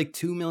only made like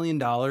 $2 million.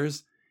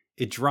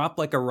 It dropped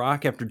like a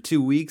rock after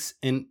 2 weeks,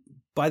 and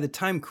by the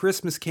time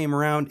Christmas came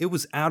around, it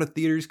was out of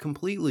theaters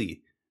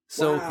completely.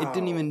 So It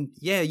didn't even,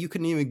 you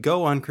couldn't even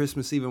go on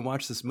Christmas Eve and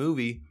watch this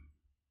movie.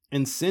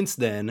 And since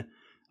then,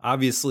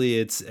 obviously,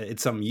 it's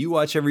something you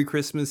watch every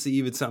Christmas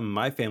Eve. It's something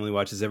my family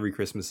watches every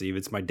Christmas Eve.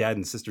 It's my dad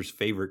and sister's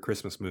favorite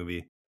Christmas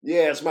movie.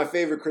 Yeah, it's my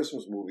favorite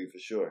Christmas movie for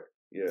sure.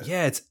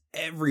 Yeah, it's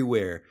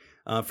everywhere.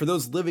 For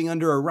those living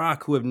under a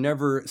rock who have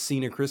never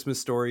seen A Christmas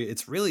Story,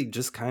 it's really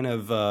just kind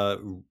of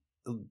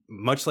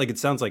much like it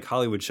sounds like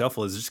Hollywood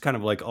Shuffle. Is just kind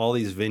of like all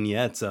these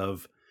vignettes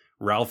of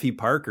Ralphie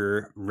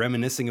Parker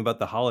reminiscing about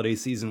the holiday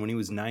season when he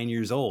was 9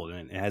 years old.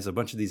 And it has a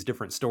bunch of these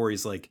different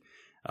stories like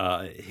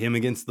him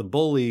against the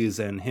bullies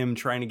and him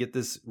trying to get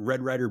this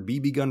Red Ryder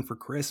BB gun for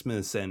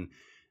Christmas and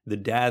the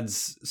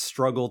dad's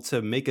struggle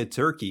to make a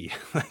turkey.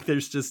 Like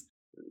there's just,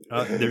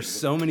 there's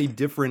so many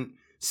different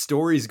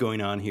stories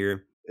going on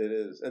here. It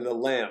is. And the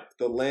lamp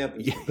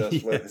is the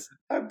best way.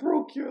 I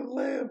broke your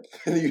lamp.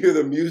 And you hear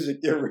the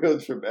music get real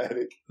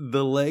dramatic.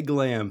 The leg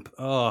lamp.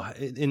 Oh,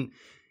 and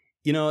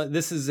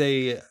this is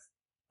a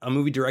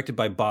movie directed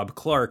by Bob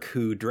Clark,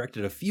 who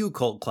directed a few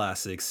cult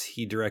classics.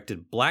 He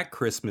directed Black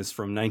Christmas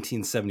from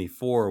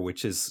 1974,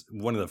 which is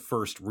one of the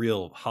first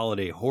real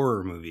holiday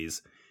horror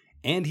movies.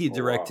 And he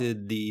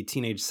directed the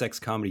teenage sex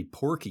comedy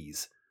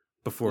Porky's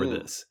before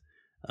this.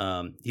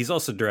 He's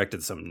also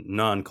directed some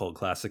non-cult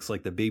classics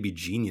like the Baby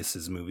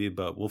Geniuses movie,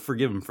 but we'll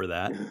forgive him for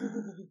that.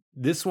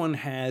 This one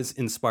has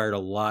inspired a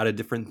lot of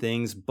different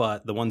things,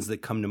 but the ones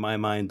that come to my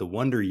mind, The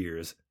Wonder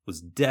Years,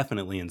 was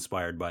definitely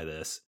inspired by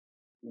this.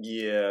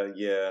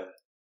 Yeah.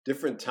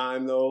 Different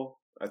time though.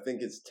 I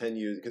think it's 10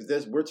 years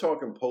because we're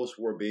talking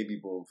post-war baby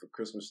boom for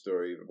Christmas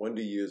Story.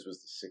 Wonder Years was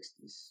the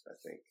 60s, I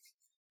think.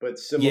 But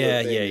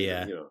similar things,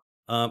 yeah.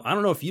 I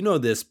don't know if you know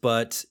this,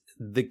 but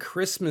A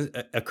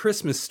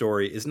Christmas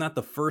Story is not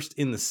the first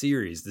in the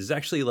series. There's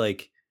actually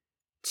like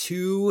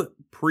 2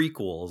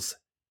 prequels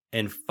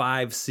and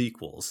 5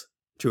 sequels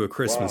to A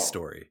Christmas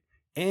Story.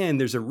 And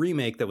there's a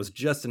remake that was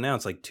just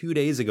announced like 2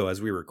 days ago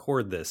as we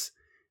record this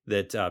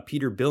that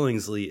Peter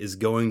Billingsley is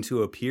going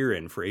to appear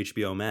in for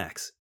HBO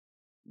Max.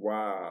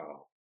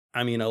 Wow.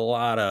 I mean, a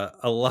lot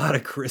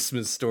of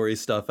Christmas Story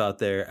stuff out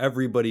there.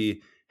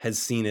 Everybody has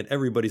seen it.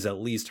 Everybody's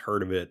at least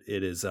heard of it.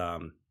 It is,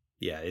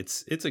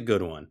 it's a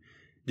good one.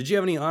 Did you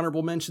have any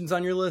honorable mentions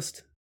on your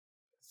list?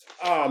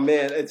 Oh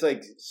man, it's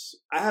like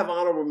I have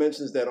honorable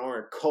mentions that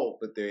aren't cult,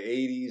 but they're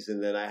 80s,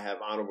 and then I have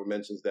honorable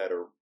mentions that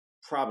are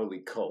probably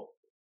cult.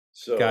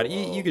 So, God,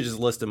 you could just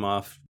list them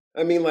off.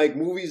 I mean, like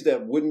movies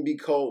that wouldn't be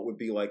cult would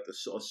be like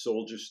A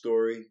Soldier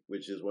Story,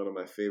 which is one of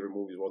my favorite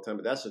movies of all time.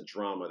 But that's a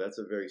drama. That's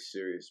a very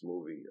serious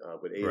movie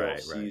with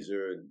Adolph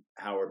Caesar and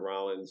Howard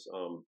Rollins.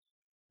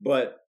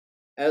 But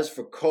as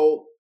for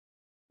cult,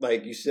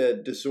 like you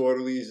said,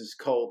 Disorderlies is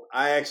cult.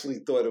 I actually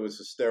thought it was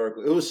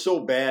hysterical. It was so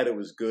bad it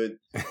was good.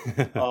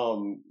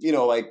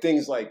 Like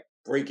things like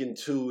Breaking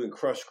 2 and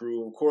Crush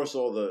Groove. Of course,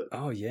 all the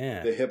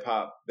hip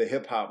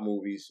hop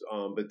movies.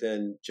 But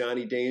then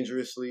Johnny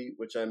Dangerously,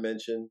 which I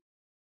mentioned.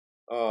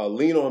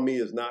 Lean on Me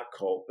is not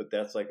cult, but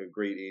that's like a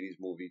great 80s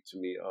movie to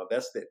me.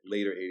 That's the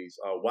later 80s.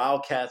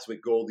 Wildcats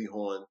with Goldie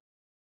Hawn.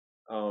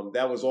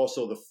 That was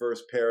also the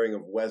first pairing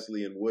of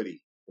Wesley and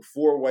Woody.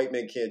 Before White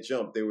Men Can't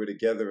Jump, they were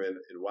together in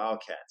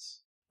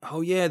Wildcats.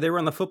 Oh, yeah, they were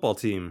on the football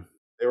team.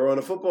 They were on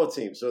a football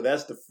team. So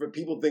that's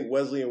people think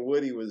Wesley and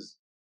Woody was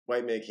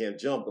White Man Can't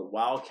Jump, but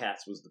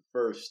Wildcats was the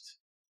first.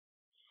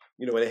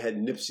 And it had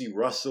Nipsey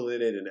Russell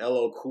in it, and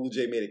LL Cool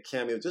J made a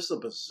cameo. Just a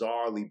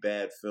bizarrely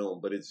bad film,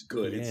 but it's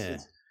good. Yeah.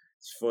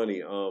 It's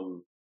funny.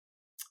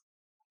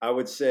 I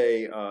would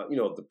say,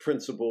 The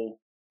Principal,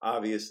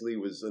 obviously,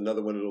 was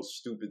another one of those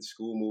stupid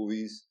school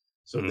movies.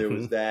 So there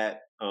was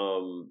that.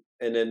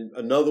 And then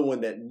another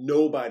one that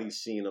nobody's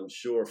seen, I'm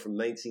sure, from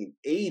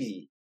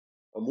 1980,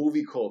 a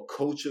movie called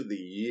Coach of the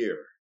Year.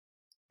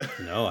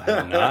 No, I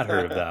have not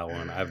heard of that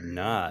one. I've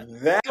not.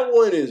 That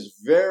one is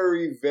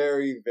very,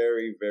 very,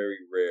 very, very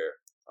rare.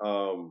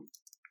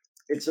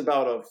 It's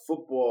about a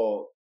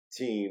football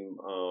team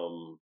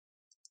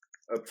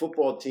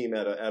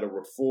at a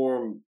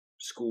reform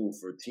school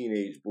for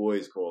teenage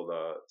boys called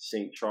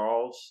St.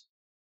 Charles.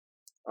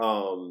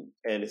 And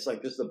it's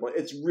like this.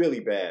 It's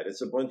really bad.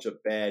 It's a bunch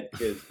of bad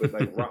kids, but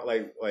like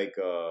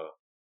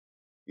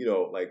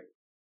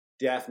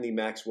Daphne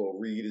Maxwell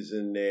Reid is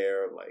in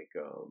there. Like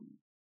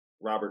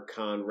Robert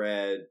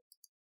Conrad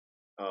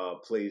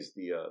plays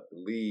the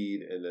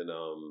lead, and then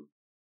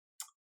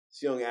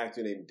this young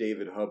actor named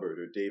David Hubbard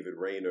or David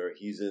Rayner.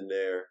 He's in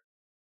there.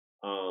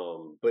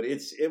 But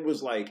it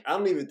was like, I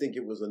don't even think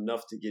it was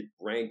enough to get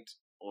ranked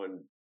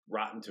on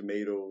Rotten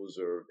Tomatoes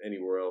or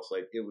anywhere else.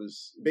 Like, it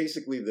was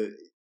basically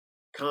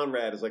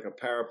Conrad is like a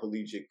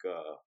paraplegic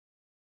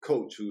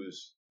coach who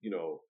is,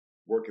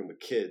 working with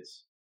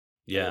kids.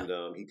 Yeah.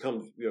 And he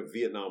comes,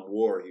 Vietnam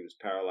War, he was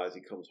paralyzed.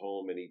 He comes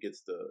home and he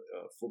gets the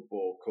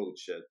football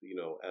coach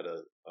at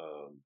a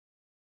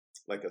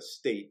like a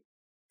state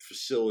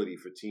facility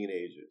for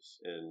teenagers.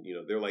 And,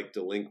 they're like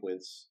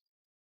delinquents.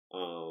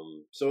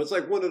 So it's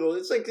like one of those,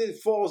 it's like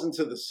it falls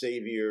into the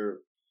Savior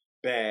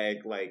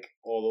bag, like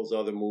all those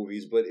other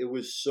movies, but it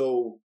was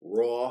so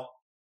raw.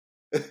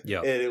 Yeah.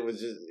 And it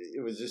was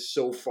just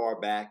so far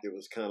back. It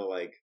was kind of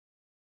like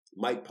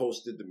Mike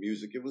posted the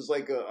music. It was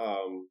like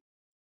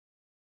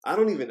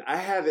I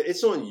have it.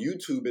 It's on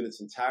YouTube in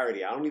its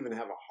entirety. I don't even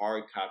have a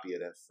hard copy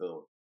of that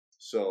film.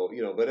 So,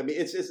 but I mean,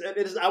 it is,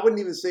 I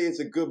wouldn't even say it's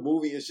a good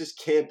movie. It's just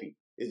campy.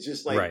 It's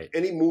just like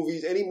any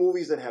movies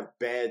that have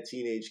bad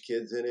teenage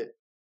kids in it,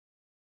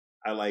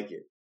 I like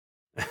it.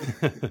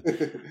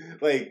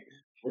 Like,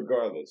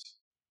 regardless.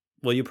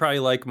 Well, you probably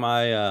like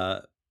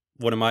my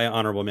one of my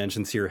honorable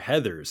mentions here.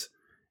 Heathers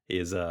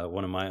is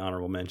one of my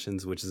honorable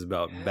mentions, which is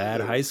about bad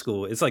high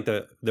school. It's like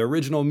the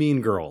original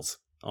Mean Girls,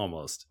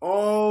 almost.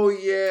 Oh,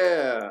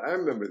 yeah. I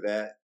remember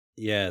that.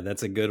 Yeah,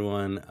 that's a good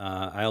one.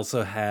 I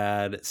also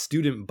had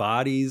Student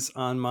Bodies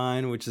on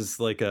mine, which is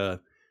like a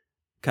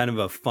kind of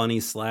a funny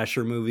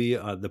slasher movie.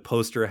 The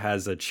poster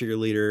has a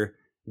cheerleader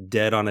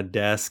dead on a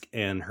desk,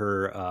 and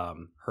her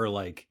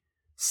like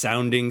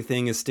sounding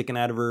thing is sticking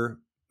out of her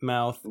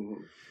mouth.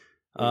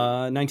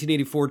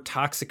 1984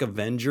 Toxic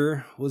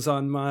Avenger was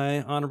on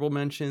my honorable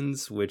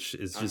mentions, which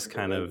is just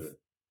kind of,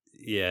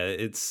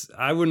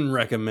 I wouldn't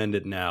recommend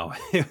it now.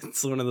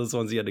 It's one of those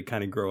ones you had to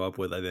kind of grow up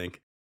with, I think.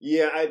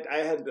 Yeah, I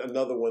had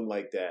another one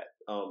like that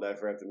that I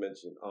forgot to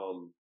mention.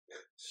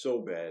 So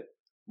bad.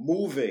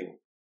 Moving,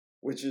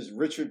 which is a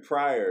Richard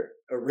Pryor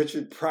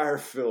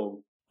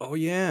film. Oh,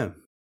 yeah.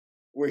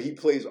 Where he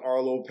plays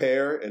Arlo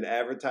Pear in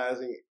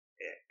advertising,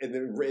 and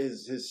then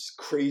his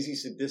crazy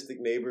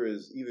sadistic neighbor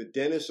is either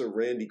Dennis or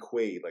Randy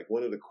Quaid. Like,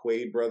 one of the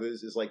Quaid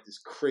brothers is like this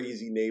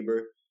crazy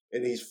neighbor,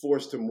 and he's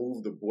forced to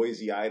move to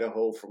Boise,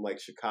 Idaho from like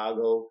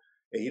Chicago,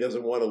 and he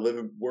doesn't want to live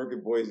and work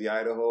in Boise,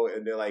 Idaho.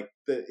 And they're like,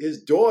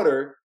 his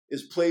daughter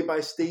is played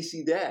by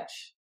Stacey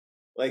Dash.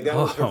 Like, that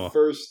was her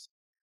first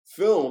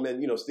film,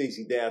 and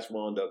Stacey Dash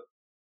wound up,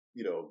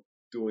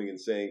 doing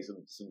and saying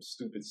some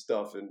stupid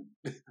stuff in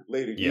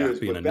later years.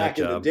 But back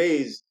in the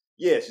days,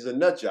 she's a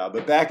nut job.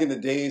 But back in the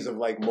days of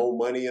like Mo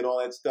Money and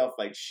all that stuff,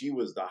 like, she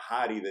was the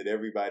hottie that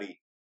everybody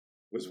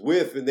was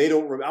with, and they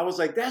don't remember. I was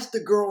like, that's the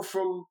girl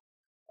from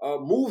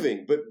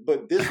Moving.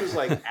 But this was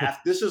like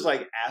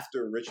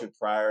after Richard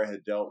Pryor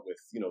had dealt with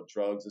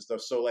drugs and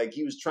stuff. So like,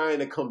 he was trying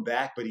to come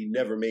back, but he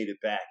never made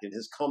it back. And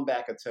his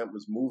comeback attempt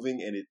was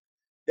Moving, and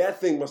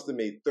that thing must have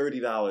made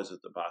 $30 at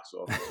the box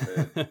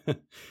office, man.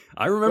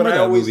 I remember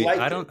that movie.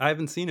 I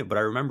haven't seen it, but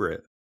I remember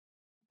it.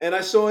 And I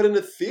saw it in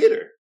the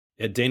theater.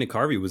 Yeah, Dana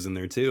Carvey was in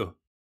there too.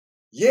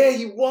 Yeah,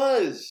 he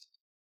was.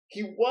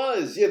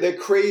 Yeah, they're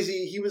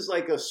crazy. He was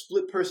like a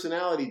split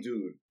personality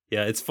dude.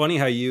 Yeah, it's funny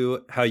how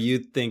you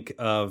think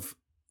of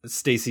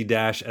Stacey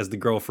Dash as the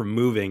girl from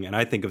Moving, and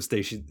I think of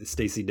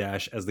Stacey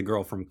Dash as the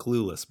girl from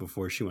Clueless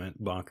before she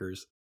went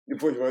bonkers.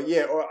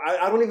 Yeah, or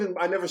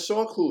I never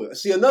saw Clueless.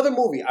 See, another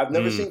movie, I've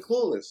never seen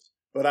Clueless,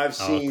 but I've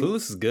seen...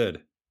 Clueless is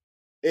good.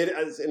 And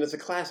it's a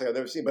classic I've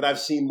never seen, but I've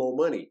seen Mo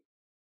Money,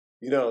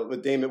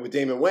 with Damon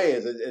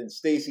Wayans, and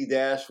Stacey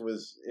Dash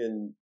was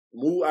in...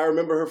 I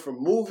remember her from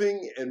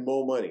Moving and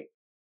Mo Money.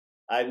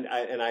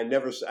 I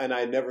never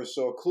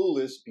saw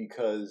Clueless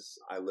because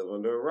I live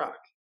under a rock.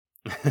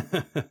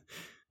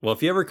 Well,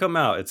 if you ever come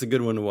out, it's a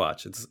good one to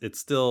watch. It's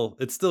still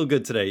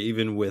good today,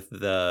 even with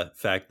the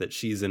fact that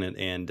she's in it,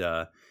 and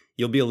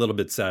you'll be a little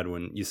bit sad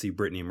when you see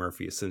Brittany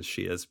Murphy, since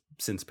she has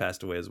since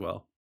passed away as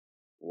well.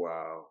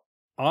 Wow.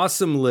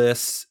 Awesome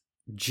lists.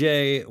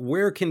 Jay,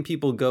 where can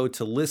people go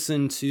to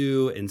listen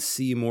to and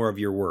see more of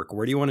your work?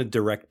 Where do you want to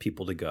direct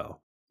people to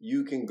go?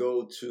 You can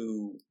go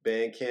to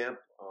Bandcamp.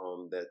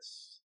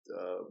 That's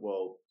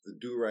the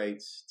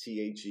Do-Rights,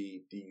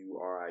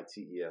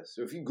 THEDURITES.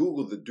 So if you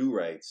Google the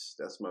Do-Rights,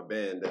 that's my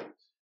band,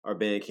 our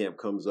Bandcamp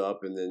comes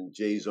up, and then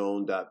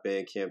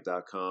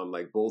jzone.bandcamp.com.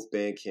 Like, both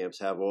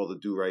Bandcamps have all the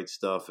Do-Right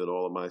stuff and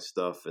all of my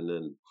stuff. And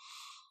then,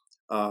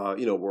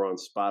 we're on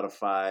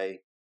Spotify.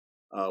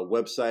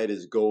 Website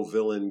is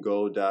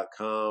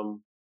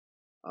govillaingo.com.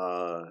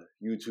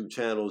 YouTube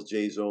channels,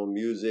 J-Zone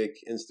Music.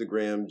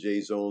 Instagram,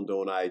 J-Zone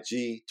Don't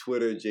IG.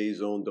 Twitter,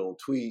 J-Zone Don't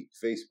Tweet.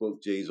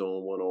 Facebook,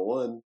 J-Zone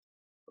 101.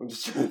 I'm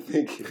just trying to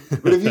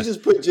think. But if you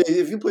just put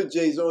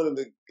J-Zone in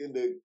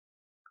the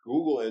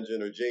Google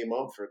engine, or J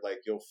Mumford, like,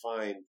 you'll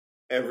find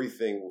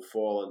everything will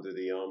fall under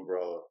the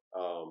umbrella.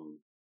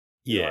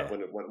 Yeah. You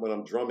know, when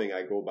I'm drumming,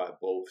 I go by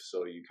both,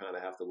 so you kind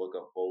of have to look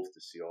up both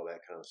to see all that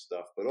kind of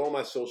stuff. But all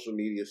my social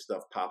media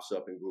stuff pops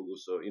up in Google,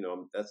 so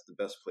that's the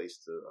best place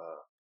to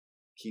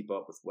keep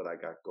up with what I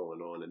got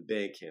going on. And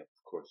Bandcamp,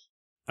 of course.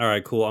 All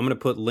right, cool. I'm going to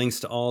put links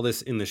to all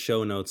this in the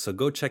show notes, so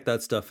go check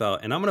that stuff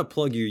out. And I'm going to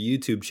plug your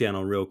YouTube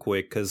channel real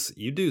quick, because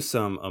you do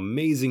some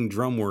amazing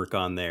drum work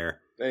on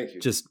there. Thank you.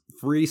 Just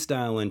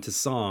freestyling to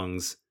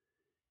songs.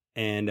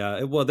 And,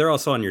 they're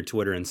also on your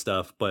Twitter and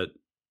stuff, but,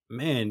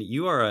 man,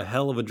 you are a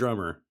hell of a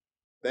drummer.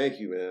 Thank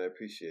you, man. I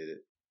appreciate it.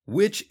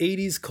 Which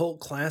 80s cult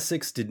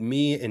classics did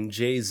me and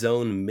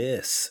J-Zone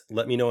miss?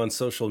 Let me know on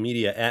social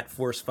media at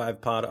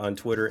Force5Pod on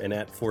Twitter and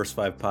at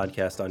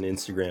Force5Podcast on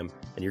Instagram.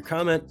 And your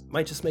comment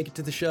might just make it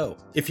to the show.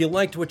 If you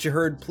liked what you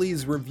heard,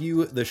 please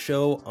review the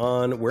show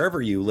on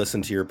wherever you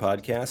listen to your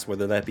podcast,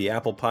 whether that be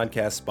Apple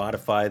Podcasts,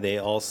 Spotify. They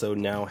also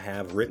now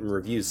have written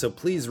reviews. So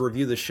please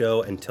review the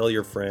show and tell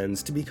your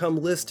friends to become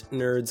list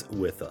nerds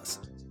with us.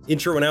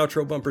 Intro and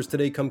outro bumpers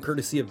today come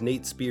courtesy of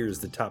Nate Spears.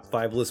 The Top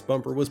 5 list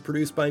bumper was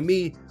produced by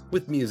me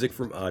with music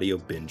from Audio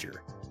Binger.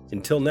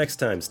 Until next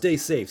time, stay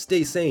safe,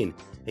 stay sane,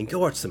 and go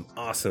watch some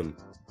awesome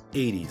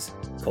 80s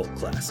cult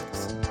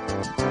classics.